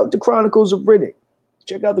 Check out the Chronicles of Riddick.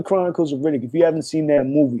 If you haven't seen that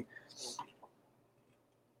movie,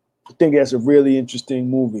 I think that's a really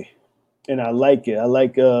interesting movie, and I like it. I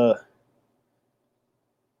like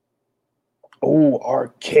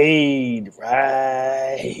Arcade,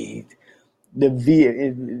 right?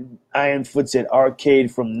 Iron Foot said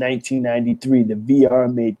Arcade from 1993. The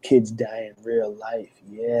VR made kids die in real life.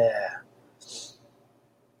 Yeah.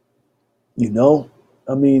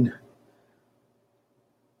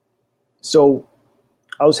 So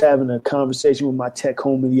I was having a conversation with my tech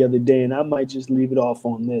homie the other day, and I might just leave it off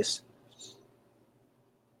on this.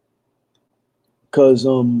 Because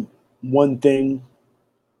one thing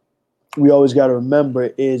we always got to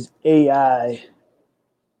remember is AI,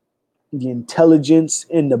 the intelligence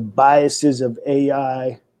and the biases of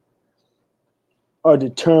AI are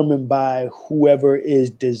determined by whoever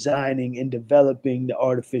is designing and developing the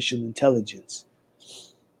artificial intelligence.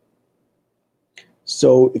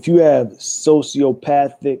 So if you have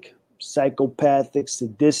sociopathic, psychopathic,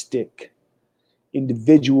 sadistic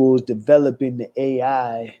individuals developing the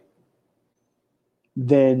AI,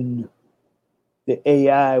 then the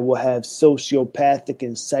AI will have sociopathic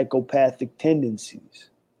and psychopathic tendencies.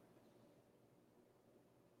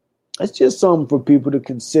 That's just something for people to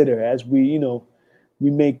consider as we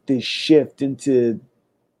make this shift into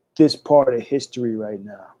this part of history right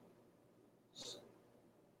now.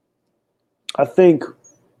 I think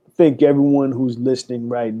everyone who's listening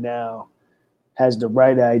right now has the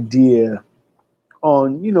right idea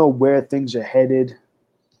on, where things are headed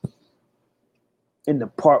and the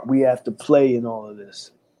part we have to play in all of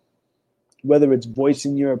this. Whether it's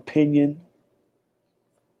voicing your opinion,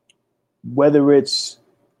 whether it's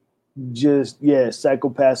just,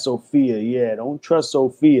 psychopath Sophia. Yeah, don't trust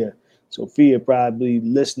Sophia. Sophia probably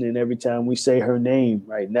listening every time we say her name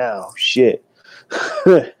right now. Shit.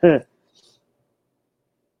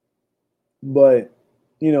 But,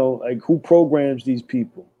 like, who programs these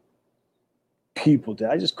people? People. Did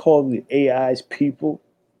I just call them the AI's people?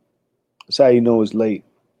 That's how you know it's late.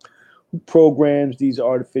 Who programs these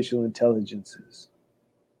artificial intelligences?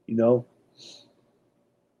 We don't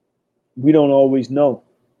always know.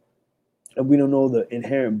 And we don't know the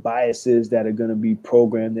inherent biases that are going to be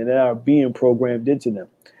programmed and that are being programmed into them.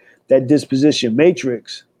 That disposition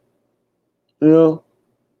matrix, that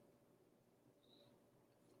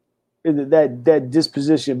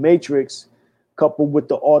disposition matrix coupled with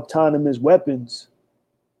the autonomous weapons,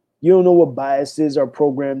 you don't know what biases are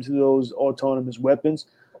programmed to those autonomous weapons.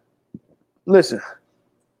 Listen,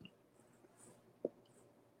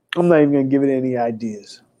 I'm not even going to give it any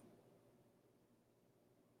ideas.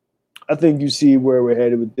 I think you see where we're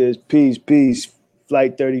headed with this. Peace.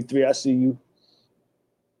 Flight 33, I see you.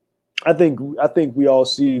 I think we all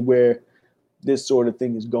see where this sort of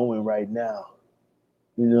thing is going right now.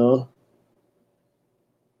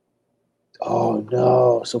 Oh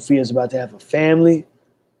no, Sophia's about to have a family.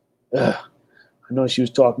 Ugh. I know she was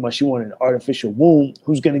talking about she wanted an artificial womb.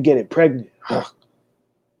 Who's gonna get it pregnant? Ugh.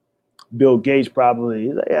 Bill Gates probably.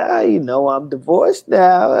 He's like, I'm divorced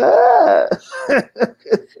now.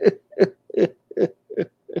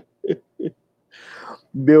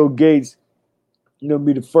 Bill Gates, be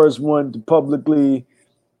the first one to publicly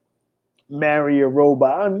marry a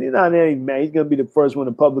robot. He's gonna be the first one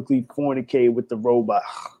to publicly fornicate with the robot.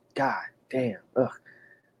 God damn. Ugh.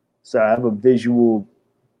 So I have a visual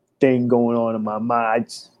thing going on in my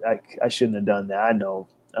mind. I shouldn't have done that. I know.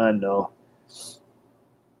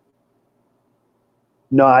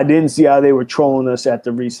 No, I didn't see how they were trolling us at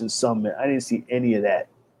the recent summit. I didn't see any of that.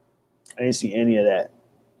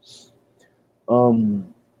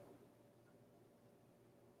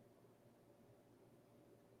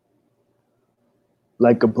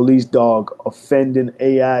 Like a police dog, offending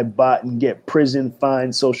AI bot and get prison,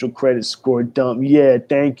 fine, social credit score dump. Yeah,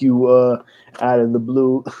 thank you, out of the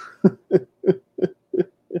blue.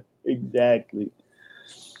 Exactly.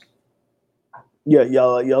 Yeah,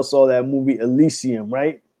 y'all saw that movie Elysium,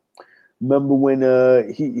 right? Remember when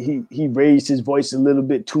he raised his voice a little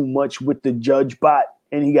bit too much with the judge bot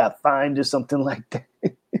and he got fined or something like that?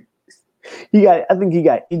 I think he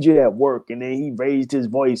got injured at work and then he raised his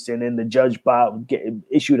voice and then the judge bot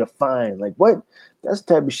issued a fine. Like, what? That's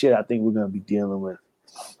the type of shit I think we're gonna be dealing with.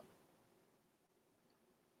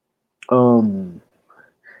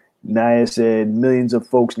 Naya said, millions of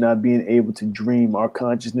folks not being able to dream. Our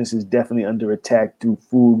consciousness is definitely under attack through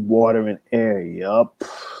food, water, and air. Yup.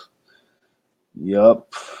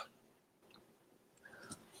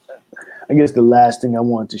 I guess the last thing I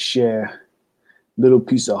wanted to share, little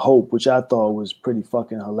piece of hope, which I thought was pretty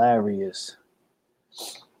fucking hilarious.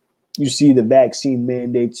 You see the vaccine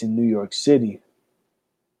mandates in New York City.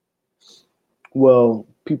 Well,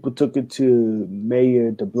 people took it to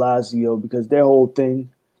Mayor de Blasio because their whole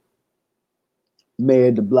thing,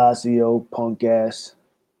 Mayor de Blasio, punk ass,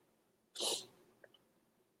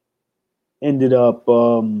 ended up,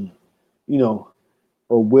 or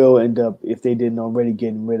will end up, if they didn't already,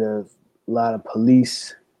 getting rid of a lot of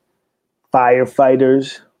police,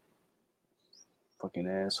 firefighters, fucking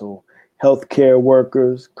asshole, healthcare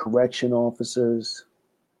workers, correction officers.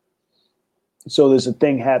 So there's a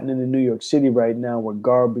thing happening in New York City right now where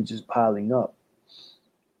garbage is piling up.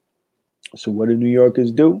 So what do New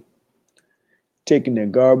Yorkers do? Taking their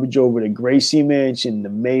garbage over to Gracie Mansion, the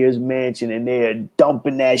mayor's mansion, and they're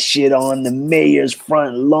dumping that shit on the mayor's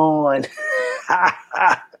front lawn.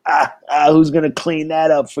 Who's going to clean that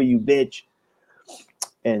up for you, bitch?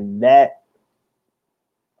 And that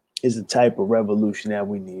is the type of revolution that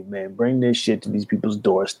we need, man. Bring this shit to these people's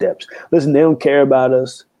doorsteps. Listen, they don't care about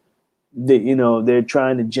us. They're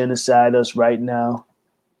trying to genocide us right now.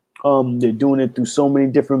 They're doing it through so many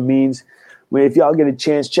different means. If y'all get a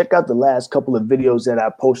chance, check out the last couple of videos that I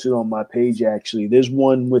posted on my page, actually. There's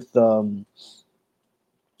one with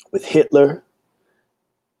with Hitler.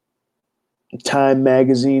 Time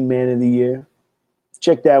Magazine Man of the Year.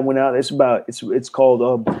 Check that one out. It's called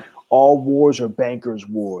All Wars Are Bankers'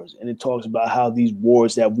 Wars, and it talks about how these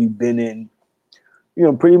wars that we've been in,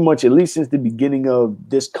 pretty much at least since the beginning of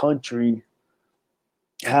this country,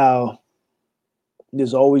 how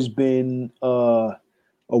there's always been a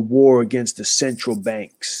war against the central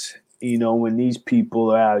banks. When these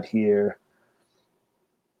people are out here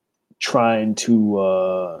trying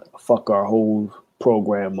to fuck our whole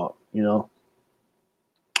program up,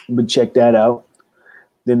 But check that out.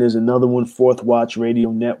 Then there's another one, Fourth Watch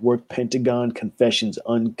Radio Network, Pentagon Confessions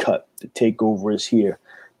Uncut. The takeover is here.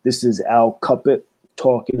 This is Al Cuppet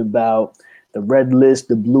talking about the red list,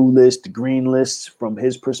 the blue list, the green list from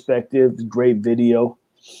his perspective. Great video.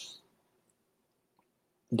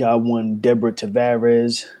 Got one, Deborah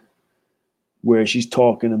Tavares, where she's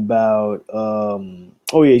talking about,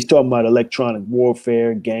 he's talking about electronic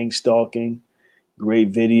warfare, gang stalking. Great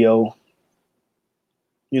video.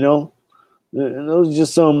 And those are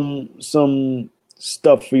just some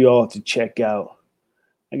stuff for y'all to check out.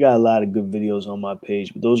 I got a lot of good videos on my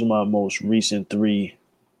page, but those are my most recent 3.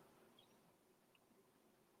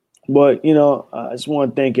 But, I just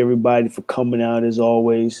want to thank everybody for coming out as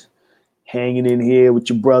always, hanging in here with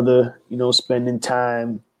your brother, spending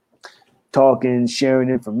time talking, sharing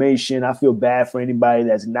information. I feel bad for anybody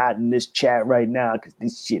that's not in this chat right now because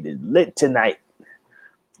this shit is lit tonight. I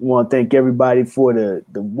want to thank everybody for the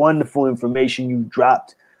wonderful information you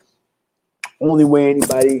dropped. Only way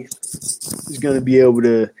anybody is going to be able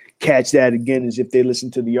to catch that again is if they listen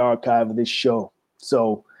to the archive of this show.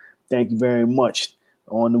 So thank you very much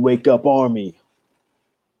on the Wake Up Army.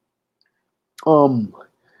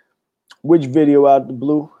 Which video out the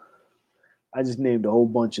blue? I just named a whole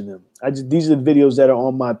bunch of them. These are the videos that are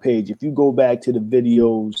on my page. If you go back to the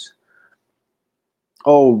videos,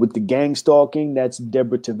 with the gang stalking, that's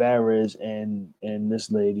Deborah Tavares and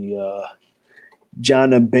this lady,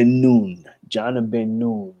 Jana Ben-Nun. Jana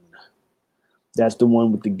Ben-Nun. That's the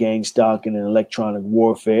one with the gang stalking and electronic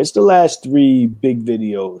warfare. It's the last 3 big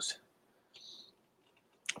videos.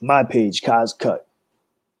 My page, Kaz Cut.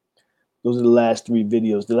 Those are the last 3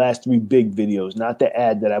 videos. The last 3 big videos. Not the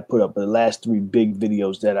ad that I put up, but the last 3 big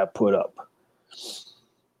videos that I put up.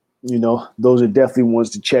 Those are definitely ones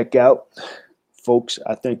to check out. Folks,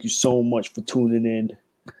 I thank you so much for tuning in.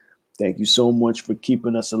 Thank you so much for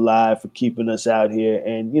keeping us alive, for keeping us out here.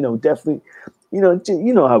 And, definitely,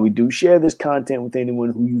 how we do. Share this content with anyone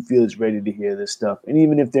who you feel is ready to hear this stuff. And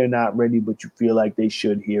even if they're not ready, but you feel like they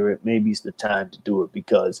should hear it, maybe it's the time to do it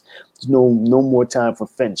because there's no more time for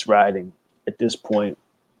fence riding at this point.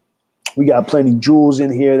 We got plenty jewels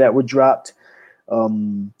in here that were dropped.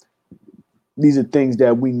 These are things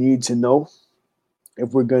that we need to know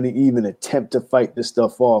if we're going to even attempt to fight this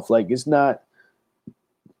stuff off. Like, it's not,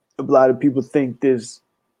 a lot of people think this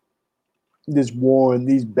war and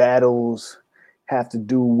these battles have to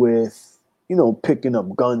do with, picking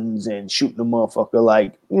up guns and shooting a motherfucker.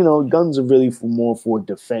 Like, guns are really more for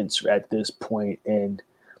defense at this point, and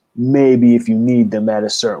maybe if you need them at a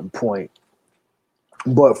certain point.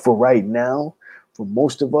 But for right now, for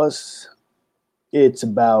most of us, it's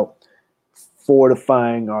about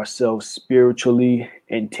fortifying ourselves spiritually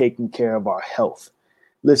and taking care of our health.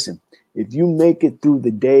 Listen, if you make it through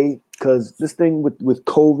the day, because this thing with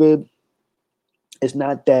COVID, it's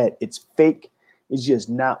not that it's fake, it's just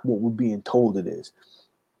not what we're being told it is.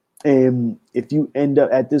 And if you end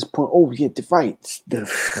up at this point, right.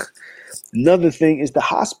 Another thing is the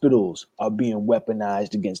hospitals are being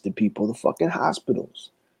weaponized against the people, the fucking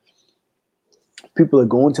hospitals. People are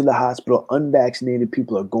going to the hospital. Unvaccinated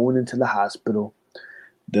people are going into the hospital.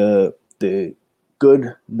 The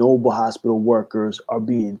good, noble hospital workers are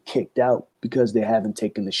being kicked out because they haven't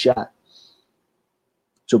taken the shot.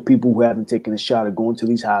 So people who haven't taken the shot are going to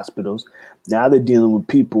these hospitals. Now they're dealing with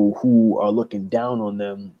people who are looking down on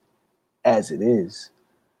them as it is.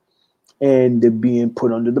 And they're being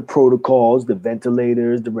put under the protocols, the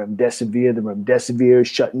ventilators, the remdesivir is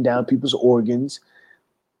shutting down people's organs.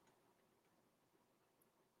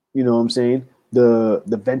 You know what I'm saying? The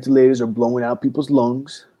ventilators are blowing out people's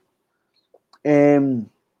lungs. And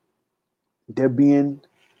they're being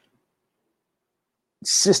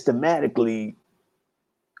systematically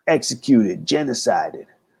executed, genocided.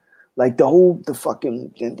 Like that's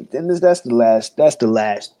the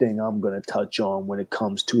last thing I'm going to touch on when it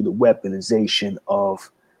comes to the weaponization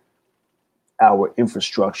of our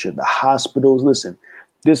infrastructure. The hospitals, listen,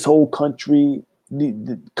 this whole country,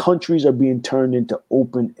 the countries are being turned into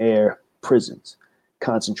open air prisons,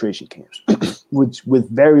 concentration camps, which with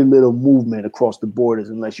very little movement across the borders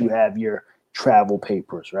unless you have your travel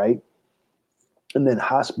papers, right? And then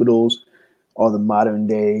hospitals are the modern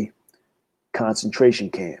day concentration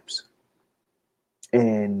camps.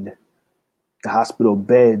 And the hospital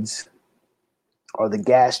beds are the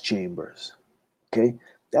gas chambers. Okay?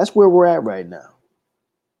 That's where we're at right now.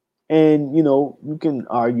 And, you can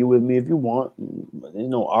argue with me if you want. There's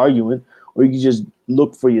no arguing. Or you can just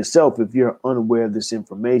look for yourself if you're unaware of this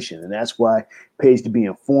information. And that's why it pays to be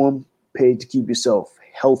informed, pays to keep yourself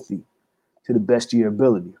healthy to the best of your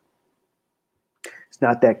ability. It's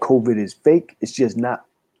not that COVID is fake. It's just not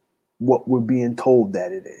what we're being told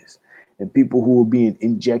that it is. And people who are being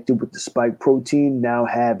injected with the spike protein now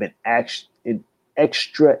have an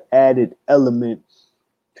extra added element.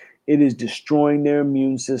 It is destroying their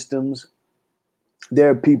immune systems. There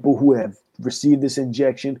are people who have received this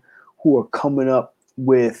injection who are coming up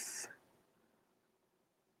with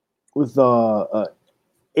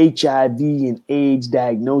HIV and AIDS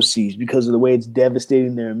diagnoses because of the way it's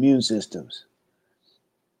devastating their immune systems.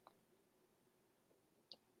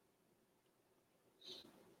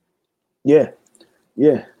 Yeah.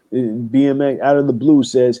 BMX out of the blue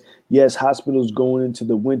says, yes, hospitals going into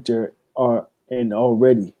the winter are and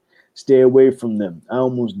already. Stay away from them. I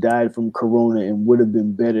almost died from corona and would have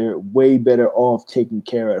been way better off taking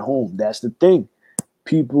care at home. That's the thing.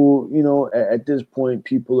 People, at this point,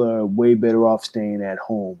 people are way better off staying at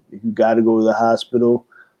home. If you got to go to the hospital,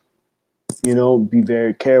 be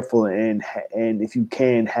very careful. And if you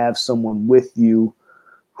can, have someone with you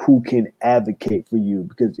who can advocate for you.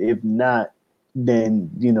 Because if not, then,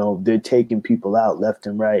 they're taking people out left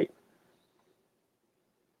and right.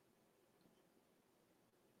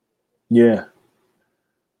 Yeah.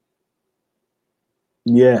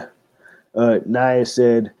 Naya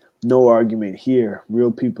said, no argument here.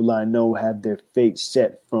 Real people I know have their fate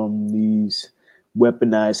set from these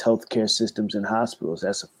weaponized healthcare systems and hospitals.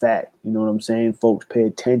 That's a fact. You know what I'm saying? Folks, pay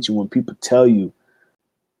attention when people tell you.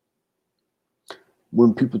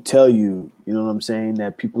 When people tell you, you know what I'm saying,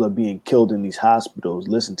 that people are being killed in these hospitals,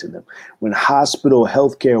 listen to them. When hospital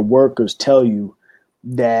healthcare workers tell you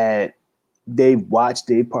that they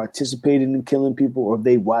participated in killing people, or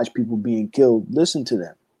they watch people being killed, listen to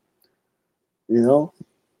them.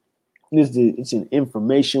 It's an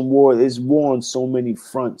information war. It's war on so many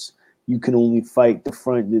fronts. You can only fight the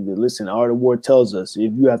front. Listen, Art of War tells us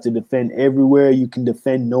if you have to defend everywhere, you can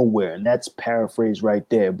defend nowhere. And that's paraphrased right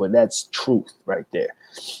there, but that's truth right there.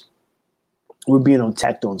 We're being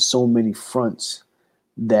attacked on so many fronts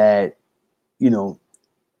that, you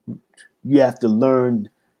have to learn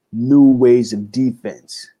new ways of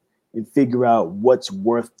defense and figure out what's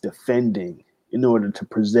worth defending in order to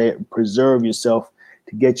preserve yourself,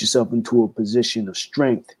 to get yourself into a position of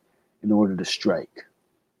strength in order to strike.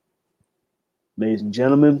 Ladies and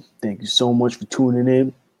gentlemen, thank you so much for tuning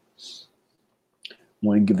in.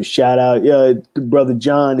 Want to give a shout out. To Brother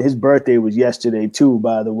John. His birthday was yesterday too,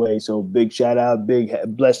 by the way. So big shout out, big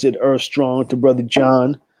blessed earth strong to Brother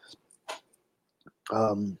John.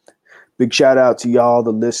 Big shout out to y'all,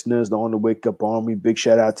 the listeners, the On the Wake Up Army. Big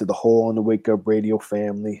shout out to the whole On the Wake Up Radio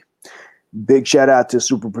family. Big shout out to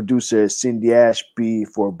super producer Cindy Ashby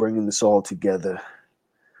for bringing this all together.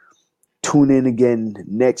 Tune in again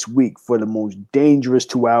next week for the most dangerous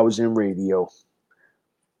 2 hours in radio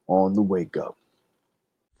on the Wake Up.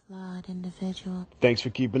 Flawed individual. Thanks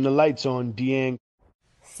for keeping the lights on, Deang.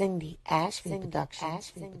 Cindy Ashby Productions.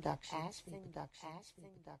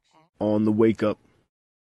 On the Wake Up.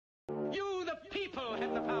 You, the people,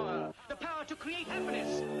 have the power to create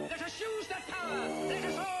happiness. Let us use that power. Let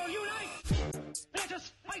us all unite. Let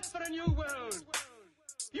us fight for a new world.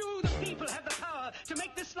 You, the people, have the power to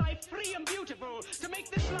make this life free and beautiful, to make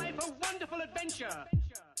this life a wonderful adventure.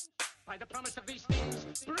 By the promise of these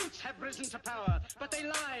things, brutes have risen to power, but they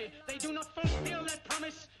lie. They do not fulfill that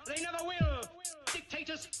promise. They never will.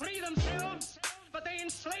 Dictators free themselves, but they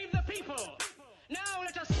enslave the people. Now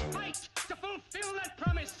let us fight to fulfill that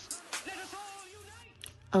promise. Let us all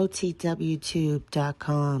unite.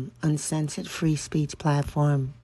 OTWTube.com, uncensored free speech platform.